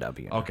 it's called the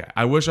W. Okay.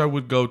 I wish I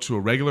would go to a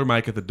regular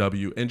mic at the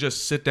W and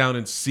just sit down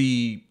and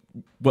see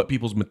what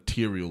people's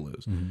material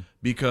is.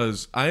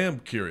 Because I am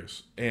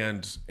curious.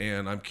 And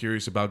I'm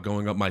curious about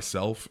going up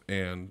myself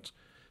and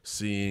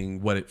seeing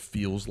what it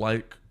feels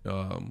like.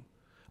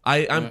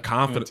 I'm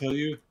confident. I tell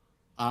you,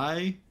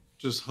 I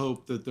just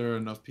hope that there are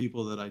enough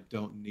people that I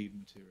don't need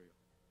material.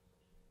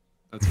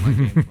 That's my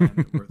game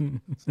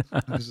plan.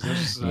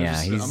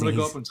 I'm gonna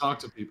go up and talk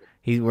to people.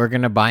 We're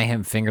gonna buy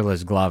him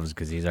fingerless gloves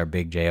because he's our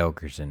big Jay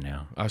Okerson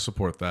now. I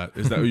support that.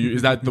 Is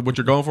that what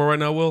you're going for right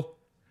now, Will?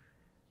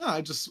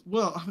 No,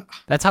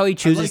 That's how he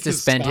chooses like to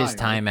his spend his style.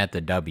 time at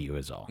the W.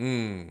 Is all.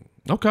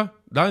 Okay.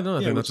 I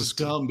think which that's is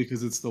dumb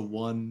because it's the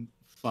 1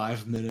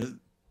 5-minute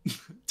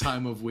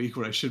time of week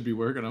where I should be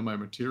working on my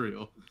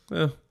material.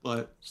 Yeah.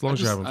 But As long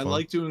as you're having I fun.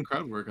 like doing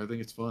crowd work. I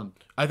think it's fun.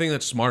 I think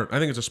that's smart. I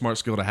think it's a smart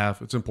skill to have.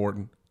 It's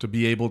important to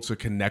be able to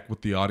connect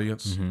with the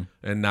audience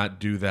and not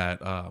do that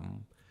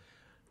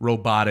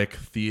robotic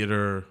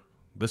theater.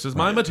 This is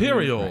my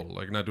material.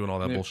 Like not doing all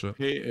that bullshit.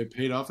 It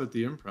paid off at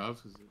the Improv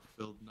because it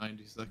filled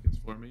 90 seconds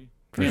for me.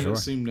 For and sure. it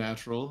seemed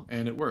natural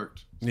and it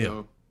worked.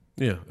 So,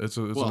 Yeah, it's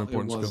an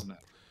important it was skill.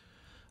 natural.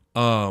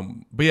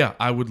 But yeah,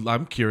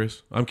 I'm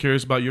curious. I'm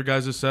curious about your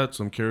guys' sets.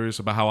 I'm curious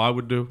about how I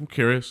would do. I'm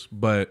curious,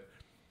 but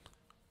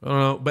I don't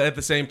know. But at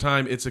the same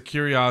time, it's a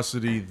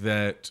curiosity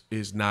that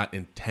is not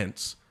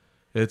intense.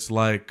 It's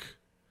like,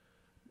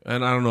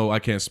 and I don't know, I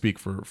can't speak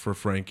for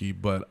Frankie,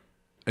 but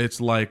it's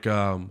like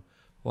I'll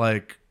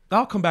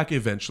come back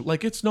eventually.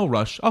 Like it's no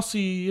rush. I'll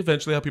see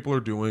eventually how people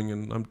are doing,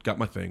 and I've got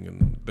my thing,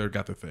 and they've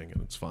got their thing,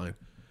 and it's fine.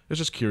 It's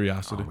just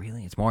curiosity. Oh,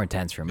 really? It's more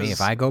intense for me. If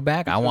I go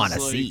back, I want to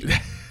see.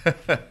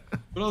 But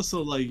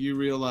also, like, you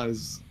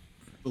realize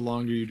the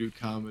longer you do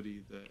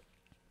comedy that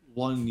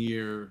 1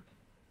 year,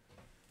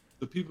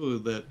 the people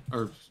that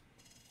are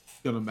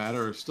going to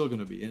matter are still going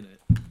to be in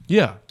it.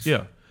 Yeah.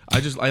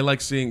 I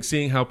like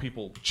seeing how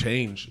people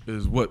change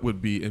is what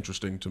would be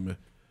interesting to me,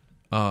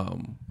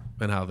 and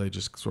how they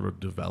just sort of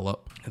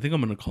develop. I think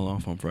I'm gonna call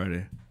off on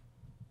Friday.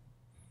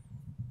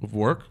 With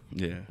work?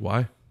 Yeah.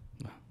 Why?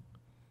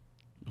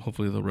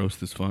 Hopefully the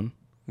roast is fun.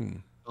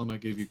 Tell them I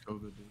gave you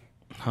COVID, dude.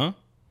 Huh?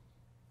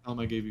 Tell them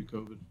I gave you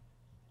COVID.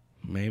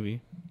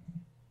 Maybe.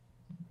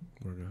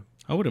 We're good.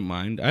 I wouldn't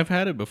mind. I've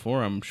had it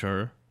before, I'm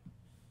sure.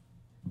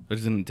 I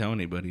just didn't tell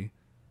anybody.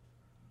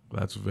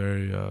 That's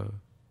very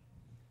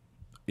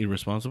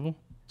Irresponsible?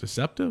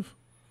 deceptive,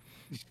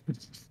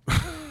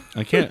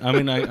 I can't. I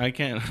mean, I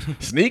can't.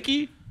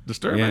 sneaky,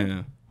 disturbing.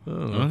 Yeah. I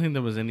don't think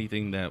there was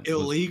anything that was,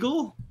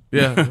 Illegal?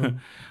 Yeah.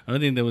 I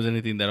don't think there was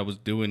anything that I was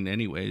doing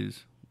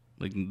anyways.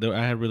 Like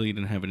I really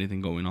didn't have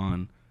anything going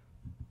on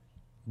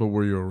But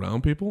were you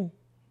around people?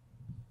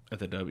 at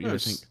the W. I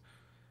There's think.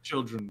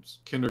 children's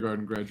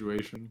kindergarten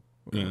graduation.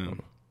 Yeah,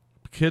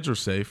 Kids are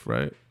safe,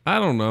 right? I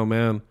don't know,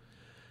 man.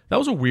 That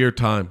was a weird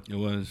time. it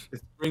was.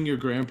 Bring your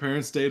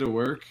grandparents' day to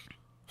work.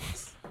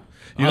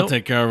 I'll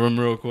take care of them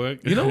real quick.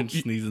 You know-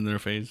 sneeze in their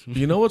face.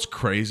 You know what's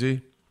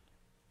crazy?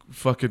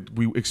 Fucking,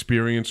 we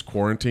experienced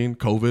quarantine,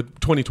 COVID,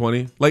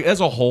 2020. Like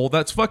as a whole,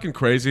 that's fucking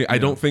crazy. I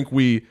don't think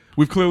we've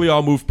clearly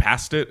all moved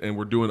past it, and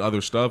we're doing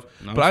other stuff.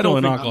 No, but I don't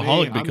I'm think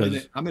alcoholic I'm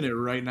because I'm in it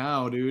right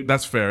now, dude.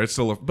 that's fair. It's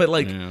still, but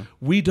like Yeah.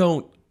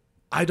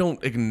 I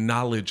don't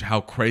acknowledge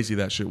how crazy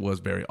that shit was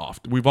very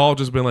often. We've all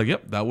just been like,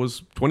 "Yep, that was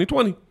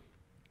 2020."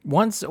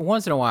 Once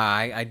in a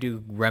while, I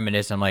do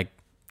reminisce. I'm like,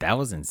 that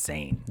was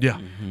insane. Yeah,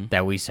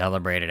 That we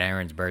celebrated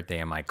Aaron's birthday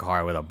in my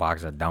car with a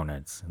box of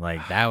donuts.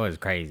 Like that was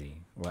crazy.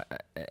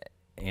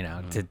 you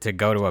know, to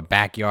go to a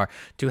backyard,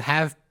 to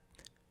have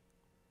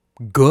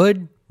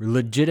good,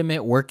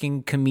 legitimate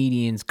working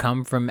comedians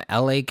come from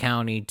LA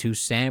County to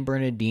San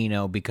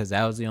Bernardino because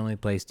that was the only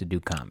place to do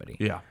comedy.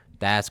 Yeah.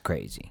 That's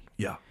crazy.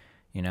 Yeah.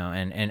 You know,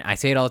 and I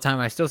say it all the time.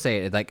 I still say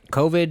it. Like,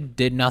 COVID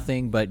did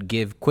nothing but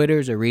give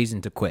quitters a reason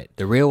to quit.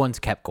 The real ones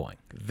kept going.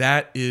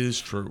 That is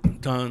true.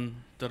 Dun,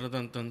 dun,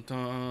 dun, dun,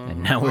 dun.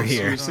 And now we're So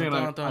here. you're saying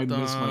I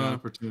missed my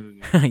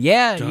opportunity.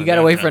 Yeah, you got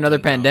to wait for another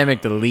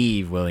pandemic to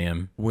leave,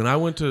 William. When I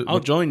went to I'll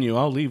join you.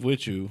 I'll leave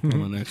with you on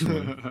the next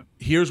one.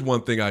 here's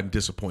one thing I'm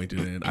disappointed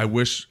in.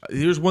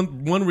 Here's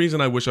one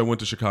reason I wish I went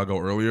to Chicago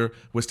earlier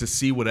was to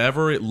see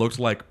whatever it looked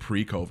like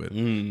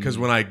pre-COVID. Because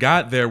when I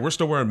got there, we're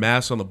still wearing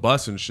masks on the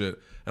bus and shit.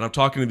 And I'm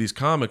talking to these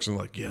comics and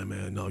like, yeah,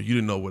 man, no, you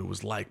didn't know what it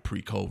was like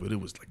pre-COVID. It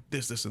was like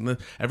this, and this.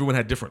 Everyone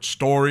had different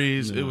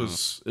stories. It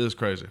was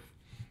crazy.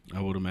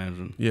 I would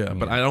imagine. Yeah,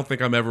 but I don't think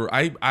I'm ever.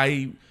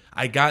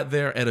 I got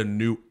there at a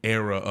new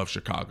era of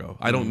Chicago.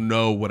 I don't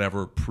know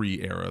whatever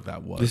pre-era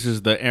that was. This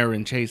is the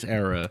Aaron Chase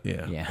era.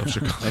 Yeah. Of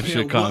Chicago. Of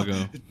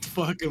Chicago.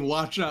 Fucking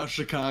watch out,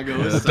 Chicago.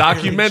 The This is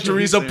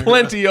documentaries Aaron Chase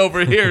aplenty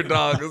over here,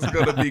 dog. It's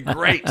gonna be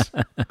great.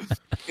 era.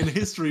 And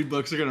history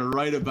books are gonna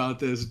write about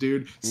this,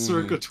 dude.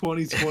 Circa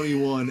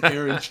 2021,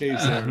 Aaron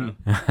Chase era.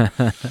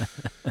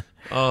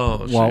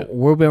 Oh, Well, shit.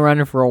 we've been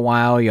running for a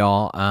while,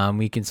 y'all.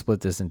 We can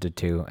split this into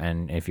two,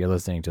 and if you're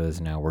listening to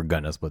this now, we're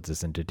gonna split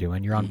this into two,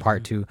 and you're on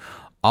part 2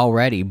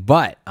 already.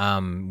 But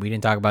we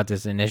didn't talk about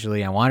this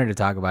initially. I wanted to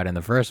talk about it in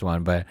the first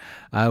one, but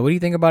what do you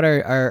think about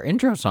our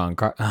intro song,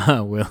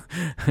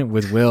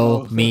 with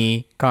Will,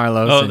 me,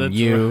 Carlos, and that's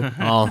you? right.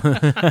 All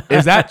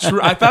Is that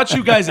true? I thought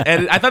you guys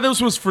edited. I thought this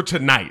was for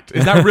tonight.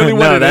 Is that really what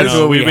No, it that's is?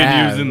 what we've been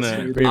have. using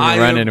that. We've been I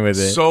running am with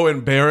it. so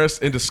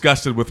embarrassed and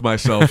disgusted with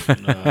myself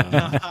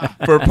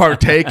for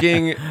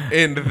partaking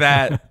in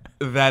that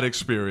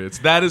experience.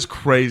 That is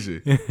crazy.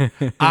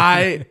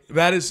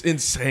 That is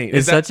insane.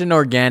 It's such an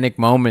organic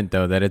moment,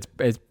 though, that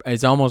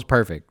it's almost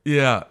perfect.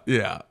 Yeah.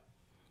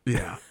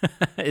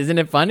 Isn't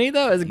it funny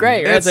though? It's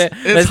great. It's That's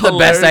the best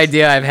hilarious.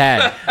 idea I've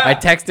had. I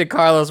texted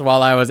Carlos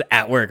while I was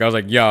at work. I was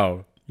like,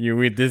 "Yo,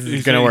 this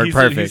is gonna work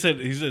perfect."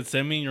 He said,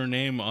 send me your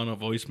name on a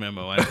voice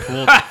memo.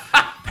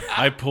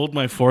 I pulled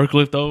my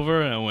forklift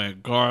over and I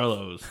went,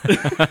 Carlos.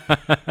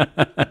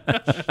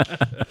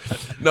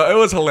 No, it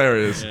was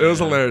hilarious. It was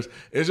hilarious.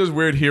 It's just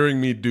weird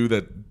hearing me do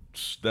that.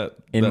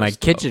 In that my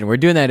stuff. kitchen, we're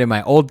doing that in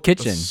my old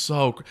kitchen.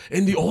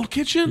 In the old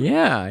kitchen?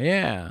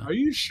 Yeah. Are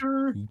you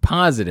sure?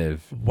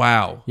 Positive.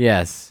 Wow.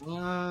 Yes.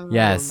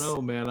 Yes. I don't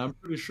know, man. I'm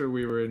pretty sure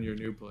we were in your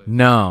new place.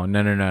 No.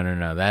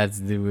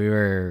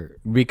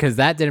 Because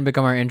that didn't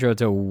become our intro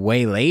till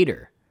way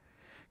later.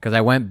 Because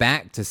I went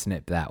back to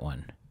snip that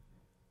one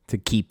to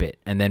keep it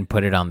and then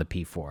put it on the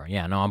P4.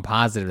 Yeah, no, I'm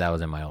positive that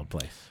was in my old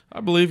place. I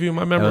believe you.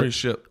 My memory is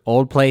shit.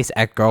 Old place,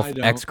 I don't.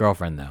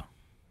 ex-girlfriend though.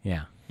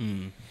 Yeah.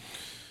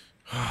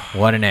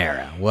 What an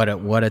era!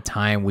 What a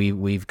time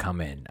we've come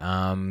in.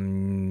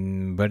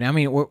 But I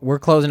mean, we're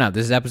closing out.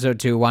 This is episode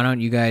 2. Why don't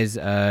you guys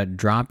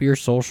drop your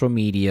social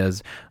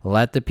medias?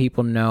 Let the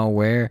people know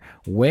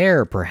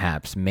where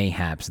perhaps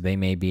mayhaps they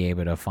may be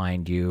able to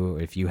find you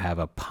if you have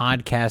a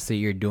podcast that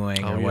you're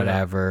doing or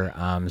whatever.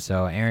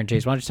 So Aaron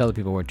Chase, why don't you tell the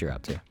people what you're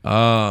up to?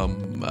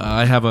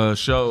 I have a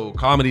show,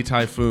 Comedy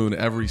Typhoon,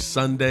 every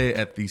Sunday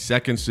at the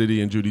Second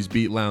City and Judy's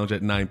Beat Lounge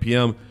at 9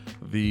 p.m.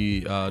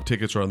 The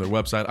tickets are on their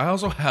website. I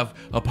also have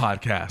a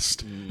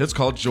podcast. It's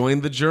called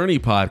Join the Journey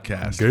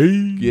Podcast.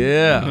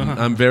 Yeah,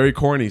 I'm very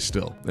corny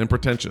still and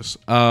pretentious.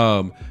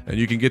 And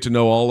you can get to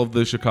know all of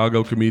the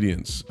Chicago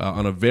comedians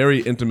on a very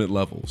intimate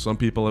level. Some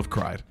people have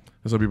cried,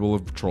 and some people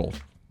have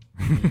trolled.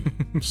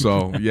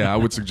 So yeah, I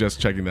would suggest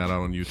checking that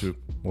out on YouTube.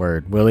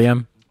 Word,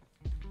 William.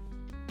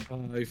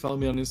 You follow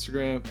me on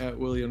Instagram at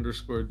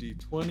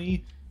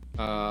Willie_D20.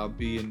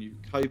 Be in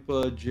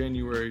Ukaipa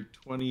January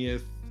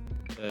 20th.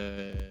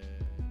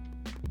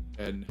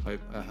 And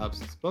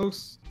Hops and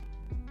Spokes.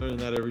 Learning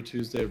that every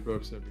Tuesday at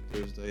Brooks, every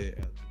Thursday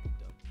at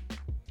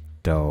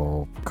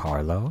Dope.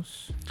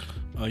 Carlos.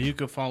 You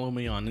can follow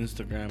me on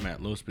Instagram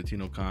at Los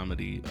Patino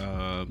Comedy.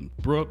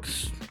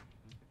 Brooks,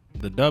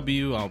 the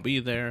W, I'll be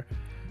there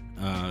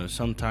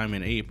sometime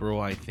in April,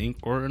 I think,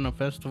 or in a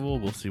festival.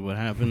 We'll see what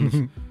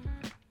happens.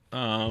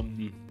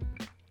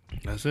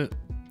 That's it.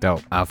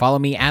 Dope. Follow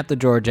me at the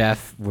George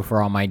F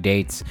for all my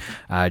dates.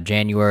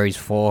 January's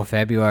full,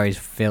 February's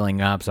filling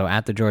up. So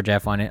at the George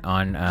F on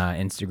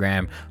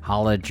Instagram.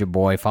 Holla at your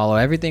boy. Follow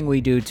everything we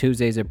do.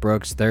 Tuesdays at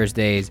Brooks,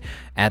 Thursdays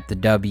at the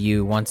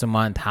W. Once a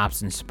month,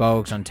 Hops and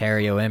Spokes,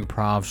 Ontario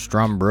Improv,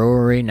 Strum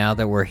Brewery. Now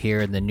that we're here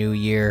in the new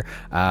year,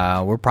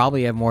 we'll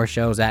probably have more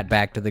shows at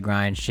Back to the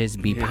Grind. Shit's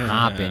be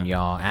popping,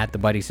 y'all. At the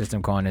Buddy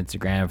System Co on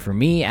Instagram. For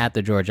me, at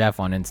the George F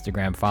on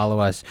Instagram. Follow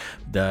us.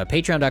 The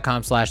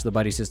patreon.com/the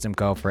Buddy System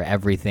Co for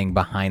everything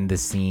behind the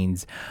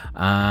scenes.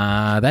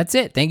 That's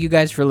it. Thank you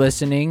guys for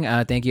listening.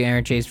 Thank you,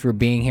 Aaron Chase, for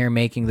being here,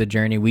 making the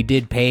journey. We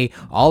did pay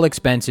all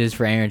expenses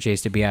for Aaron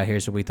Chase to be out here,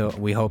 so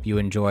we hope you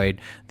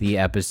enjoyed the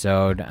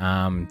episode.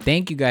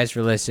 Thank you guys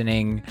for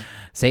listening.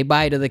 Say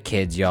bye to the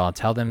kids, y'all.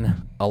 Tell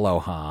them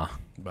aloha.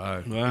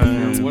 Bye.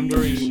 If you're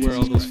wondering where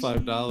all those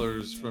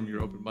 $5 from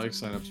your open mic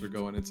signups are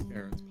going, it's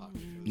Aaron's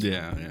pocket.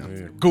 Yeah.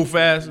 Goof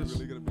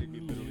asses.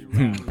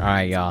 All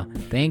right, y'all.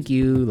 Thank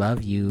you.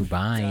 Love you.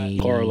 Bye.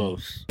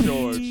 Carlos.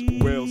 George,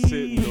 Will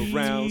sitting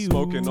around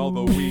smoking all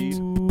the weed,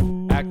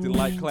 acting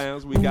like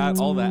clowns. We got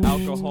all the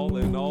alcohol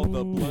and all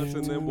the blunts,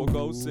 and then we'll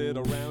go sit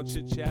around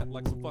chit chat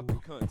like some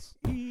fucking cunts.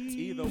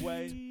 Either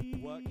way,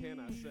 what can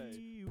I say?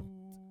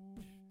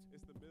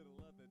 It's the middle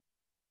of the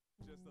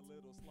just a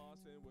little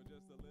sloss and we're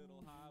just a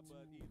little high,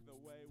 but either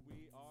way,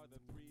 we are the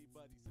three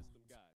buddy system.